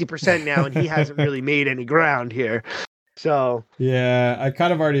at 50% now and he hasn't really made any ground here. So yeah, I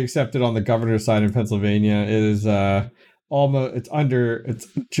kind of already accepted on the governor's side in Pennsylvania. It is it's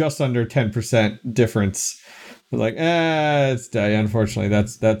just under 10% difference. Like, unfortunately,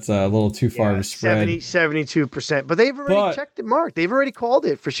 that's a little too far to spread. 72%, but they've already checked it, Mark. They've already called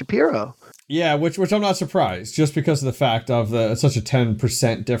it for Shapiro. Yeah, which I'm not surprised, just because of the fact of such a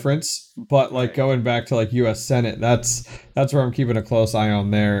 10% difference. But like going back to like U.S. Senate, that's where I'm keeping a close eye on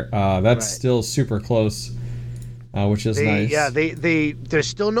there. That's still super close. Which is nice. Yeah, there's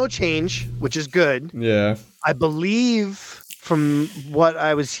still no change, which is good. Yeah. I believe from what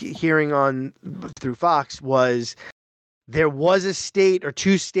I was hearing through Fox was there was a state or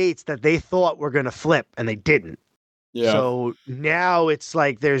 2 states that they thought were going to flip and they didn't. Yeah. So now it's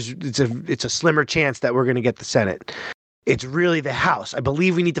like it's a slimmer chance that we're going to get the Senate. It's really the House. I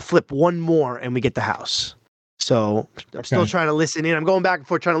believe we need to flip one more and we get the House. So I'm still trying to listen in. I'm going back and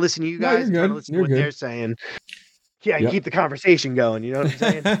forth trying to listen to you guys, trying to listen to what they're saying. Yeah, keep the conversation going. You know what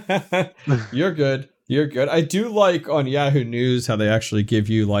I'm saying? You're good. I do like on Yahoo News how they actually give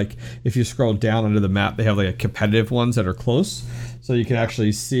you, like, if you scroll down under the map, they have like a competitive ones that are close. So you can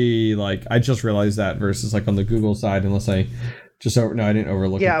actually see, like, I just realized that versus like on the Google side, unless I didn't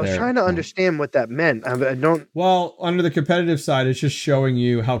overlook it. Yeah, I was trying to understand what that meant. I don't. Well, under the competitive side, it's just showing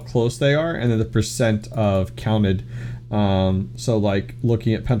you how close they are and then the percent of counted. So like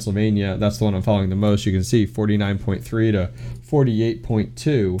looking at Pennsylvania, that's the one I'm following the most. You can see 49.3 to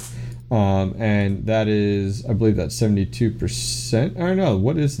 48.2. And that is, I believe that's 72%. I don't know.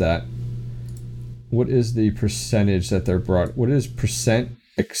 What is that? what is the percentage that they're brought? What is percent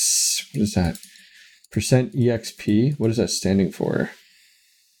what is that? Percent EXP? What is that standing for?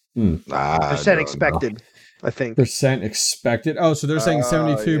 Percent expected, I think. Percent expected. Oh, so they're saying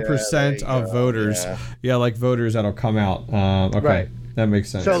 72% of voters. Yeah, like voters that'll come out. Okay, Right. That makes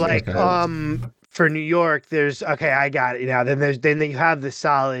sense. So like okay. for New York, there's I got it now. Then you have the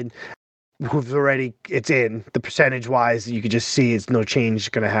solid who've already it's in the percentage wise. You could just see it's no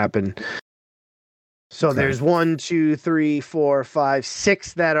change going to happen. So there's 1, 2, 3, 4, 5,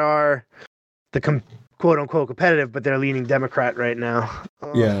 6 that are the quote unquote competitive, but they're leaning Democrat right now.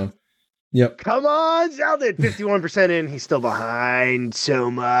 Yeah. Yep. Come on, Zeldin, 51% in. He's still behind so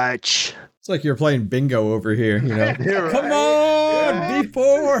much. It's like you're playing bingo over here, you know. Right. Come on,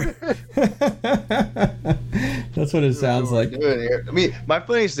 B4. That's what it sounds like. I mean, my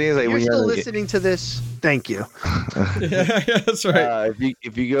funniest thing is like You're when still you're listening to this. Thank you. Yeah, that's right.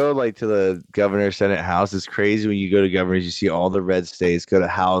 if you go like to the governor, Senate, House, it's crazy when you go to governors. You see all the red states. Go to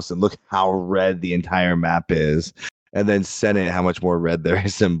House and look how red the entire map is, and then Senate, how much more red there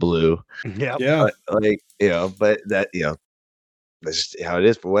is than blue. Yeah. Yeah. But that that's just how it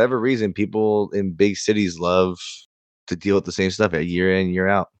is. For whatever reason, people in big cities love to deal with the same stuff year in, year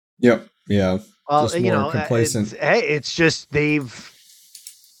out. Yep. Yeah. Well, Just more complacent. It's just they've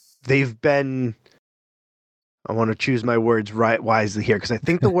been. I want to choose my words wisely here because I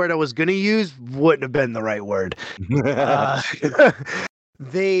think the word I was going to use wouldn't have been the right word.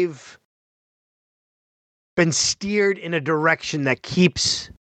 They've been steered in a direction that keeps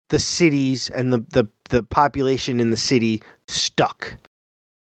the cities and the population in the city stuck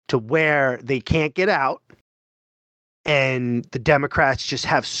to where they can't get out. And the Democrats just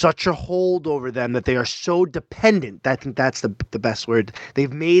have such a hold over them that they are so dependent. I think that's the best word.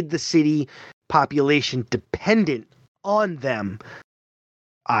 They've made the city population dependent on them,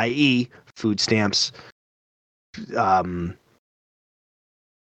 i.e., food stamps,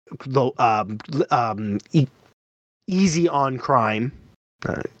 easy on crime,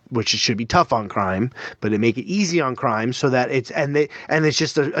 which it should be tough on crime, but they make it easy on crime so that it's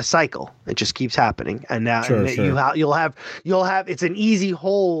just a cycle. It just keeps happening, and now you'll have it's an easy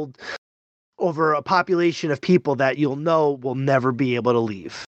hold over a population of people that you'll know will never be able to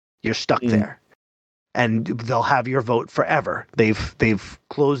leave. You're stuck there, and they'll have your vote forever. They've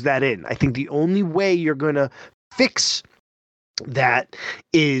closed that in. I think the only way you're gonna fix that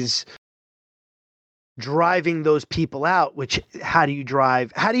is driving those people out. Which how do you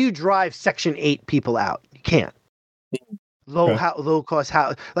drive Section 8 people out? You can't. Low cost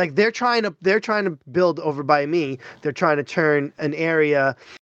house. Like they're trying to build over by me. They're trying to turn an area.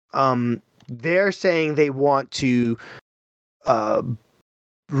 They're saying they want to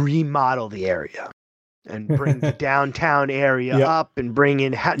remodel the area and bring the downtown area up and bring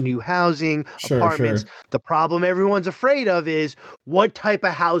in new housing, apartments. Sure. The problem everyone's afraid of is what type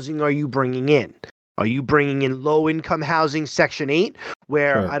of housing are you bringing in? Are you bringing in low income housing, Section 8,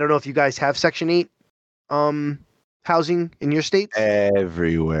 where I don't know if you guys have Section 8 housing in your state?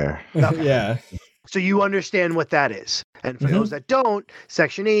 Everywhere. Okay. Yeah. So you understand what that is. And for those that don't,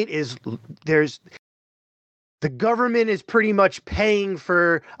 Section 8 is the government is pretty much paying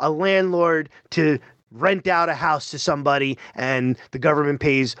for a landlord to rent out a house to somebody, and the government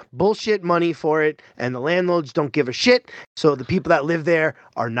pays bullshit money for it, and the landlords don't give a shit. So the people that live there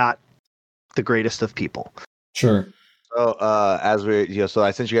are not the greatest of people. Sure. So so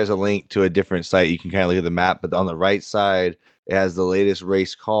I sent you guys a link to a different site. You can kind of look at the map, but on the right side, it has the latest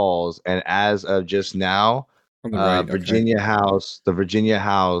race calls, and as of just now, Virginia House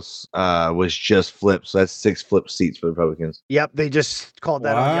was just flipped. So that's 6 flip seats for the Republicans. Yep, they just called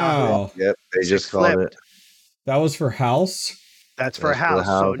that on Yahoo. Yep, they just called it. That was for House? That's for House.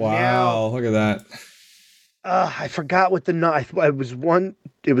 So wow, now, look at that. I forgot what it was one.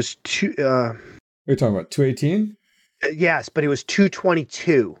 It was two. We're talking about 218? Yes, but it was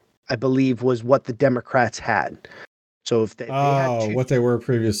 222, I believe, was what the Democrats had. So if they had what they were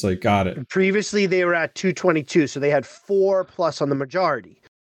previously, got it. Previously, they were at 222, so they had 4 plus on the majority.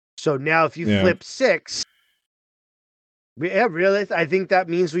 So now, if you flip 6, really, I think that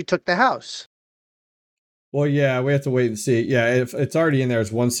means we took the House. Well, yeah, we have to wait and see. Yeah, it's already in there.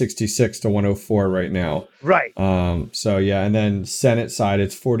 It's 166 to 104 right now. Right. So yeah, and then Senate side,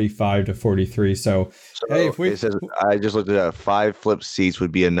 it's 45 to 43. So hey, it says, I just looked at 5 flip seats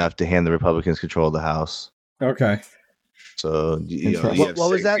would be enough to hand the Republicans control of the House. Okay. So you know, Interesting. you have What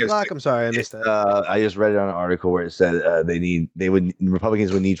was six- that, you have Glock? six- I'm sorry, I missed that. I just read it on an article where it said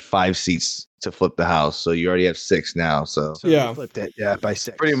Republicans would need 5 seats to flip the House. So you already have 6 now. So So Yeah. we flipped it, by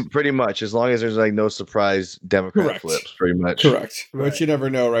 6. pretty much, as long as there's like no surprise Democrat Correct. flips, pretty much. Correct. Right. Which you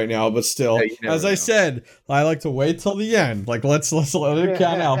never know right now, but still, Yeah, you never as I know. said, I like to wait till the end. Like let's let it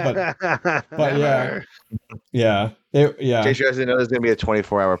count out. But yeah. In case you guys didn't know, there's gonna be a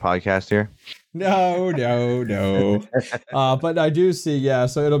 24-hour podcast here. No. But I do see, yeah,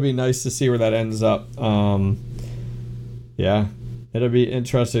 so it'll be nice to see where that ends up. Yeah. It'll be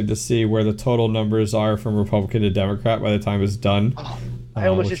interesting to see where the total numbers are from Republican to Democrat by the time it's done. I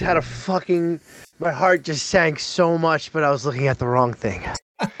almost which just had a fucking. My heart just sank so much, but I was looking at the wrong thing.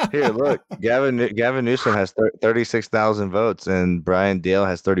 Here, look, Gavin Newsom has 36,000 votes, and Brian Dale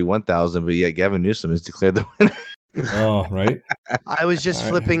has 31,000. But yet Gavin Newsom is declared the winner. Oh, right. I was just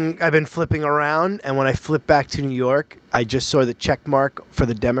All right. flipping. I've been flipping around, and when I flipped back to New York, I just saw the check mark for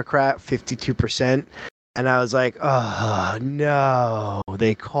the Democrat, 52%, and I was like, "Oh no,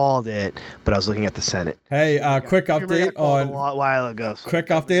 they called it." But I was looking at the Senate. Hey, quick I remember I update got called on a while ago. so- Quick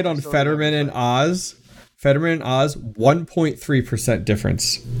update on Fetterman and Oz. Fetterman and Oz, 1.3%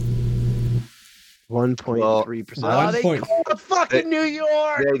 difference. 1.3%. Well, Oh, they 1 called the fucking New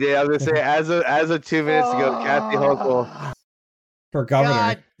York. I was gonna say, as of 2 minutes ago, Kathy Hochul. For governor.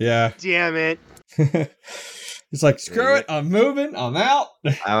 God. Yeah. Damn it! He's like, screw it, I'm moving, I'm out.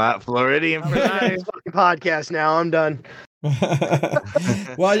 I'm out Floridian I'm for on life. this fucking podcast now. I'm done.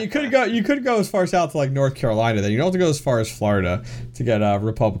 Well, you could go as far south to like North Carolina. Then you don't have to go as far as Florida to get a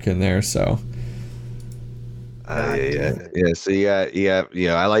Republican there. So Yeah. So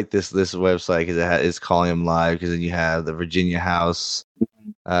I like this website because it's calling him live, because then you have the Virginia House.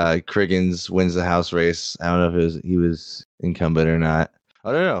 Criggins wins the House race. I don't know if he was incumbent or not.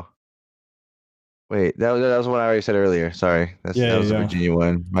 I don't know. Wait, that was what I already said earlier. Sorry, that was the Virginia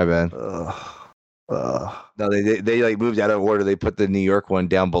one. My bad. No, they like moved out of order. They put the New York one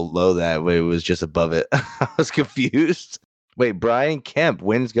down below that, but it was just above it. I was confused. Wait, Brian Kemp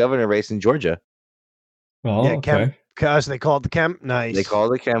wins governor race in Georgia. oh, Yeah, okay. Kemp. Cause they called the Kemp. Nice. They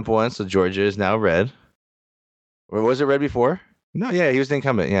called the Kemp one, so Georgia is now red. Or was it red before? No, yeah, he was the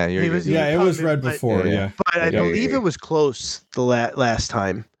incumbent. Yeah, He was the Yeah, it was incumbent, red before. yeah. Yeah. But I Yeah, believe yeah. it was close the last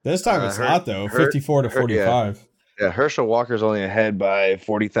time. This time it's Her- not though. her- 54 to her- yeah. 45. Yeah, Herschel Walker's only ahead by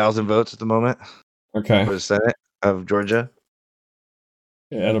 40,000 votes at the moment Okay. for the Senate of Georgia.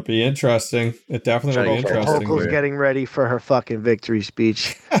 Yeah, it'll be interesting. It definitely will be Trying to get interesting. Hochul's weird. getting ready for her fucking victory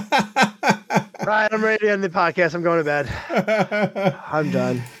speech. Right, I'm ready to end the podcast. I'm going to bed. I'm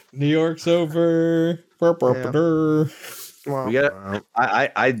done. New York's over. Well, We got-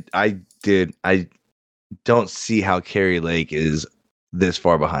 I don't see how Carrie Lake is this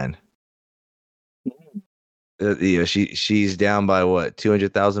far behind. She's down by what,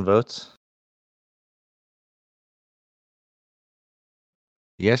 200,000 votes?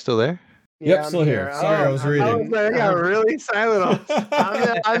 You guys still there? Yep, I'm still here. Sorry, I was reading. I got really silent.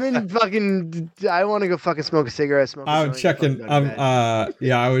 I'm in fucking. I want to go fucking smoke a cigarette. Smoke. a I'm joint, checking. fucking go to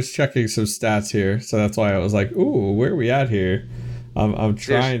bed. I was checking some stats here, so that's why I was like, "Ooh, where are we at here?" I'm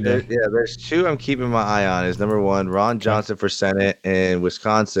trying to. There's 2 I'm keeping my eye on. Is number 1, Ron Johnson for Senate in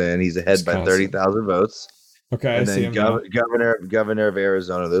Wisconsin. He's ahead by Wisconsin. 30,000 votes. Okay, I And see then him now. governor of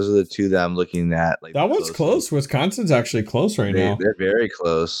Arizona. Those are the 2 that I'm looking at. Like That one's close. Wisconsin's actually close right now. They're very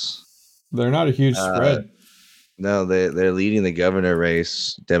close. They're not a huge spread. No, they're leading the governor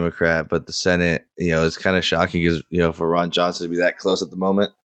race, Democrat, but the Senate, it's kind of shocking because for Ron Johnson to be that close at the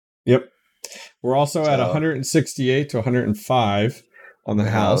moment. Yep. We're also at So- 168 to 105 on the The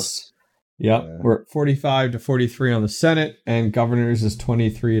House. Yep. Yeah. We're at 45 to 43 on the Senate, and governors is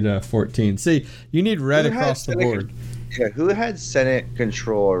 23 to 14. See, you need red Who had across the Senate board. Yeah, who had Senate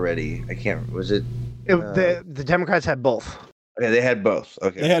control already? I can't. Was it? The Democrats had both. Okay, they had both.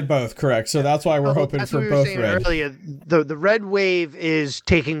 Okay, They had both, correct. So that's why we're hoping That's for what we were both saying red. earlier. The red wave is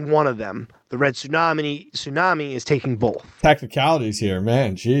taking one of them. The red tsunami is taking both. Technicalities here,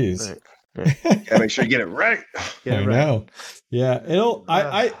 man. Jeez. Right. gotta make sure you get it right. Yeah, I right. know. Yeah, it'll.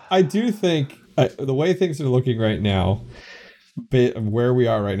 I do think the way things are looking right now, where we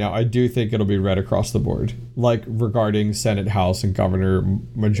are right now, I do think it'll be red across the board, like regarding Senate, House, and governor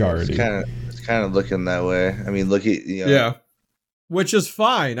majority. It's kind of looking that way. I mean, look at Yeah, which is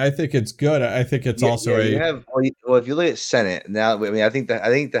fine. I think it's good. I think it's also you have. Well, if you look at Senate now, I mean, I think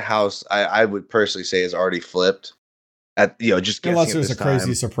the House, I would personally say, is already flipped. At just guessing unless at there's a this crazy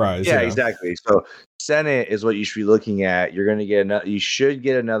time. surprise. Yeah, exactly. So Senate is what you should be looking at. You're going to get you should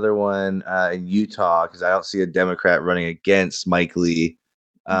get another one in Utah, because I don't see a Democrat running against Mike Lee.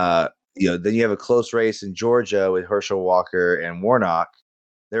 then you have a close race in Georgia with Herschel Walker and Warnock.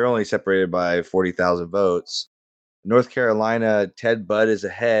 They're only separated by 40,000 votes. North Carolina, Ted Budd is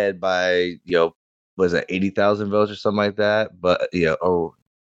ahead by, was it 80,000 votes or something like that? But, no,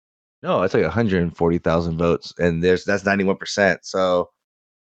 it's like 140,000 votes, and that's 91%. So,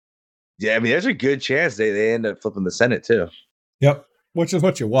 yeah, I mean, there's a good chance they end up flipping the Senate too. Yep, which is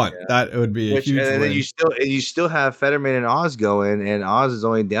what you want. Yeah. That would be a huge win. And then you still have Fetterman and Oz going, and Oz is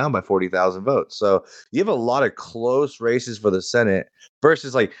only down by 40,000 votes. So you have a lot of close races for the Senate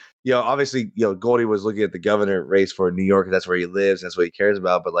versus obviously, Goldie was looking at the governor race for New York. That's where he lives. That's what he cares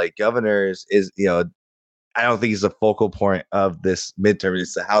about. But governors is, I don't think he's the focal point of this midterm.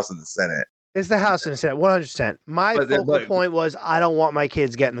 It's the House and the Senate. It's the House and the Senate, 100%. My focal point was I don't want my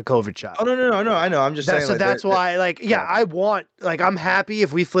kids getting the COVID shot. Oh, no, I know. I'm just saying. So that's why, I want, I'm happy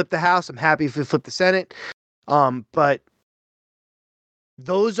if we flip the House. I'm happy if we flip the Senate. But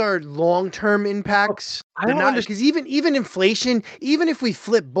those are long-term impacts. I don't understand. Because even inflation, even if we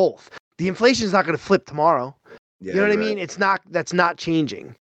flip both, the inflation is not going to flip tomorrow. Yeah, you know what I mean? That's not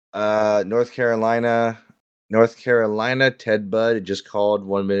changing. North Carolina, Ted Budd just called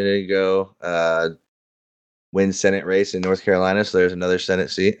 1 minute ago. Win Senate race in North Carolina, so there's another Senate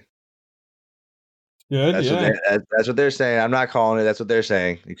seat. Good, that's what they're saying. I'm not calling it. That's what they're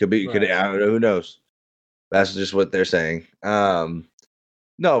saying. It could be. Right. I don't know. Who knows? That's just what they're saying.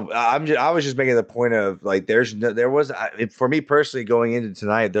 No, I was just making the point of for me personally going into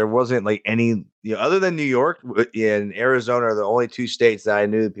tonight, there wasn't any other than New York and Arizona are the only two states that I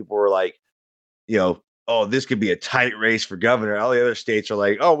knew that people were oh, this could be a tight race for governor. All the other states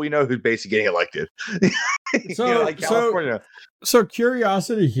are oh, we know who's basically getting elected. So, California. So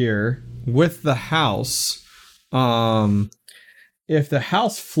curiosity here with the House. If the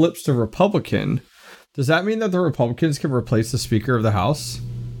House flips to Republican, does that mean that the Republicans can replace the Speaker of the House?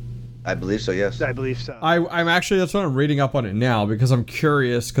 I believe so, yes. I believe so. I'm actually, that's what I'm reading up on it now because I'm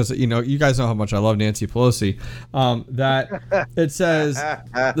curious because, you guys know how much I love Nancy Pelosi, that it says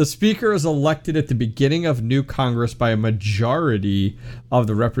the Speaker is elected at the beginning of new Congress by a majority of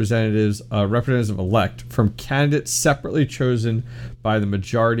the representative-elect from candidates separately chosen by the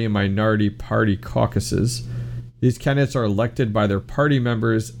majority and minority party caucuses. These candidates are elected by their party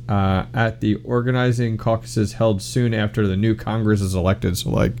members at the organizing caucuses held soon after the new Congress is elected.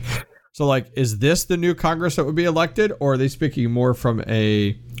 So is this the new Congress that would be elected, or are they speaking more from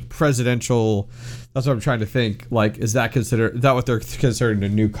a presidential? That's what I'm trying to think. Is that what they're considering a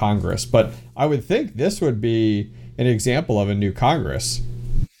new Congress? But I would think this would be an example of a new Congress.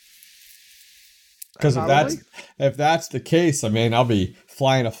 Because if that's the case, I mean, I'll be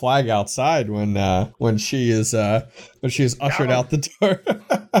flying a flag outside when she is ushered out the door.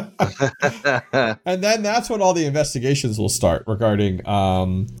 And then that's when all the investigations will start regarding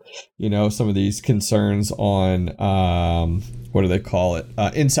some of these concerns on what do they call it,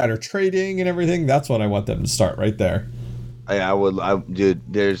 insider trading and everything. That's when I want them to start right there. Dude,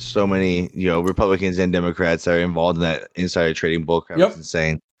 there's so many Republicans and Democrats that are involved in that insider trading bullcrap. Yep. It's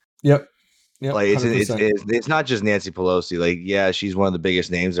insane. Yep. It's not just Nancy Pelosi. Yeah, she's one of the biggest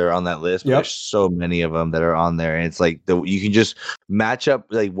names that are on that list. But there's so many of them that are on there, and it's you can just match up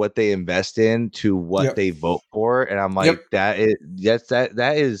what they invest in to what they vote for, and I'm that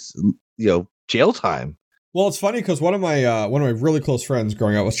is jail time. Well, it's funny because one of my really close friends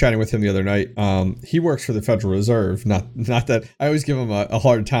growing up was chatting with him the other night. He works for the Federal Reserve. Not that I always give him a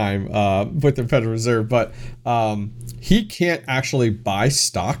hard time with the Federal Reserve, but he can't actually buy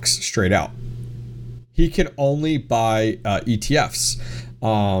stocks straight out. He can only buy ETFs.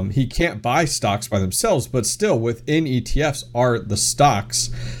 He can't buy stocks by themselves, but still within ETFs are the stocks.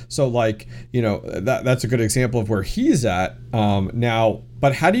 So that's a good example of where he's at now.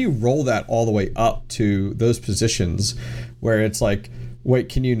 But how do you roll that all the way up to those positions where it's wait,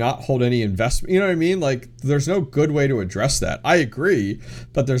 can you not hold any investment? You know what I mean? There's no good way to address that. I agree,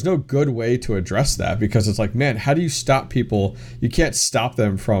 but there's no good way to address that because it's man, how do you stop people? You can't stop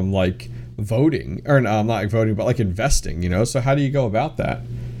them from voting or no, not voting, but investing, so how do you go about that?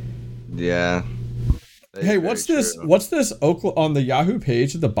 Yeah. Hey, what's this Oklahoma on the Yahoo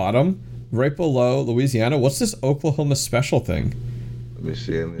page at the bottom right below Louisiana? What's this Oklahoma special thing? Let me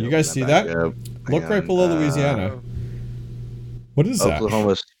see. You guys see that? Look right below Louisiana. What is that?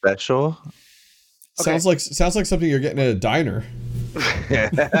 Oklahoma special? Okay. Sounds like something you're getting at a diner. I'm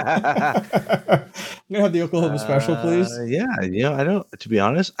gonna have the Oklahoma special, please. To be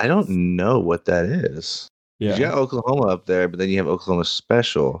honest, I don't know what that is. Yeah. You got Oklahoma up there, but then you have Oklahoma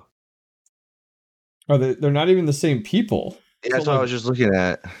special. Oh, they're not even the same people. Yeah, that's what I was just looking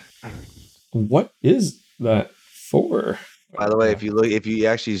at. What is that for? By the way, if you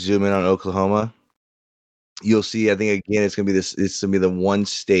actually zoom in on Oklahoma, you'll see. I think again, it's gonna be this. It's gonna be the one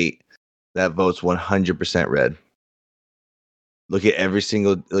state that votes 100% red. Look at every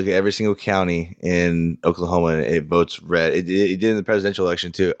single county in Oklahoma, and it votes red. It did in the presidential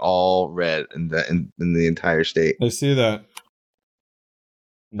election too. All red in the entire state. I see that.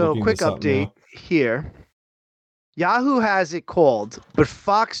 So, quick update here. Yahoo has it called, but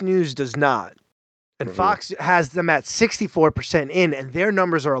Fox News does not. And Fox has them at 64% in, and their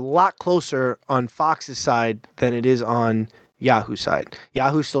numbers are a lot closer on Fox's side than it is on Yahoo's side.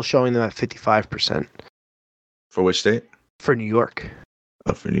 Yahoo's still showing them at 55%. For which state? For New York.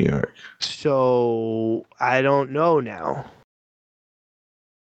 Oh, for New York. So, I don't know now.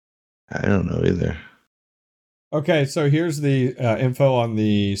 I don't know either. Okay, so here's the info on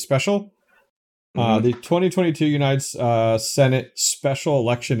the special. The 2022 United Senate special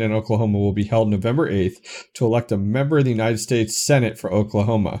election in Oklahoma will be held November 8th to elect a member of the United States Senate for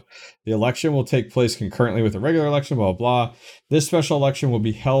Oklahoma. The election will take place concurrently with the regular election, blah, blah, blah. This special election will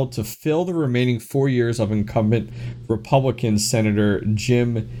be held to fill the remaining 4 years of incumbent Republican Senator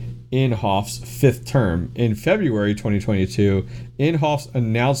Jim Inhofe's fifth term. In February 2022, Inhofe's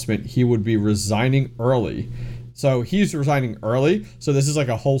announcement he would be resigning early. So he's resigning early. So this is like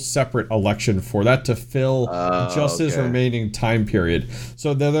a whole separate election for that to fill just his remaining time period.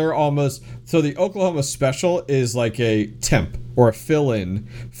 So they're almost. So the Oklahoma special is like a temp or a fill-in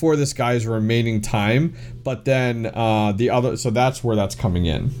for this guy's remaining time. But then the other. So that's where that's coming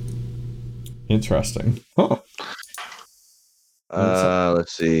in. Interesting. Huh.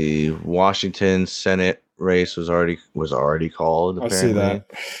 Let's see. Washington Senate race was already called. Apparently. I see that.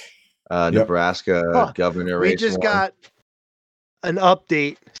 Nebraska governor race. We just got an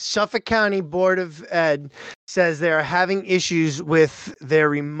update. Suffolk County Board of Ed says they are having issues with their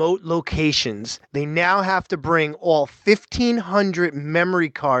remote locations. They now have to bring all 1,500 memory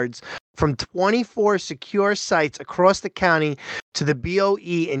cards from 24 secure sites across the county to the BOE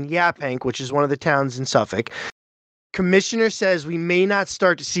in Yaphank, which is one of the towns in Suffolk. Commissioner says we may not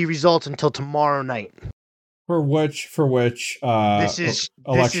start to see results until tomorrow night. For which this is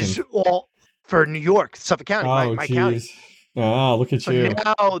all for New York, Suffolk County, my county. Oh, look at you.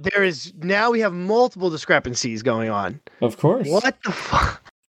 Now we have multiple discrepancies going on. Of course. What the fuck?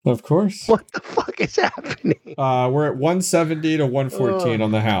 Of course. What the fuck is happening? We're at 170 to 114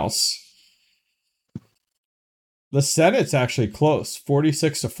 on the House. The Senate's actually close,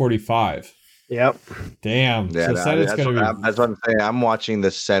 46 to 45. Yep. Damn. Yeah, so Senate's gonna be. That's what I'm saying. I'm watching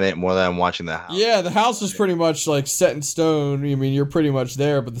the Senate more than I'm watching the House. Yeah, the House is pretty much like set in stone. I mean, you're pretty much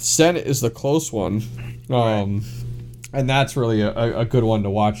there, but the Senate is the close one. And that's really a good one to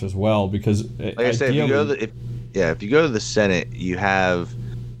watch as well because, like I said, if you go to the Senate, you have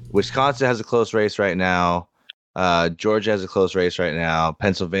Wisconsin has a close race right now. Georgia has a close race right now.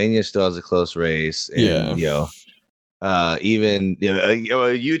 Pennsylvania still has a close race. And, even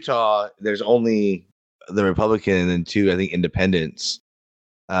Utah, there's only the Republican and then two, I think, independents.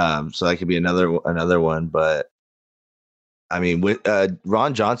 So that could be another one. But I mean, with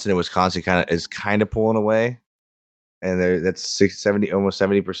Ron Johnson in Wisconsin is kind of pulling away, and that's almost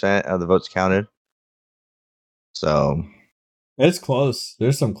 70% of the votes counted. So it's close.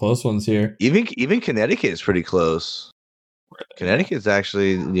 There's some close ones here. Even Connecticut is pretty close. Connecticut's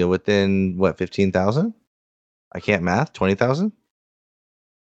actually within 15,000. I can't math. 20,000?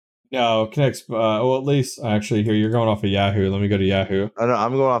 No, Connect's. Well, at least actually here you're going off of Yahoo. Let me go to Yahoo. Oh no,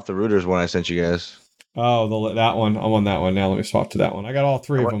 I'm going off the Reuters one I sent you guys. Oh, that one. I'm on that one now. Let me swap to that one. I got all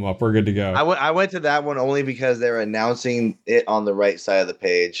three of them up. We're good to go. I went to that one only because they're announcing it on the right side of the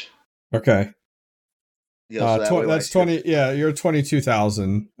page. Okay. So that's 20. Yeah, you're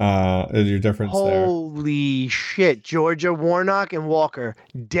 22,000. Is your difference there? Holy shit! Georgia, Warnock, and Walker,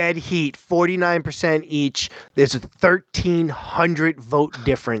 dead heat, 49% each. There's a 1,300 vote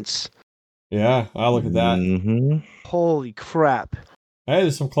difference. Yeah, I'll look at that. Mm-hmm. Holy crap! Hey,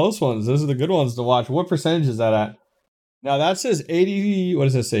 there's some close ones. Those are the good ones to watch. What percentage is that at? Now that says 80. What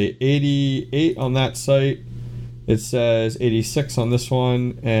does it say? 88 on that site. It says 86 on this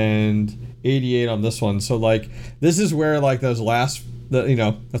one and 88 on this one. So like this is where like those last,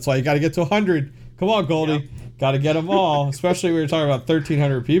 that's why you got to get to 100. Come on, Goldie, yep. Got to get them all. Especially when you're talking about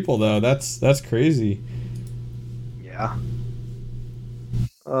 1,300 people though. That's crazy. Yeah.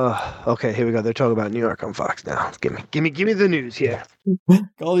 Okay, here we go. They're talking about New York on Fox now. Give me the news here.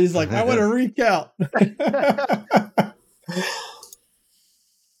 Goldie's like, I want to recount.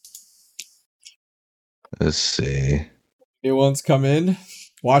 Let's see. New ones come in.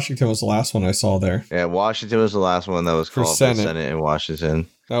 Washington was the last one I saw there. Yeah, Washington was the last one that was called for Senate in Washington.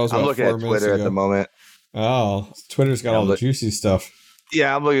 That was I'm looking at Twitter at the moment. Oh, Twitter's got all the juicy stuff.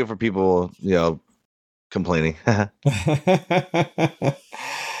 Yeah, I'm looking for people, complaining.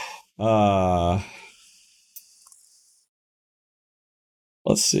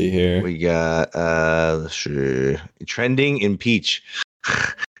 Let's see here. We got trending impeach.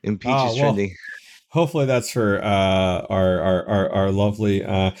 Impeach is trending. Hopefully that's for our lovely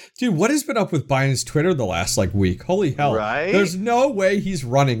dude. What has been up with Biden's Twitter the last week? Holy hell! Right? There's no way he's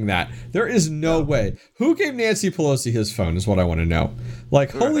running that. There is no way. Who gave Nancy Pelosi his phone? Is what I want to know.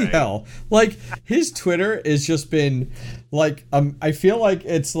 Holy hell! His Twitter has just been I feel like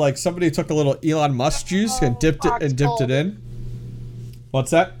it's like somebody took a little Elon Musk juice and dipped it in.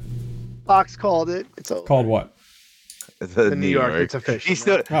 What's that? Fox called it. It's called what? The New York. It's official. He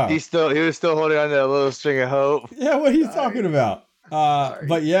was still holding on to a little string of hope. Yeah, what are you talking about?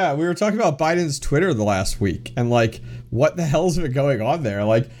 But yeah, we were talking about Biden's Twitter the last week, and what the hell's been going on there?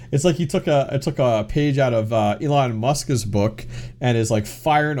 It's like he took a page out of Elon Musk's book and is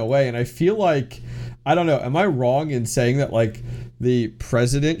firing away. And I feel like, I don't know, am I wrong in saying that the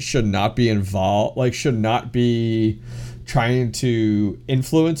president should not be involved, should not be trying to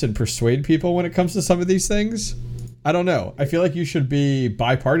influence and persuade people when it comes to some of these things? I don't know. I feel like you should be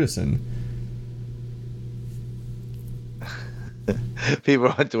bipartisan.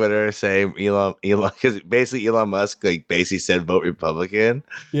 People on Twitter are saying Elon, because basically Elon Musk basically said vote Republican.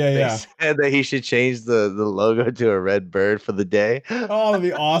 Yeah. They said that he should change the logo to a red bird for the day. Oh, that'd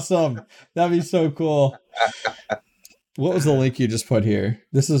be awesome. That'd be so cool. What was the link you just put here?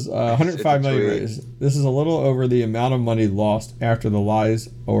 This is 105 million raised. This is a little over the amount of money lost after the lies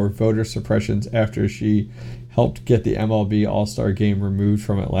or voter suppressions after she helped get the MLB All-Star Game removed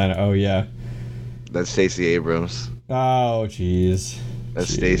from Atlanta. Oh, yeah. That's Stacey Abrams. Oh, jeez.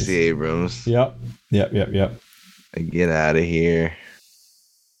 That's Stacey Abrams. Yep. Get out of here.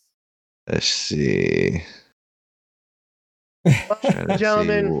 Let's see.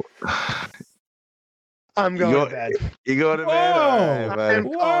 Gentlemen, I'm going to bed. You going to bed?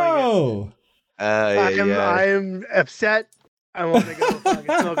 Whoa! I am upset. I want to go fucking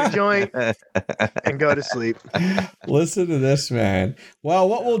smoke a joint and go to sleep. Listen to this, man. Well,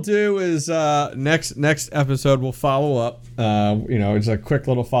 what we'll do is next episode we'll follow up. It's a quick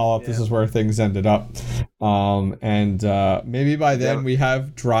little follow up. Yeah. This is where things ended up, and maybe by then we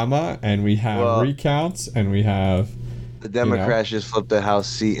have drama and we have recounts and we have the Democrats just flipped a House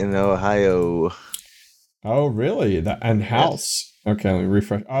seat in Ohio. Oh, really? And House? Okay, let me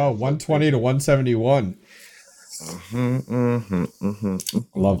refresh. Oh, 120 to 171.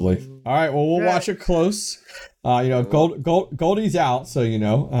 Lovely. All right. Well, we'll watch it close. Goldie's out, so the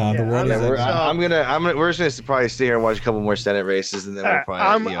world is. We're just gonna probably stay here and watch a couple more Senate races, and then we'll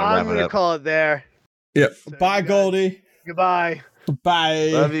probably. I'm gonna call it there. Yep. So bye, Goldie. Goodbye.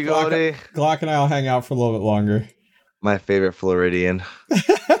 Bye. Love you, Goldie. Glock and I'll hang out for a little bit longer. My favorite Floridian.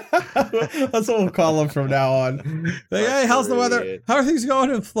 That's what we'll call him from now on. Hey, how's the weather? How are things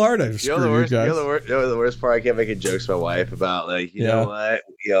going in Florida? The worst part, I kept making jokes to my wife about know what,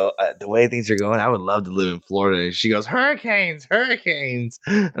 the way things are going, I would love to live in Florida. And she goes, hurricanes. One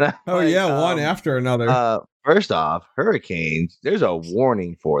after another. First off, hurricanes, there's a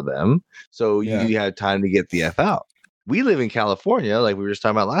warning for them. So you have time to get the F out. We live in California, like we were just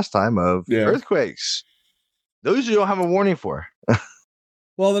talking about last time, of earthquakes. Those you don't have a warning for.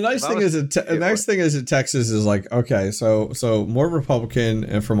 Well, the nice thing is in Texas is okay, so more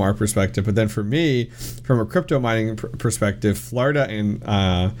Republican from our perspective, but then for me, from a crypto mining perspective, Florida and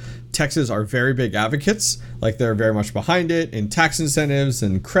Texas are very big advocates. They're very much behind it in tax incentives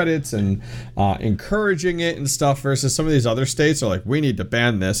and credits and encouraging it and stuff. Versus some of these other states are we need to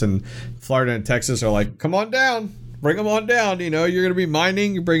ban this, and Florida and Texas are come on down. Bring them on down. You're going to be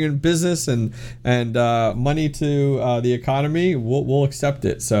mining, you're bringing business and money to the economy. We'll accept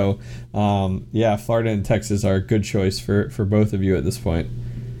it. So, Florida and Texas are a good choice for both of you at this point.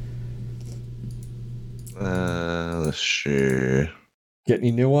 Let's see. Get any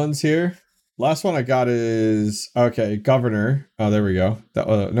new ones here? Last one I got is governor. Oh, there we go. That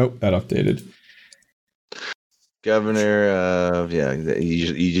updated. Governor of you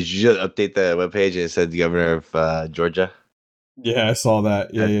just update the webpage and it said the governor of Georgia. Yeah, I saw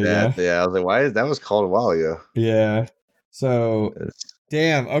that. Yeah. I was like, that was called a while ago. Yeah. So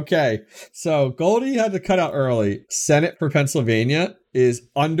damn. Okay. So Goldie had to cut out early. Senate for Pennsylvania is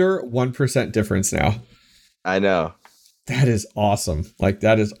under 1% difference now. I know. That is awesome. Like,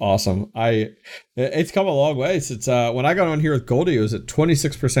 that is awesome. It's come a long way since when I got on here with Goldie, it was at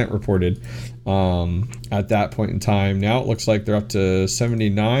 26% reported at that point in time. Now it looks like they're up to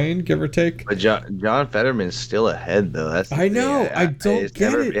 79, give or take. But John Fetterman's still ahead, though. That's I know. I don't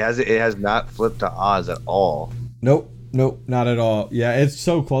get it. It has not flipped to Oz at all. Nope, not at all. Yeah, it's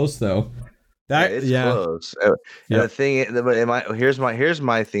so close though. It's close. And the thing, here's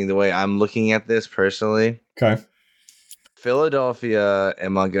my thing. The way I'm looking at this personally. Okay. Philadelphia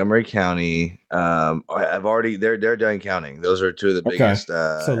and Montgomery County have already they're done counting. Those are two of the biggest.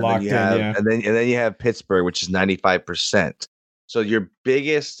 So locked in, and then you have Pittsburgh, which is 95%. So your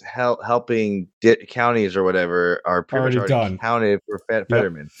biggest helping counties or whatever are pretty much already counted for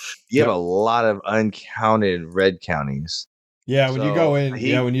Fetterman. You have a lot of uncounted red counties. Yeah, when you go in,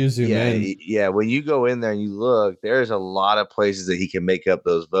 when you zoom in. Yeah, when you go in there and you look, there's a lot of places that he can make up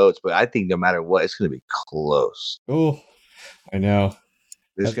those votes. But I think no matter what, it's going to be close. Oh, I know.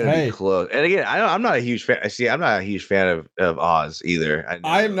 It's going to be close. And again, I'm not a huge fan. I'm not a huge fan of Oz either.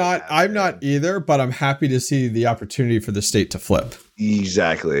 I'm not either, but I'm happy to see the opportunity for the state to flip.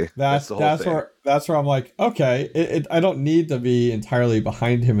 Exactly. That's where I'm like, okay, I don't need to be entirely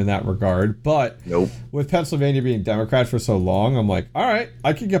behind him in that regard, but with Pennsylvania being Democrat for so long, I'm like, all right,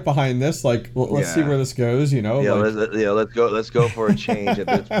 I can get behind this. Like, let's see where this goes. Let's go for a change at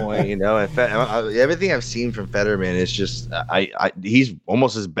this point. And everything I've seen from Fetterman is just, he's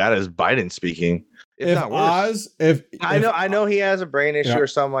almost as bad as Biden speaking. If not worse. I know he has a brain issue or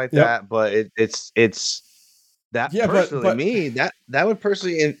something like that, but it's. That personally, that would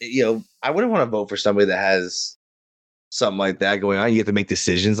personally, I wouldn't want to vote for somebody that has something like that going on. You have to make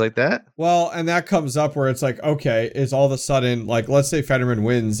decisions like that. Well, and that comes up where it's like, okay, it's all of a sudden, like, let's say Fetterman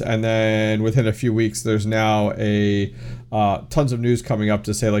wins, and then within a few weeks, there's now tons of news coming up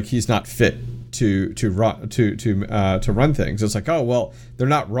to say like he's not fit to run things. It's like, oh well, they're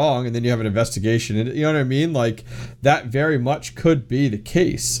not wrong, and then you have an investigation, and you know what I mean. Like, that very much could be the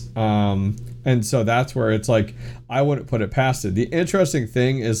case. And so that's where it's like, I wouldn't put it past it. The interesting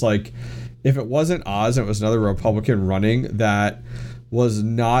thing is, like, if it wasn't Oz and it was another Republican running that was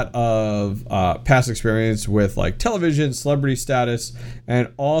not of past experience with like television, celebrity status,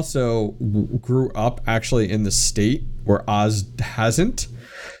 and also grew up actually in the state where Oz hasn't,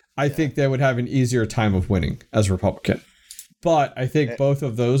 I think they would have an easier time of winning as Republican. But I think both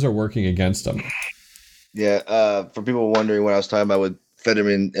of those are working against them. Yeah, for people wondering what I was talking about with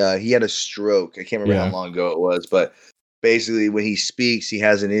Fetterman, he had a stroke. I can't remember how long ago it was, but basically when he speaks, he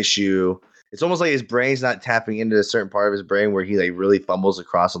has an issue. It's almost like his brain's not tapping into a certain part of his brain where he like really fumbles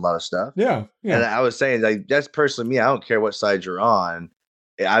across a lot of stuff. Yeah. And I was saying, like, that's personally me. I don't care what side you're on.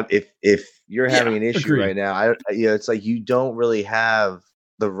 If you're having an issue right now, it's like you don't really have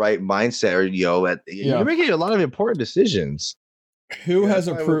the right mindset, or you're making a lot of important decisions. Who has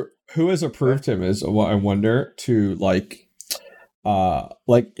approved him is what I wonder, to like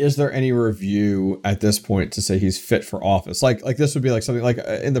is there any review at this point to say he's fit for office? Like this would be like something like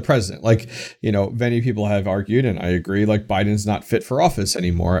in the president, like, many people have argued, and I agree, like, Biden's not fit for office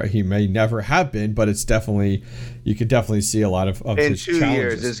anymore. He may never have been, but it's definitely, you could definitely see a lot of in his 2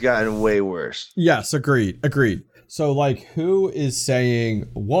 years it's gotten way worse. Yes, agreed. So, like, who is saying,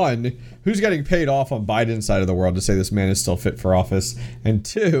 one, who's getting paid off on Biden's side of the world to say this man is still fit for office? And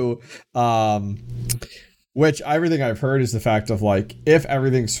two, which everything I've heard is the fact of, like, if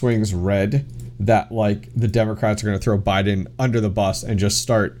everything swings red, that, like, the Democrats are going to throw Biden under the bus and just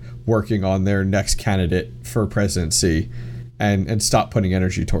start working on their next candidate for presidency and stop putting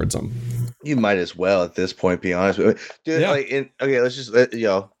energy towards them. You might as well at this point, be honest with me. Dude, let's just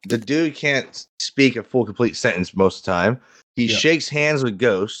the dude can't speak a full complete sentence most of the time. He shakes hands with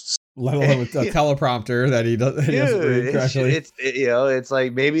ghosts, let alone with a teleprompter that he doesn't read correctly. It's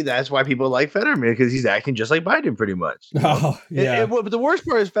like, maybe that's why people like Fetterman, because he's acting just like Biden pretty much. Oh, yeah. But the worst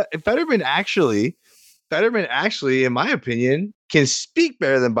part is Fetterman actually, in my opinion, can speak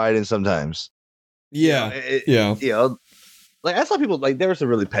better than Biden sometimes. Yeah. Like, I saw people, like, there was some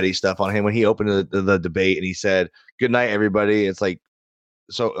really petty stuff on him when he opened the debate and he said, "Good night, everybody." It's like,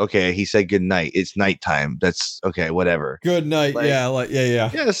 so, okay, he said good night. It's nighttime. That's okay, whatever. Good night. Like,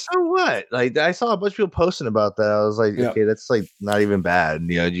 yeah. Yeah, so what? Like, I saw a bunch of people posting about that. I was like, okay, that's like not even bad.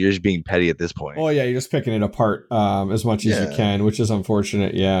 You're just being petty at this point. Oh yeah, you're just picking it apart as much as you can, which is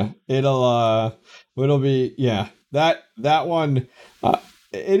unfortunate. Yeah. It'll be that one.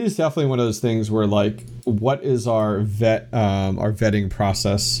 It is definitely one of those things where, like, what is our vetting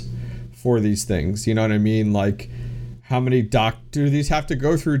process for these things? You know what I mean? Like, how many do these have to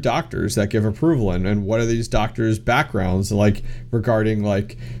go through doctors that give approval, and what are these doctors' backgrounds like regarding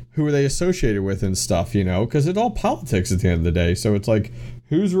like who are they associated with and stuff, you know, because it's all politics at the end of the day. So it's like,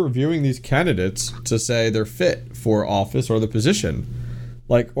 who's reviewing these candidates to say they're fit for office or the position?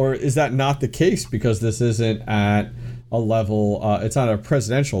 Like, or is that not the case because this isn't at a level, it's not a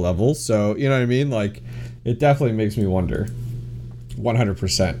presidential level. So, you know what I mean? Like, it definitely makes me wonder.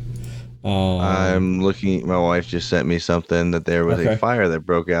 100%. I'm looking, my wife just sent me something that there was a fire that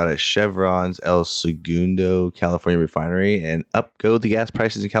broke out at Chevron's El Segundo, California refinery, and up go the gas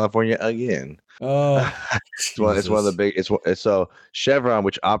prices in California again. Oh, it's one of the big. It's so Chevron,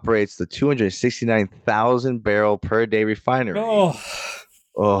 which operates the 269,000 barrel per day refinery.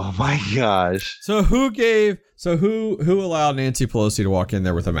 Oh my gosh! So who allowed Nancy Pelosi to walk in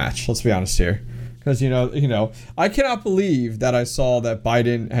there with a match? Let's be honest here, because you know, I cannot believe that I saw that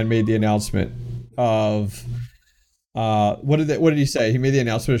Biden had made the announcement of what did he say? He made the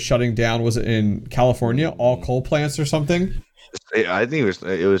announcement of shutting down. Was it in California, all coal plants or something? I think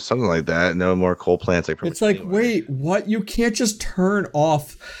it was something like that. No more coal plants. It's like, wait, what? You can't just turn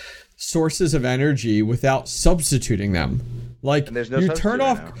off sources of energy without substituting them. Like, you turn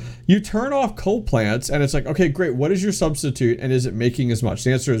off coal plants, and it's like, okay, great. What is your substitute, and is it making as much?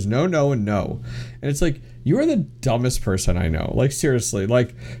 The answer is no, no, and no. And it's like, you are the dumbest person I know. Like, seriously,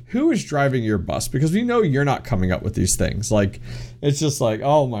 like, who is driving your bus? Because we know you're not coming up with these things. Like, it's just like,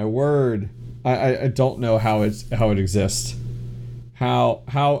 oh my word, I don't know how it exists. How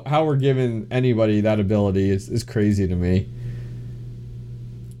we're giving anybody that ability is crazy to me.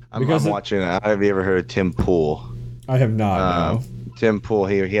 I'm watching. Have you ever heard of Tim Pool? I have not. No. Tim Pool.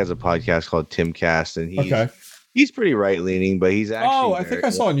 He has a podcast called Timcast, and he's pretty right leaning, but he's actually. Oh, I think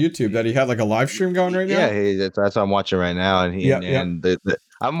I saw on YouTube that he had like a live stream going right now. Yeah, that's what I'm watching right now, and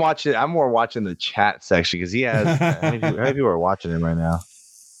I'm watching. I'm more watching the chat section because he has. how many people are watching him right now?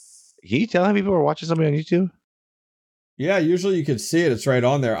 Can you tell how many people are watching somebody on YouTube? Yeah, usually you could see it. It's right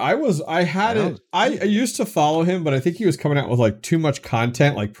on there. I used to follow him, but I think he was coming out with like too much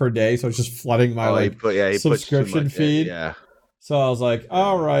content like per day, so it's just flooding my subscription feed. Yeah. So I was like,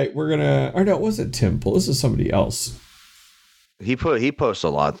 all right, we're gonna. Or no, it wasn't Tim Pool. This is somebody else. He posts a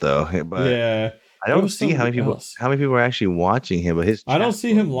lot though, but yeah, I don't see how many people are actually watching him. But I don't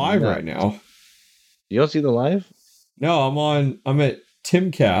see him live right now. You don't see the live? No, I'm at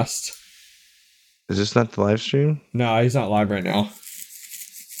Timcast. Is this not the live stream? No, he's not live right now.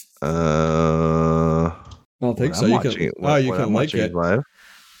 I don't think so. You can like it live.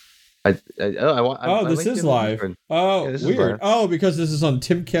 This is live. Oh, yeah, weird. Oh, because this is on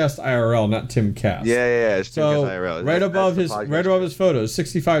Timcast IRL, not Timcast. Yeah. It's so Timcast IRL. Right above his photos,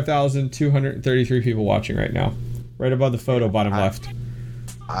 65,233 people watching right now. Right above the photo, bottom left.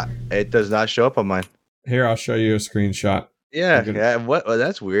 It does not show up on mine. Here, I'll show you a screenshot. Yeah. What? Oh,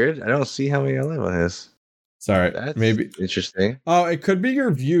 that's weird. I don't see how many are live on this. Sorry, that's maybe interesting. Oh, it could be your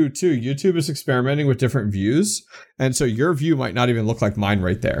view too. YouTube is experimenting with different views, and so your view might not even look like mine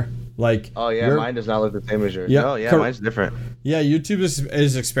right there. Like, oh yeah, mine does not look the same as yours. Yeah, mine's different. Yeah, YouTube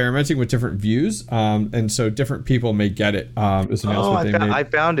is experimenting with different views, and so different people may get it. I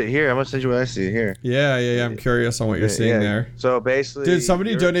found it here. I'm gonna send you what I see here. Yeah. I'm curious on what you're seeing there. So basically, dude,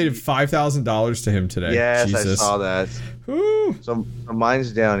 somebody donated $5,000 to him today. Yes, Jesus. I saw that. Woo. So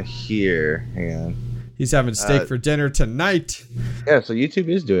mine's down here. Hang on. He's having steak for dinner tonight. Yeah, so YouTube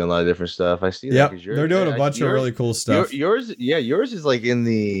is doing a lot of different stuff. I see that. Yep, they're doing a bunch of really cool stuff. Yours is like in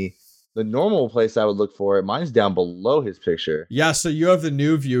the normal place I would look for it. Mine's down below his picture. Yeah, so you have the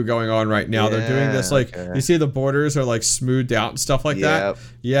new view going on right now. They're doing this like you see the borders are like smoothed out and stuff like that.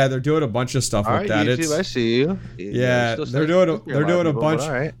 Yeah, they're doing a bunch of stuff with that. YouTube, I see you. Yeah, they're doing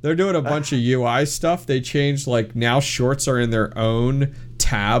a bunch of UI stuff. They changed like now shorts are in their own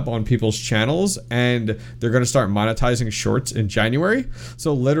tab on people's channels, and they're going to start monetizing shorts in January.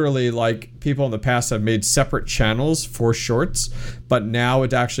 So literally, like, people in the past have made separate channels for shorts, but now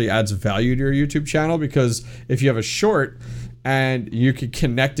it actually adds value to your YouTube channel, because if you have a short and you can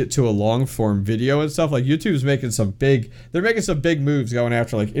connect it to a long form video and stuff, like YouTube's making some big moves going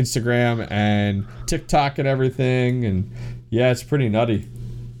after like Instagram and TikTok and everything, and yeah, it's pretty nutty.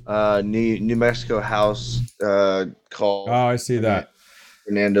 New Mexico House call. Oh, I see that.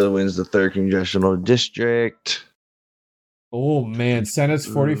 Fernando wins the 3rd congressional district. Oh man, Senate's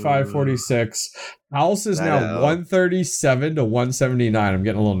 45-46. House is now 137 to 179. I'm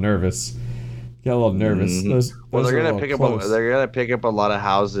getting a little nervous. Mm-hmm. Those they're gonna pick up. They're gonna pick up a lot of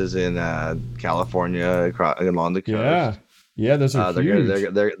houses in California along the coast. Yeah, those are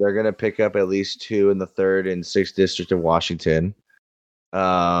huge. They're gonna pick up at least 2 in the 3rd and 6th district of Washington.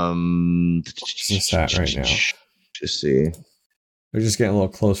 What's that right now? just see. They're just getting a little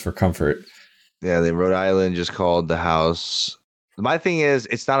close for comfort. Yeah, the Rhode Island just called the House. My thing is,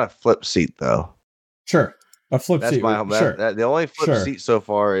 it's not a flip seat though. Sure. A flip That's seat. sure. The only flip seat so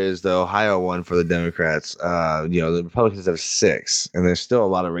far is the Ohio one for the Democrats. The Republicans have 6, and there's still a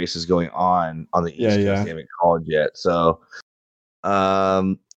lot of races going on the East Coast. They haven't called yet. So,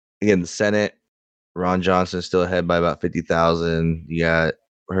 again, the Senate, Ron Johnson still ahead by about 50,000. You got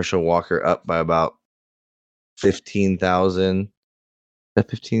Herschel Walker up by about 15,000.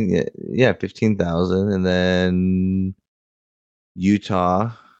 15,000, and then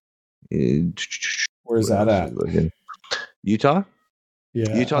Utah. Where's that at? Utah?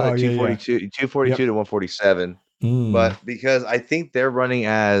 Yeah. Utah at 242 to 147. But because I think are they running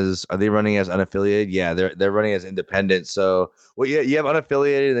as unaffiliated? Yeah, they're running as independent. So you have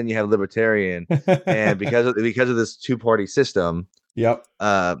unaffiliated, and then you have libertarian. And because of this 2-party system, yep.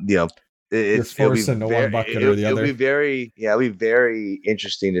 It's you're forced into one bucket or the other. It'll be very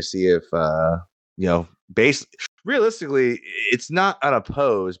interesting to see if realistically, it's not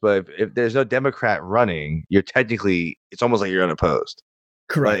unopposed, but if there's no Democrat running, it's almost like you're unopposed.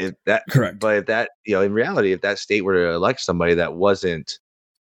 Correct. But if that, in reality, if that state were to elect somebody that wasn't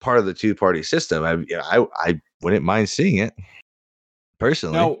part of the 2-party system, I wouldn't mind seeing it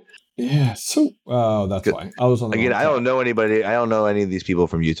personally. Now, yeah. So, that's why I was on. Again, I don't know anybody. I don't know any of these people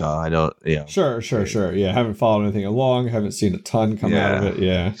from Utah. I don't. Sure. Yeah, haven't followed anything along. Haven't seen a ton come out of it.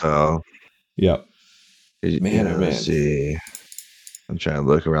 Yeah. So. Yep. Man. Let's see. I'm trying to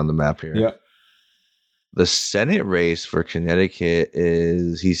look around the map here. Yep. The Senate race for Connecticut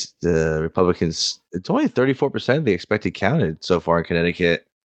he's the Republicans. It's only 34% of the expected counted so far in Connecticut.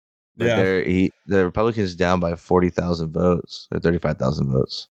 But the Republicans down by 40,000 votes or 35,000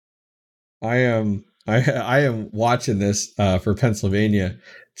 votes. I am watching this for Pennsylvania.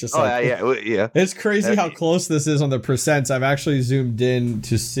 Just it's crazy how close this is on the percents. I've actually zoomed in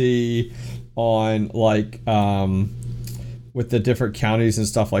to see on with the different counties and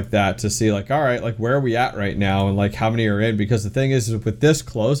stuff like that to see all right, where are we at right now and how many are in, because the thing is with this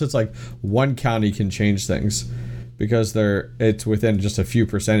close, it's one county can change things because it's within just a few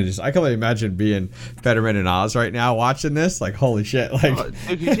percentages. I can only imagine being Fetterman and Oz right now watching this. Holy shit!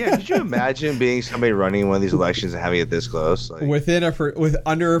 Could you imagine being somebody running one of these elections and having it this close? With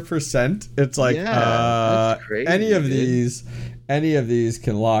under 1%, it's that's crazy, any of these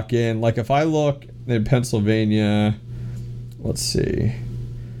can lock in. If I look in Pennsylvania, let's see,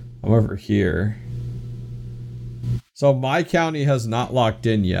 I'm over here. So my county has not locked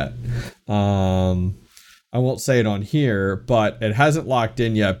in yet. I won't say it on here, but it hasn't locked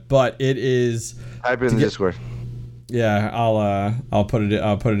in yet. But it is. Type in the Discord. Yeah, I'll put it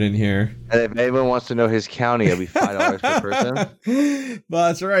in here. And if anyone wants to know his county, it'll be $5 per person. Well,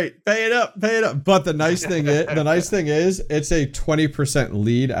 that's right. Pay it up. But the nice thing is, it's a 20%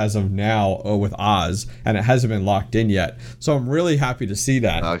 lead as of now with Oz, and it hasn't been locked in yet. So I'm really happy to see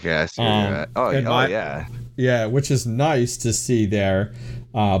that. Okay, I see where you're at. Yeah. Yeah, which is nice to see there.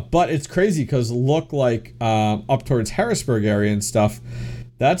 But it's crazy because look up towards Harrisburg area and stuff,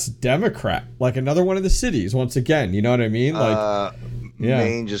 that's Democrat, another one of the cities once again. You know what I mean?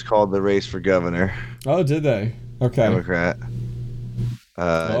 Maine just called the race for governor. Oh, did they? Okay. Democrat.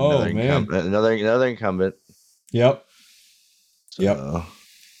 Another incumbent. Yep. So. Yep.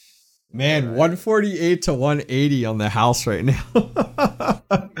 Man, 148 to 180 on the House right now. I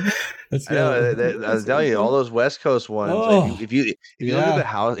was telling you, all those West Coast ones. If you look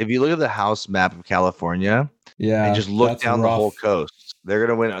at the House map of California, and just look down the whole coast, they're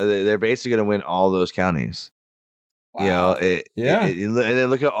gonna win. They're basically gonna win all those counties. Wow. And then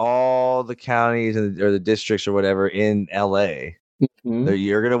look at all the counties or the districts or whatever in LA. Mm-hmm.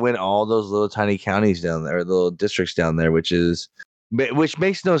 You're gonna win all those little tiny counties down there, or little districts down there, which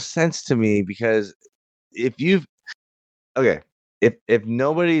makes no sense to me, because if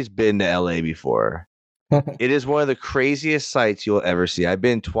nobody's been to LA before, it is one of the craziest sights you'll ever see. I've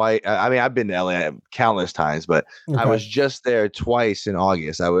been twice. I've been to LA countless times, but I was just there twice in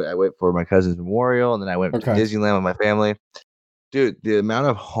August. I went for my cousin's memorial, and then I went to Disneyland with my family. Dude, the amount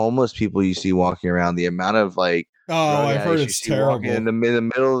of homeless people you see walking around, the amount of I've heard it's terrible in the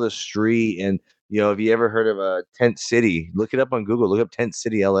middle of the street. And if you ever heard of a Tent City, look it up on Google. Look up Tent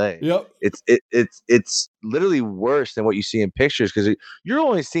City, LA. Yep. It's literally worse than what you see in pictures, because you're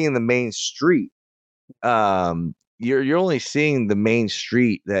only seeing the main street. You're only seeing the main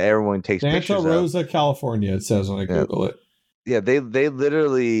street that everyone takes pictures of. Santa Rosa, California, it says when I Google it. Yeah, they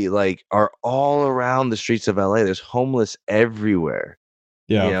literally are all around the streets of LA. There's homeless everywhere.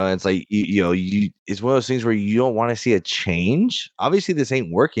 Yeah. You know, it's like it's one of those things where you don't want to see a change. Obviously, this ain't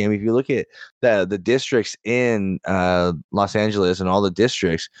working. I mean, if you look at the districts in Los Angeles and all the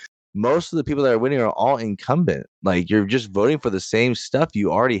districts, most of the people that are winning are all incumbent. Like, you're just voting for the same stuff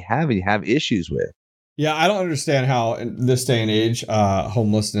you already have and you have issues with. Yeah, I don't understand how in this day and age,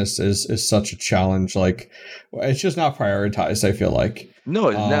 homelessness is such a challenge. Like, it's just not prioritized, I feel like.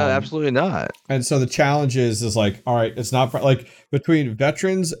 No, absolutely not. And so the challenge is like, all right, it's not like between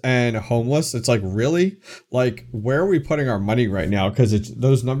veterans and homeless. It's like, really, like, where are we putting our money right now? Because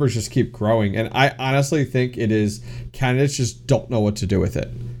those numbers just keep growing. And I honestly think it is candidates just don't know what to do with it.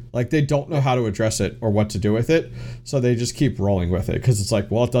 Like, they don't know how to address it or what to do with it. So they just keep rolling with it because it's like,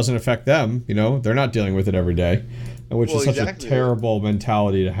 well, it doesn't affect them. You know, they're not dealing with it every day, which is such a terrible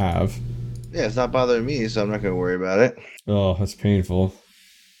mentality to have. Yeah, it's not bothering me, so I'm not going to worry about it. Oh, that's painful.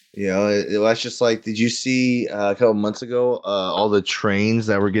 You know, that's just like, did you see a couple months ago all the trains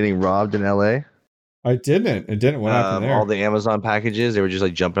that were getting robbed in LA? I didn't. It didn't. What happened there? All the Amazon packages, they were just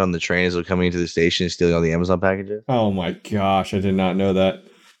like jumping on the trains that were coming into the station and stealing all the Amazon packages. Oh my gosh, I did not know that.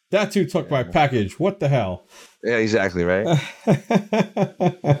 That too took my package. What the hell? Yeah, exactly, right?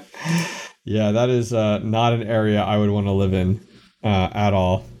 Yeah, that is not an area I would want to live in at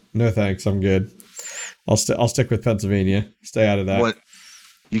all. No thanks, I'm good. I'll stick with Pennsylvania. Stay out of that. What?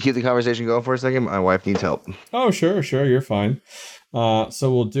 You keep the conversation going for a second? My wife needs help. Oh, sure, you're fine. So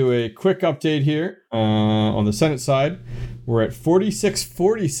we'll do a quick update here on the Senate side. We're at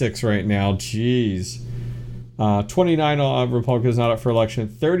 46-46 right now. Jeez. 29 Republicans not up for election,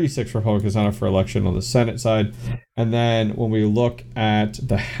 36 Republicans not up for election on the Senate side. And then when we look at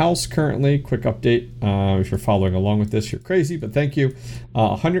the House currently, quick update, if you're following along with this, you're crazy, but thank you.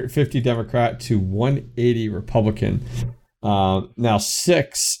 150 Democrat to 180 Republican. Now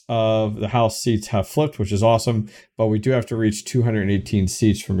 6 of the House seats have flipped, which is awesome, but we do have to reach 218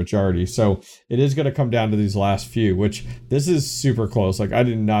 seats for majority. So it is going to come down to these last few, which this is super close. Like, I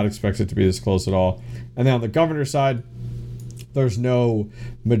did not expect it to be this close at all. And then on the governor side, there's no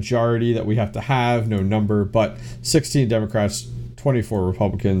majority that we have to have, no number, but 16 Democrats, 24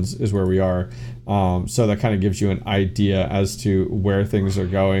 Republicans is where we are. So that kind of gives you an idea as to where things are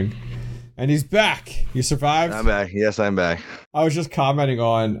going. And he's back. You survived? I'm back. Yes, I'm back. I was just commenting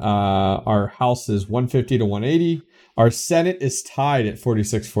on our House is 150 to 180. Our Senate is tied at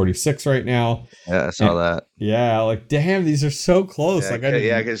 46-46 right now. Yeah, I saw that. Yeah, like, damn, these are so close.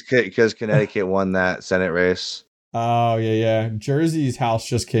 Yeah, because Connecticut won that Senate race. Oh, yeah. Jersey's House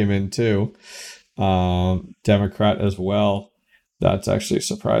just came in, too. Democrat as well. That's actually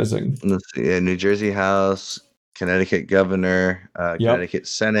surprising. Let's see. Yeah, New Jersey House, Connecticut Governor, Connecticut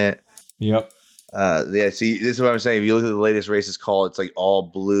Senate. Yep. Yeah, see, this is what I'm saying. If you look at the latest races call, it's like all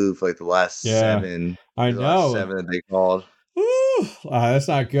blue for like the last 7. I know. 7 that they called. Ooh, that's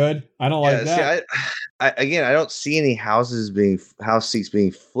not good. I don't like that. See, I don't see any house seats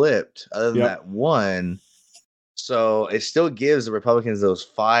being flipped other than that one. So it still gives the Republicans those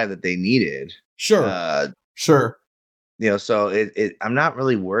 5 that they needed. Sure. Sure. You know, so I'm not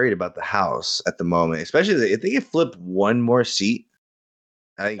really worried about the House at the moment, especially if they get flipped one more seat.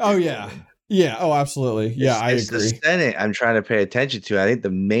 Oh, yeah. Yeah. Oh, absolutely. Yeah, I agree. The Senate I'm trying to pay attention to. I think the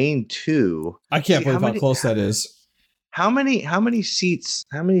main 2. I can't believe how close that is. How many seats?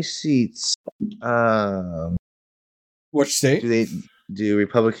 Which state do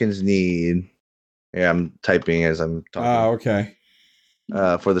Republicans need? Yeah, I'm typing as I'm talking. Oh, okay.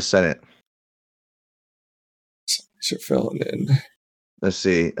 For the Senate. These are filling in. Let's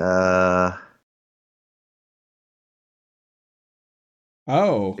see.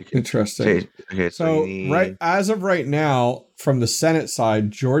 Oh, interesting. Okay, so right as of right now, from the Senate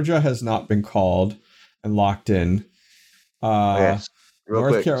side, Georgia has not been called and locked in. North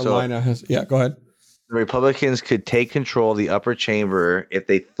Carolina has. Yeah, go ahead. The Republicans could take control of the upper chamber if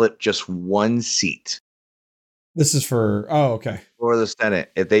they flip just one seat. This is for okay. For the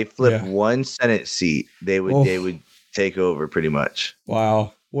Senate, if they flip one Senate seat, they would take over pretty much.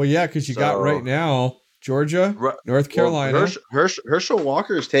 Wow. Well, yeah, because you got right now. Georgia, North Carolina. Well, Herschel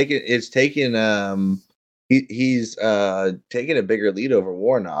Walker is taking he's taking a bigger lead over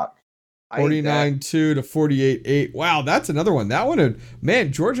Warnock. 49-2 to 48-8. Wow, that's another one. That one,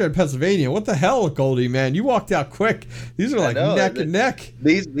 man, Georgia and Pennsylvania. What the hell, Goldie, man? You walked out quick. These are like neck and neck.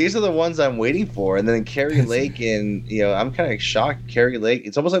 These are the ones I'm waiting for. And then Kerry Lake and, I'm kind of shocked. Kerry Lake,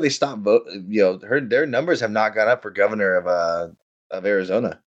 it's almost like they stopped voting. Their numbers have not gone up for governor of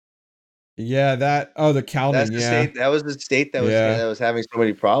Arizona. Yeah, the counting. State, that was the state that was having so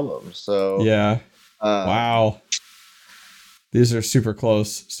many problems. So yeah, wow, these are super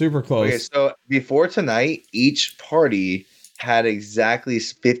close. Okay, so before tonight, each party had exactly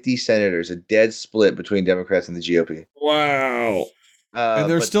 50 senators, a dead split between Democrats and the GOP. Wow. And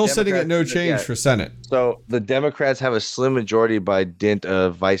they're but still sitting at no Democrats- change yeah. for Senate. So the Democrats have a slim majority by dint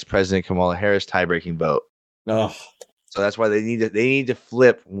of Vice President Kamala Harris tie-breaking vote. Oh, So that's why they need to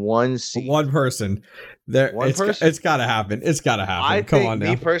flip one seat. one person. There, One person? It's got to happen. It's got to happen. I Come think on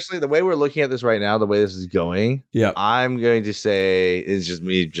now. me personally, the way we're looking at this right now, the way this is going, Yeah. I'm going to say it's just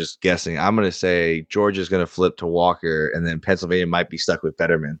me just guessing. I'm going to say Georgia's going to flip to Walker, and then Pennsylvania might be stuck with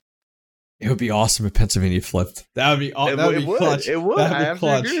Fetterman. It would be awesome if Pennsylvania flipped. That would be awesome. That would be clutch. It would. That'd I be have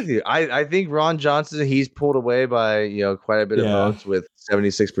clutch. to agree with you. I think Ron Johnson, he's pulled away by quite a bit of votes with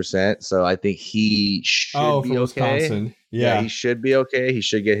 76%. So I think he should be okay. Wisconsin. Yeah, he should be okay. He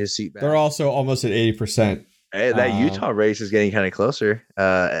should get his seat back. They're also almost at 80%. Hey, that Utah race is getting kind of closer.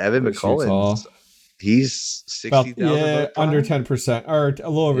 Evan McCollum, he's 60,000. Yeah, under 10% or a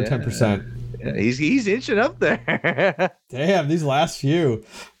little over 10%. Yeah, he's inching up there. Damn, these last few.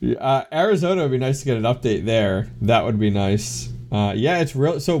 Arizona would be nice to get an update there. That would be nice. Yeah, it's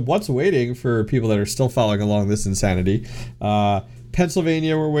real. So what's waiting for people that are still following along this insanity?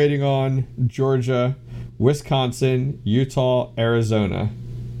 Pennsylvania, we're waiting on. Georgia, Wisconsin, Utah, Arizona,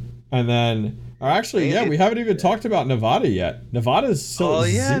 and then. Actually, we haven't even talked about Nevada yet. Nevada's still.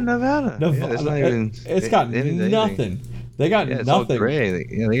 Nevada. It's got nothing. They got nothing. Great.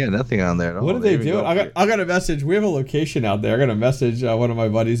 They got nothing on there. What are they doing? I got a message. We have a location out there. I got a message. One of my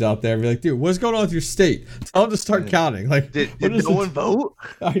buddies out there. Be like, dude, what's going on with your state? Tell them to start counting. Like, did no one vote?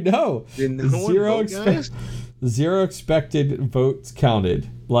 I know. Did no one vote, guys? Zero expected votes counted.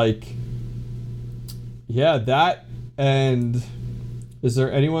 Like, yeah, that. And is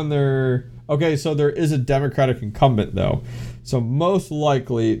there anyone there? Okay, so there is a Democratic incumbent though. So most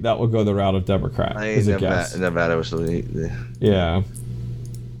likely that will go the route of Democrat. Nevada was yeah.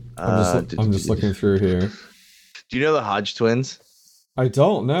 I'm just looking through here. Do you know the Hodge twins? I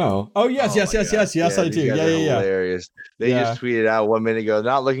don't know. Oh yes, yes, I do. Yeah. Hilarious. They just tweeted out 1 minute ago.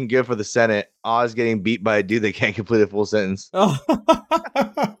 Not looking good for the Senate. Oz getting beat by a dude that can't complete a full sentence. Oh.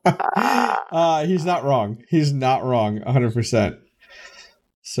 He's not wrong. 100%.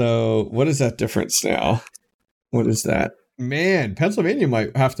 So what is that difference now? What is that? Man, Pennsylvania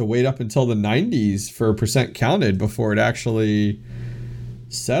might have to wait up until the 90s for percent counted before it actually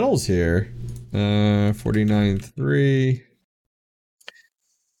settles here. 49.3.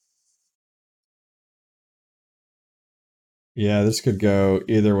 Yeah, this could go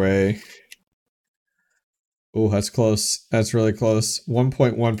either way. Oh, that's close. That's really close.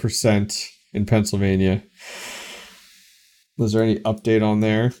 1.1% in Pennsylvania. Was there any update on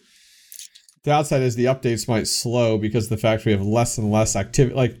there? The downside is the updates might slow because of the fact we have less and less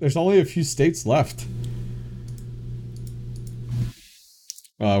activity. Like, there's only a few states left.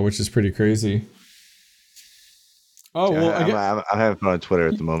 Which is pretty crazy. Oh, well, I'm having fun on Twitter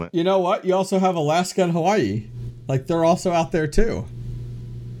at the moment. You know what? You also have Alaska and Hawaii. Like, they're also out there, too.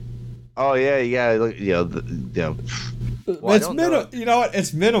 Oh, yeah. Look, it's minimal. You know what?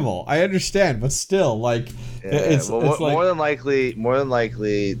 It's minimal. I understand, but still, like, it's like, more than likely,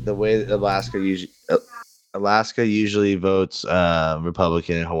 the way that Alaska usually votes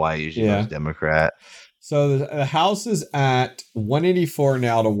Republican and Hawaii usually votes Democrat. So the House is at 184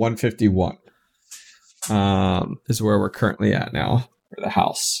 now to 151. Is where we're currently at now for the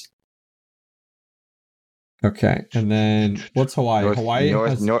House. Okay, and then what's Hawaii?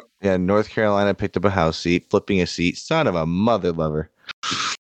 North Carolina picked up a House seat, flipping a seat. Son of a mother lover.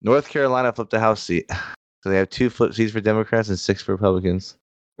 North Carolina flipped a House seat. So they have 2 flip seats for Democrats and 6 for Republicans.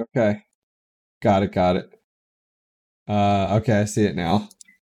 Okay. Got it. Okay, I see it now.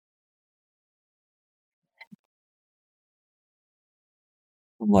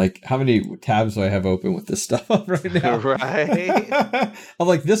 I'm like, how many tabs do I have open with this stuff up right now? Right. I'm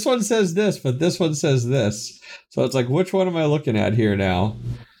like, this one says this, but this one says this. So it's like, which one am I looking at here now?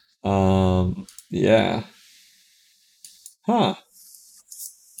 Yeah. Huh.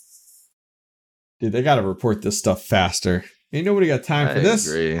 Dude, they got to report this stuff faster. Ain't nobody got time for this.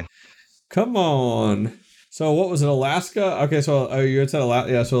 I agree. Come on. So what was it, Alaska? Okay, so you had said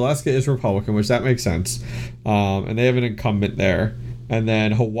Alaska. Yeah, so Alaska is Republican, which that makes sense. And they have an incumbent there. And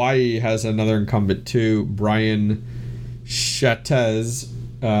then Hawaii has another incumbent too, Brian Shatez,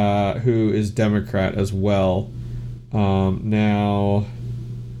 who is Democrat as well. Now,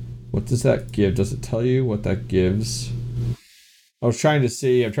 what does that give? Does it tell you what that gives? I'm trying to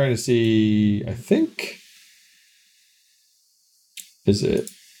see, I think. Is it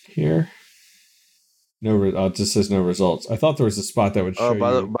here? No, it just says no results. I thought there was a spot that would show you.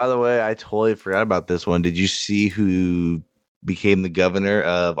 By the way, I totally forgot about this one. Did you see who became the governor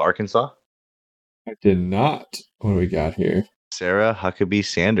of Arkansas? I did not. What do we got here? Sarah Huckabee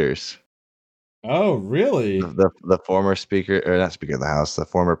Sanders. Oh, really? The former speaker, or not Speaker of the House, the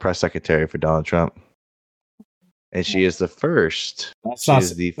former press secretary for Donald Trump. And she is the first. That's she not.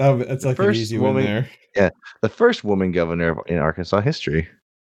 is the That's like an easy one there. Yeah, the first woman governor in Arkansas history.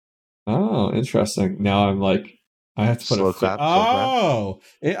 Oh, interesting. Now I'm like, I have to put Slow clap. I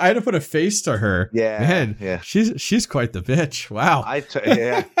had to put a face to her. Yeah, man. Yeah, she's quite the bitch. Wow. I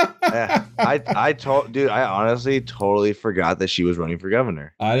honestly totally forgot that she was running for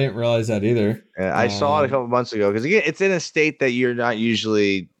governor. I didn't realize that either. I saw it a couple months ago because again, it's in a state that you're not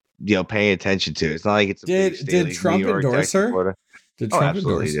usually paying attention to. It's not like it's a big state did like Trump New York, endorse Texas, her? Florida. Did Trump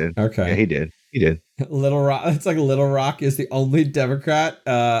absolutely endorse? Did. Okay, yeah, he did. Little Rock. It's like Little Rock is the only Democrat.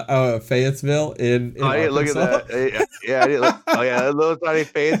 Fayetteville in I didn't look Arkansas. at that. Yeah, I didn't look. Oh yeah, little tiny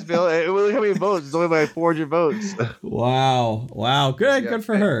Fayetteville. Look how many votes. It's only by 400 votes. Wow. Good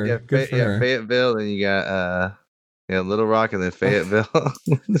for her. Yeah, Good for her. Fayetteville, and you got Little Rock, and then Fayetteville.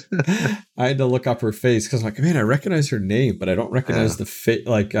 I had to look up her face because I'm like, man, I recognize her name, but I don't recognize the face.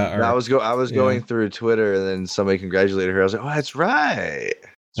 Like, I was going through Twitter, and then somebody congratulated her. I was like, oh, that's right.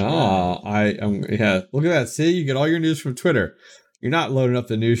 Look at that. See, you get all your news from Twitter. You're not loading up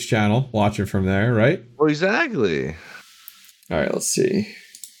the news channel, watching from there, right? Well, exactly. All right, let's see.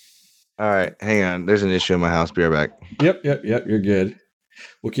 All right, hang on. There's an issue in my house. Be right back. Yep. You're good.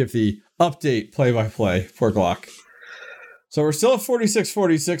 We'll give the update play-by-play for Glock. So we're still at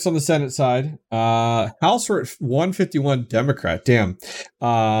 46-46 on the Senate side. House we're at 151 Democrat, damn,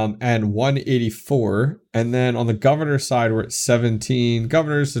 and 184. And then on the governor's side, we're at 17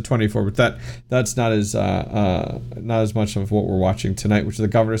 governors to 24. But that's not as much of what we're watching tonight, which is the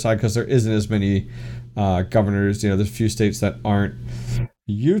governor's side, because there isn't as many governors. There's a few states that aren't.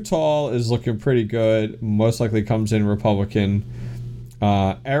 Utah is looking pretty good. Most likely comes in Republican.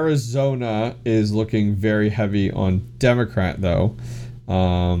 Arizona is looking very heavy on Democrat, though.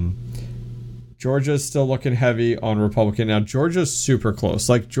 Georgia's still looking heavy on Republican. Now, Georgia's super close.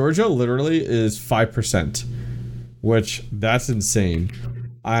 Like, Georgia literally is 5%, which that's insane.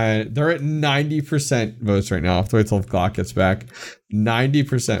 They're at 90% votes right now. I have to wait till Glock gets back.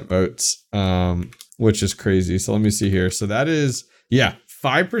 90% votes, which is crazy. So let me see here. So that is,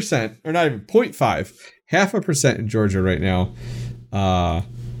 5%, or not even 0.5, 0.5% in Georgia right now.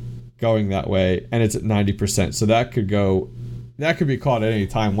 Going that way, and it's at 90%. So that could be caught at any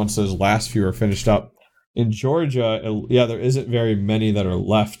time once those last few are finished up. In Georgia, there isn't very many that are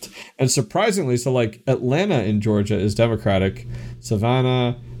left. And surprisingly, so like Atlanta in Georgia is Democratic.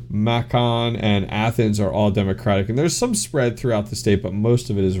 Savannah, Macon, and Athens are all Democratic. And there's some spread throughout the state, but most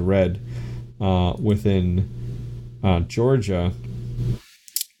of it is red within Georgia.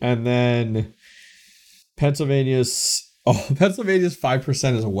 And then Pennsylvania's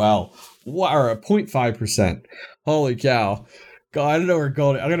 5% as well. Or 0.5%. Holy cow. God, I don't know where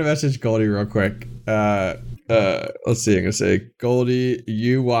Goldie. I'm gonna message Goldie real quick. Let's see. I'm gonna say, Goldie,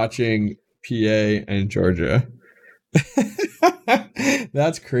 you watching PA and Georgia.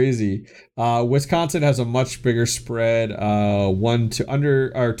 That's crazy. Wisconsin has a much bigger spread.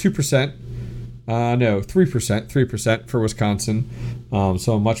 2%. 3% for Wisconsin.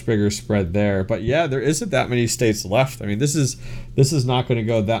 So a much bigger spread there. But yeah, there isn't that many states left. I mean, this is not going to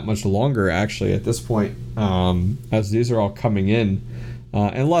go that much longer actually at this point, as these are all coming in,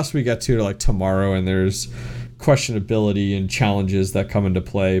 unless we get to like tomorrow and there's questionability and challenges that come into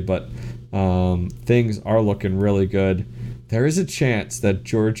play. But things are looking really good. There is a chance that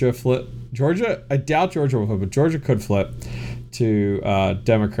Georgia, I doubt Georgia will flip, but Georgia could flip to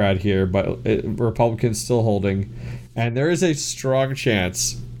Democrat here, but Republicans still holding. And there is a strong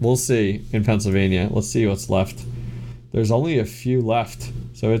chance, we'll see, in Pennsylvania. Let's see what's left. There's only a few left.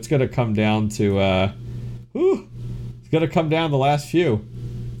 So it's going to come down to, it's going to come down the last few.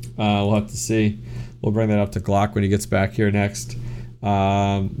 We'll have to see. We'll bring that up to Glock when he gets back here next.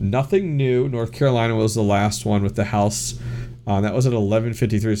 Nothing new. North Carolina was the last one with the House. That was at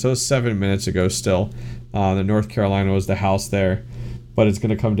 11:53, so it was 7 minutes ago still. The North Carolina was the House there. But it's going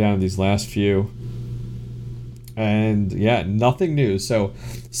to come down to these last few. And yeah, nothing new. So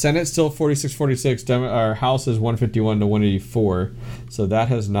Senate still 46-46. Our House is 151 to 184. So that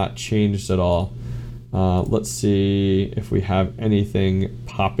has not changed at all. Let's see if we have anything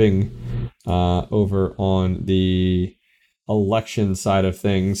popping over on the election side of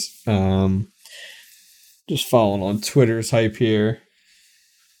things. Just following on Twitter's hype here.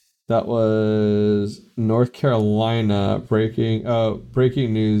 That was North Carolina breaking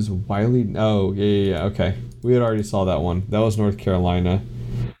news. Wiley. Oh, yeah. Okay. We had already saw that one. That was North Carolina.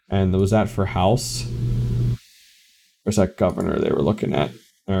 And was that for House? Or is that governor they were looking at?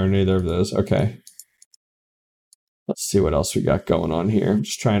 Or neither of those. Okay. Let's see what else we got going on here. I'm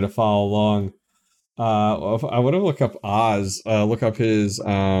just trying to follow along. I want to look up Oz. Look up his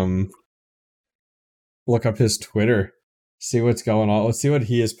Twitter. See what's going on. Let's see what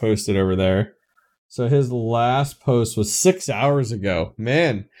he has posted over there. So his last post was 6 hours ago.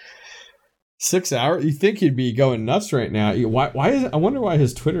 Man, 6 hours. You think he'd be going nuts right now? Why is it, I wonder why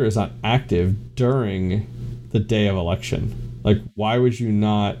his Twitter is not active during the day of election. Like, why would you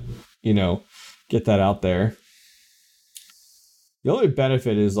not, get that out there? The only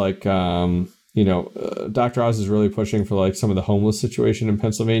benefit is like, Dr. Oz is really pushing for like some of the homeless situation in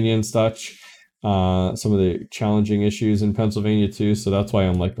Pennsylvania and such. Some of the challenging issues in Pennsylvania too. So that's why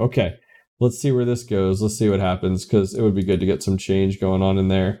I'm like, okay, let's see where this goes. Let's see what happens, because it would be good to get some change going on in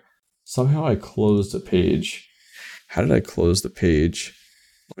there. Somehow I closed a page. How did I close the page?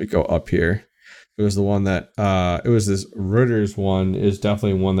 Let me go up here. It was the one that it was this Reuters one is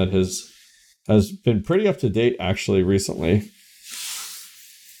definitely one that has been pretty up to date actually recently.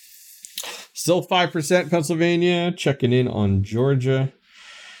 Still 5% Pennsylvania. Checking in on Georgia.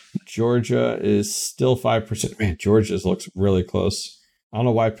 Georgia is still 5%. Man, Georgia looks really close. I don't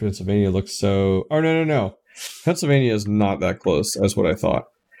know why Pennsylvania looks so... Oh, no. Pennsylvania is not that close. That's what I thought.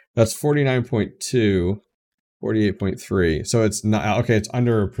 That's 49.2, 48.3. So it's not... Okay, it's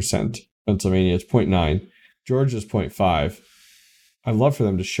under 1%. Pennsylvania, it's 0.9. Georgia's 0.5. I'd love for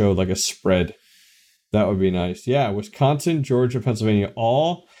them to show like a spread. That would be nice. Yeah, Wisconsin, Georgia, Pennsylvania,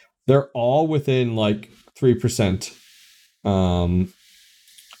 they're all within like 3%.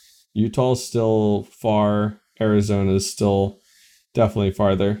 Utah's still far. Arizona's still definitely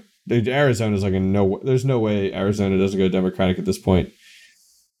farther. Arizona's like there's no way Arizona doesn't go Democratic at this point.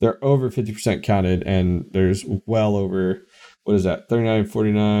 They're over 50% counted, and there's well over, what is that, 39,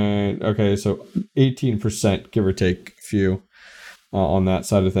 49. Okay, so 18%, give or take a few on that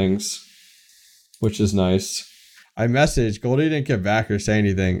side of things, which is nice. I messaged, Goldie didn't get back or say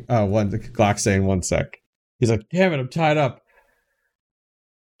anything. Oh, Glock saying 1 sec. He's like, damn it, I'm tied up.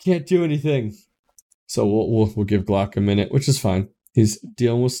 Can't do anything. So we'll give Glock a minute, which is fine. He's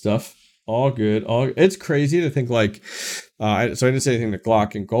dealing with stuff. All good. It's crazy to think like, so I didn't say anything to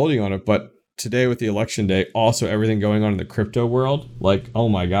Glock and Goldie on it, but today with the election day, also everything going on in the crypto world, like, oh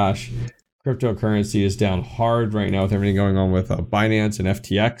my gosh, cryptocurrency is down hard right now with everything going on with Binance and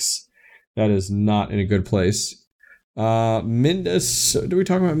FTX. That is not in a good place. Minnesota, did we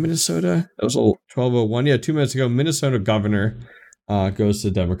talk about Minnesota? That was 12:01. Yeah, 2 minutes ago. Minnesota governor goes to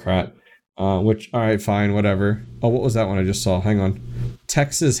Democrat, which, all right, fine, whatever. Oh, what was that one I just saw? Hang on.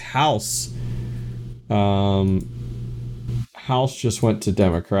 Texas House. House just went to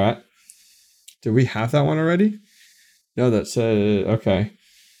Democrat. Did we have that one already? No, that said, okay.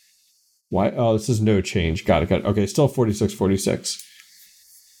 Why? Oh, this is no change. Got it. Okay, still 46-46.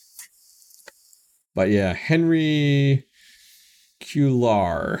 But yeah, Henry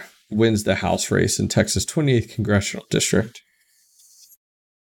Cuellar wins the House race in Texas 28th Congressional District.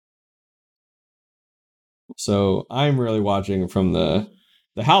 So I'm really watching from the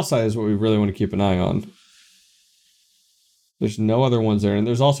House side is what we really want to keep an eye on. There's no other ones there, and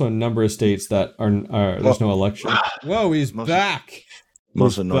there's also a number of states that are there's no election. Whoa, he's back.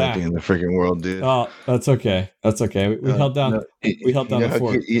 Most annoying thing in the freaking world, dude. Oh, that's okay. We held down. We held down the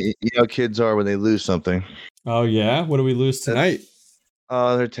fort. You know how kids are when they lose something. Oh yeah, what do we lose tonight?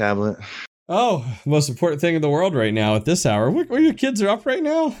 Their tablet. Oh, most important thing in the world right now at this hour. Where your kids are up right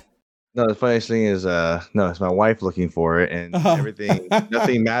now? No, the funniest thing is, it's my wife looking for it, and everything.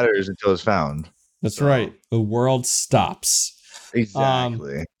 Nothing matters until it's found. That's right. The world stops.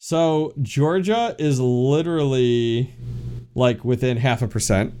 Exactly. So Georgia is literally like within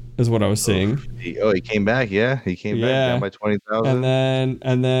 0.5% is what I was seeing. He came back. Yeah, he came back down by 20,000.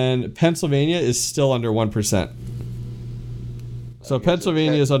 And then Pennsylvania is still under 1%. So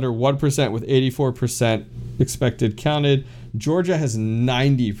Pennsylvania is under 1% with 84% expected counted. Georgia has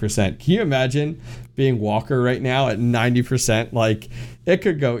 90%. Can you imagine being Walker right now at 90%? Like, it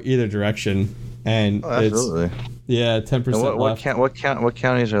could go either direction. And absolutely. It's 10% left. What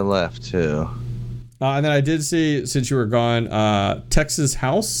counties are left too? And then I did see, since you were gone, Texas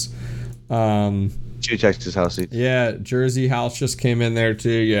House. 2 Texas House seats. Yeah, Jersey House just came in there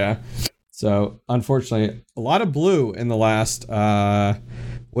too. Yeah. So unfortunately, a lot of blue in the last.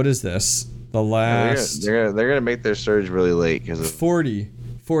 What is this? The last. They're gonna make their surge really late because of 40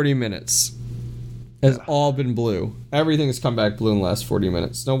 minutes. Has all been blue. Everything has come back blue in the last 40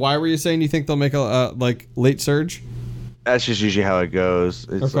 minutes. Now, why were you saying you think they'll make a late surge? That's just usually how it goes.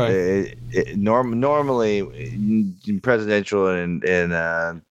 It's, okay. Normally, in presidential and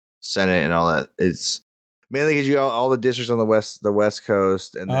Senate and all that, it's Mainly because you got all the districts on the west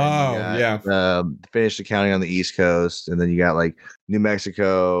coast, and then finished accounting on the east coast, and then you got like New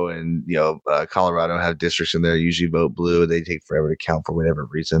Mexico and Colorado have districts in there. Usually vote blue. They take forever to count for whatever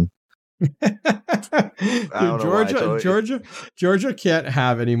reason. Dude, Georgia can't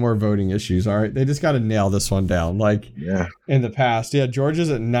have any more voting issues. All right, they just got to nail this one down. Like in the past, Georgia's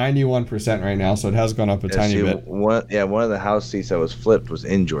at 91% right now, so it has gone up a tiny bit. One of the House seats that was flipped was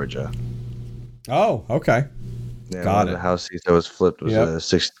in Georgia. Oh, okay. Yeah, one of the House seats that was flipped was the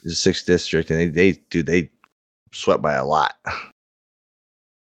sixth district, and they swept by a lot.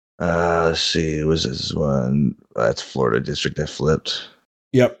 Let's see, was this one? That's Florida district that flipped.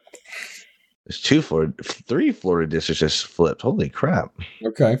 Yep. There's 3 Florida districts just flipped. Holy crap.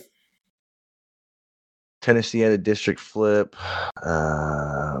 Okay. Tennessee had a district flip.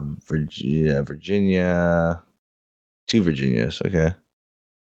 Virginia. 2 Virginias. Okay.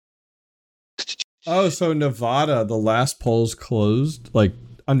 Oh, so Nevada, the last polls closed like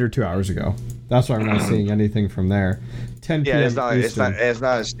under 2 hours ago. That's why I'm not seeing anything from there. 10 p.m. It's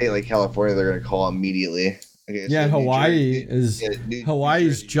not a state like California. They're going to call immediately. Okay, yeah, so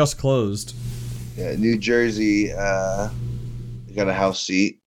Hawaii's just closed. Yeah, New Jersey got a House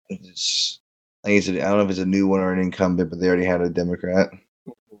seat. I don't know if it's a new one or an incumbent, but they already had a Democrat.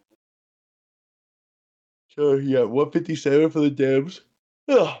 So 157 for the Dems.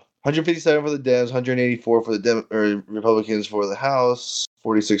 157 for the Dems, 184 for the Republicans for the House,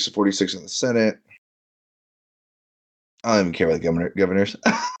 46 to 46 in the Senate. I don't even care about the governors.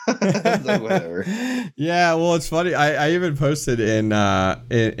 Like, whatever. Yeah, well, it's funny. I even posted in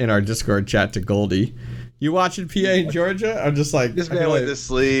our Discord chat to Goldie. You watching PA in Georgia? I'm just like, this man went to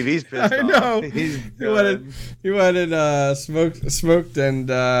sleep. He's pissed off. I know. He went and smoked, and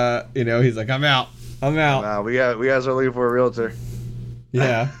he's like, I'm out. Wow, we guys are looking for a realtor.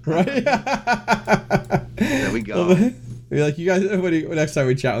 Yeah, right. There we go. Be like, you guys. Next time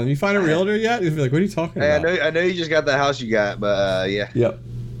we chat with him, you find a realtor yet? He'll be like, what are you talking about? I know you just got the house you got, but yeah. Yep.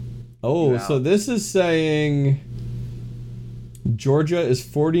 Oh, so this is saying Georgia is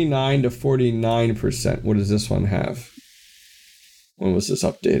 49 to 49%. What does this one have? When was this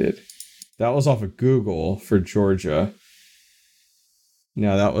updated? That was off of Google for Georgia.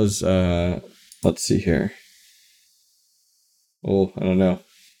 Now that was let's see here. Oh, I don't know.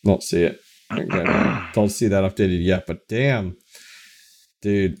 Don't see it. Don't see that updated yet, but damn.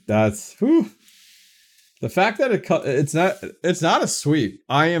 Dude, that's the fact that it's not a sweep.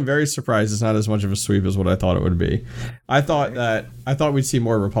 I am very surprised it's not as much of a sweep as what I thought it would be. I thought we'd see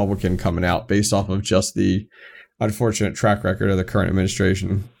more Republican coming out based off of just the unfortunate track record of the current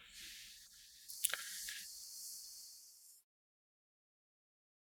administration.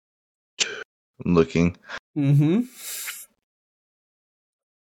 I'm looking. Mm-hmm.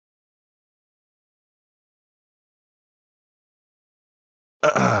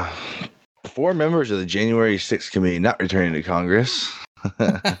 Four members of the January 6th committee not returning to Congress.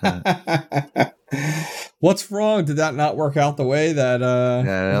 What's wrong? Did that not work out the way that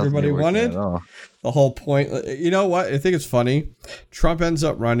everybody wanted? The whole point. You know what? I think it's funny. Trump ends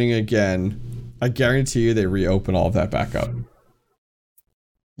up running again. I guarantee you they reopen all of that back up.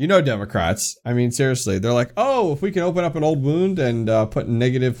 Democrats. I mean, seriously. They're like, oh, if we can open up an old wound and put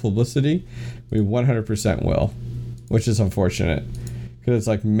negative publicity, we 100% will. Which is unfortunate. Because it's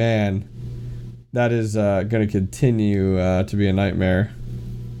like, man, that is going to continue to be a nightmare.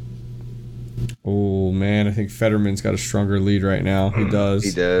 Oh, man, I think Fetterman's got a stronger lead right now. He does.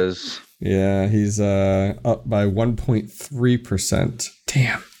 He does. Yeah, he's up by 1.3%.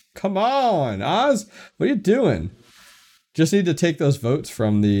 Damn. Come on, Oz. What are you doing? Just need to take those votes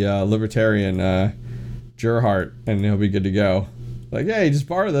from the libertarian Gerhardt, and he'll be good to go. Like, hey, just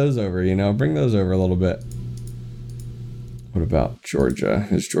borrow those over, bring those over a little bit. What about Georgia?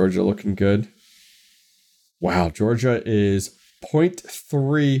 Is Georgia looking good? Wow, Georgia is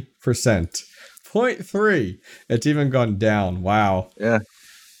 0.3%. 0.3. It's even gone down. Wow. Yeah.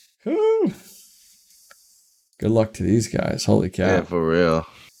 Whew. Good luck to these guys. Holy cow. Yeah, for real.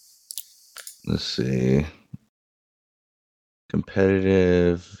 Let's see.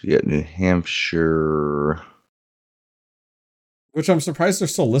 Competitive. You got New Hampshire. Which I'm surprised they're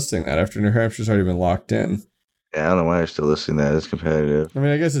still listing that after New Hampshire's already been locked in. Yeah, I don't know why they're still listing that. It's competitive. I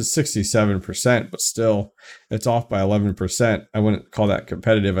mean, I guess it's 67%, but still, it's off by 11%. I wouldn't call that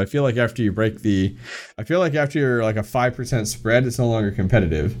competitive. I feel like after you're like a 5% spread, it's no longer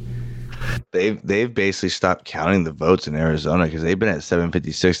competitive. They've basically stopped counting the votes in Arizona because they've been at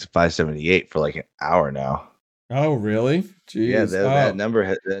 756 to 578 for like an hour now. Oh, really? Jeez. Yeah, that number.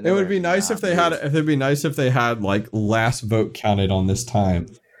 It would be nice if they had. It'd be nice if they had like last vote counted on this time.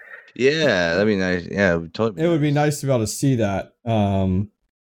 Yeah, that'd be nice. Yeah, it would totally. It would be nice to be able to see that.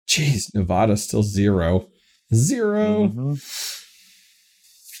 Geez, Nevada's still 0. Mhm.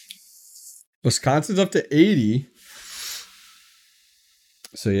 Wisconsin's up to 80.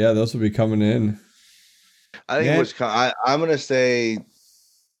 So yeah, those will be coming in. I think Man. Wisconsin. I'm gonna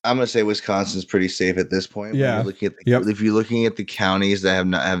say Wisconsin's pretty safe at this point. Yeah. When you're looking at if you're looking at the counties that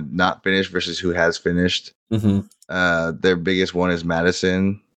have not finished versus who has finished, their biggest one is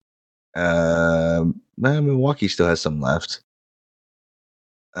Madison. Milwaukee still has some left.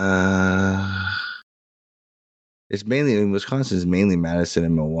 It's mainly Wisconsin is mainly Madison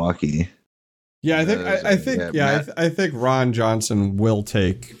and Milwaukee. Yeah, I think Ron Johnson will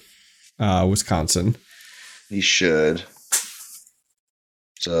take Wisconsin. He should.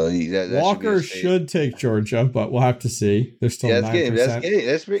 So that Walker should take Georgia, but we'll have to see. They're still 9%.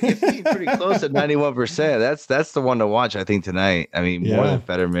 That's getting pretty close at 91%. That's the one to watch. I think tonight. I mean, more than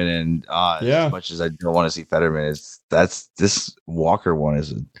Fetterman and as much as I don't want to see Fetterman, this Walker one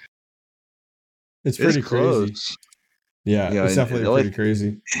is. It's pretty crazy. Yeah, it's definitely pretty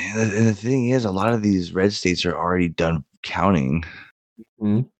crazy. And the thing is, a lot of these red states are already done counting.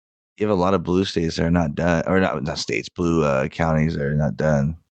 Mm-hmm. You have a lot of blue states that are not done, or not states, blue counties that are not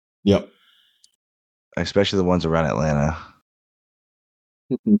done. Yep. Especially the ones around Atlanta.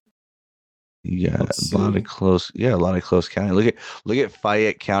 You got a lot of close county. Look at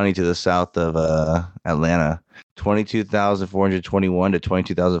Fayette County to the south of Atlanta. 22,421 to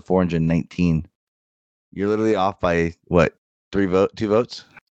 22,419. You're literally off by what? 2 votes?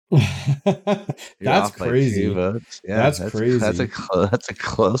 That's crazy. 2 votes. Yeah, that's crazy. That's a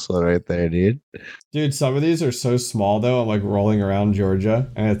close one right there, dude. Dude, some of these are so small though. I'm like rolling around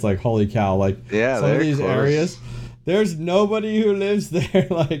Georgia, and it's like, holy cow! Like some of these areas, there's nobody who lives there.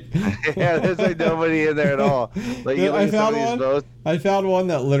 Like, yeah, there's like nobody in there at all. Like, I found one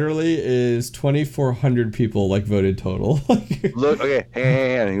that literally is 2,400 people like voted total. Look, okay,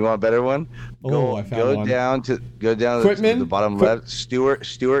 hang on. You want a better one? I found one. Down to the bottom left.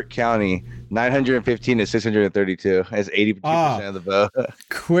 Stewart County, 915 to 632. That's 82% of the vote.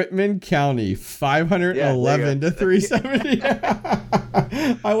 Quitman County, 511 to 370.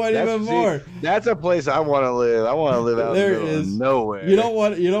 I want even more. That's a place I want to live. I want to live out in the middle of nowhere. You don't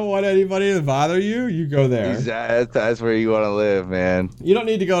want anybody to bother you. You go there. That's where you want to live, man. You don't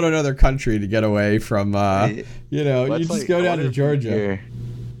need to go to another country to get away from. You just go down to Georgia.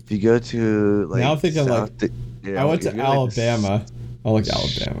 If you go to now I'm thinking I went to Alabama. I like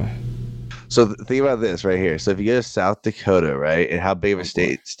Alabama. So think about this right here. So if you go to South Dakota, right, and how big of a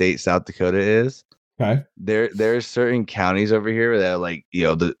state South Dakota is. Okay. There's certain counties over here that if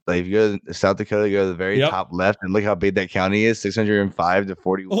you go to South Dakota, you go to the very top left, and look how big that county is, 605 to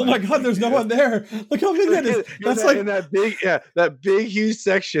 41. Oh my God, there's no one there. Look how big that is. That's in that big huge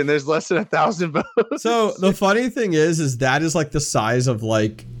section. There's less than 1,000 votes. So the funny thing is that is like the size of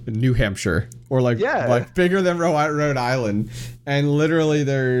like New Hampshire or like bigger than Rhode Island, and literally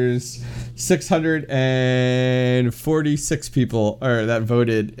there's 646 people that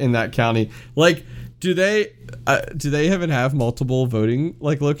voted in that county. Like, do they even have multiple voting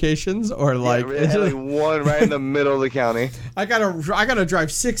like locations or like one right in the middle of the county? I gotta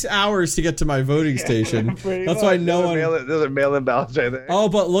drive 6 hours to get to my voting station. That's why no one. Those are mail-in ballots right there. Oh,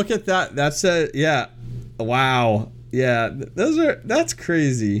 but look at that. That's wow. Yeah, that's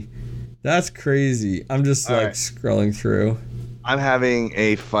crazy. That's crazy. I'm just scrolling through. I'm having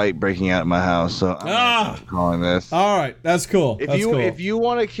a fight breaking out in my house, so I'm calling this. All right, that's cool. If you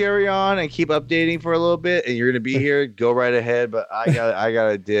want to carry on and keep updating for a little bit, and you're gonna be here, go right ahead. But I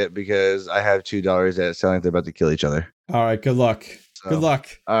gotta dip because I have $2 that sound like they're about to kill each other. All right, good luck. Good luck.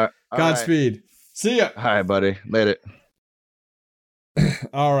 All right, Godspeed. See ya. All right, buddy. Later.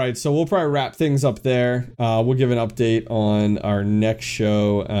 All right, so we'll probably wrap things up there. We'll give an update on our next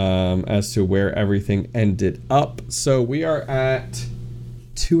show as to where everything ended up. So we are at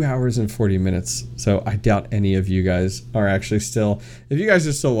 2 hours and 40 minutes. So I doubt any of you guys are actually still. If you guys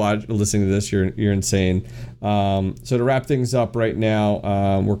are still listening to this, you're insane. So to wrap things up right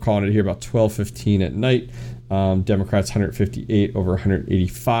now, we're calling it here about 12:15 at night. Democrats 158 over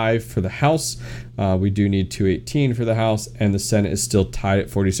 185 for the House. We do need 218 for the House, and the Senate is still tied at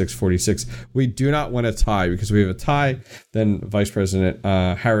 46-46. We do not want a tie, because if we have a tie, then Vice President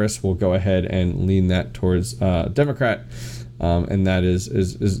Harris will go ahead and lean that towards Democrat. And that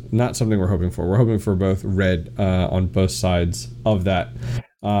is not something we're hoping for. We're hoping for both red on both sides of that.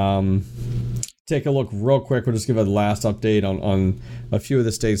 Take a look real quick. We'll just give a last update on a few of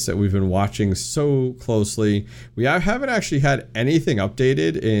the states that we've been watching so closely. We haven't actually had anything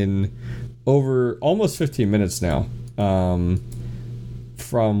updated in over almost 15 minutes now.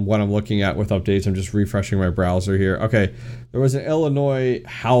 from what I'm looking at with updates. I'm just refreshing my browser here. Okay, there was an Illinois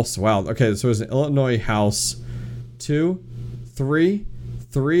House. Wow. Okay, so it was an Illinois House, three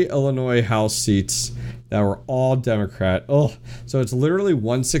Illinois House seats that were all Democrat. Oh, so it's literally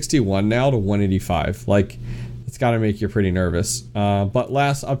 161 now to 185. Like, it's got to make you pretty nervous. But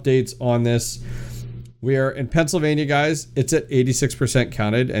last updates on this. We are in Pennsylvania, guys. It's at 86%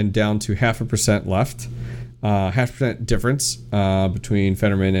 counted and down to 0.5% left. 0.5% difference between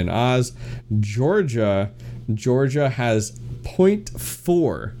Fetterman and Oz. Georgia has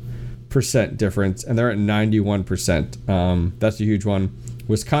 0.4% difference, and they're at 91%. That's a huge one.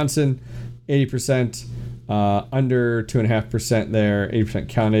 Wisconsin, 80%, under 2.5% there, 80%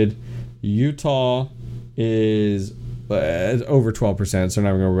 counted. Utah is over 12%, so I'm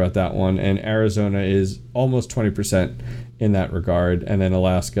not going to worry about that one. And Arizona is almost 20% in that regard. And then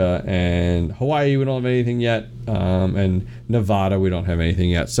Alaska and Hawaii, we don't have anything yet. And Nevada, we don't have anything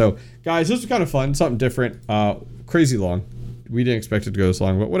yet. So, guys, this was kind of fun, something different. Crazy long. We didn't expect it to go this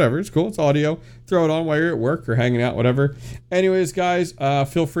long, but whatever. It's cool. It's audio. Throw it on while you're at work or hanging out, whatever. Anyways, guys,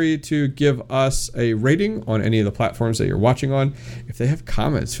 feel free to give us a rating on any of the platforms that you're watching on. If they have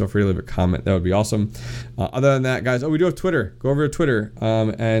comments, feel free to leave a comment. That would be awesome. Other than that, guys, we do have Twitter. Go over to Twitter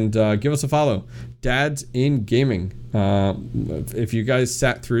and give us a follow. Dads in Gaming. If you guys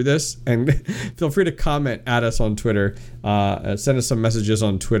sat through this, and feel free to comment at us on Twitter. Send us some messages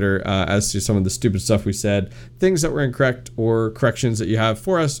on Twitter as to some of the stupid stuff we said, things that were incorrect, or corrections that you have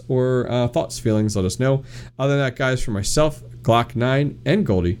for us, or thoughts, feelings. Let us know. Other than that, guys, for myself, Glock 9, and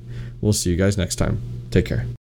Goldie, we'll see you guys next time. Take care.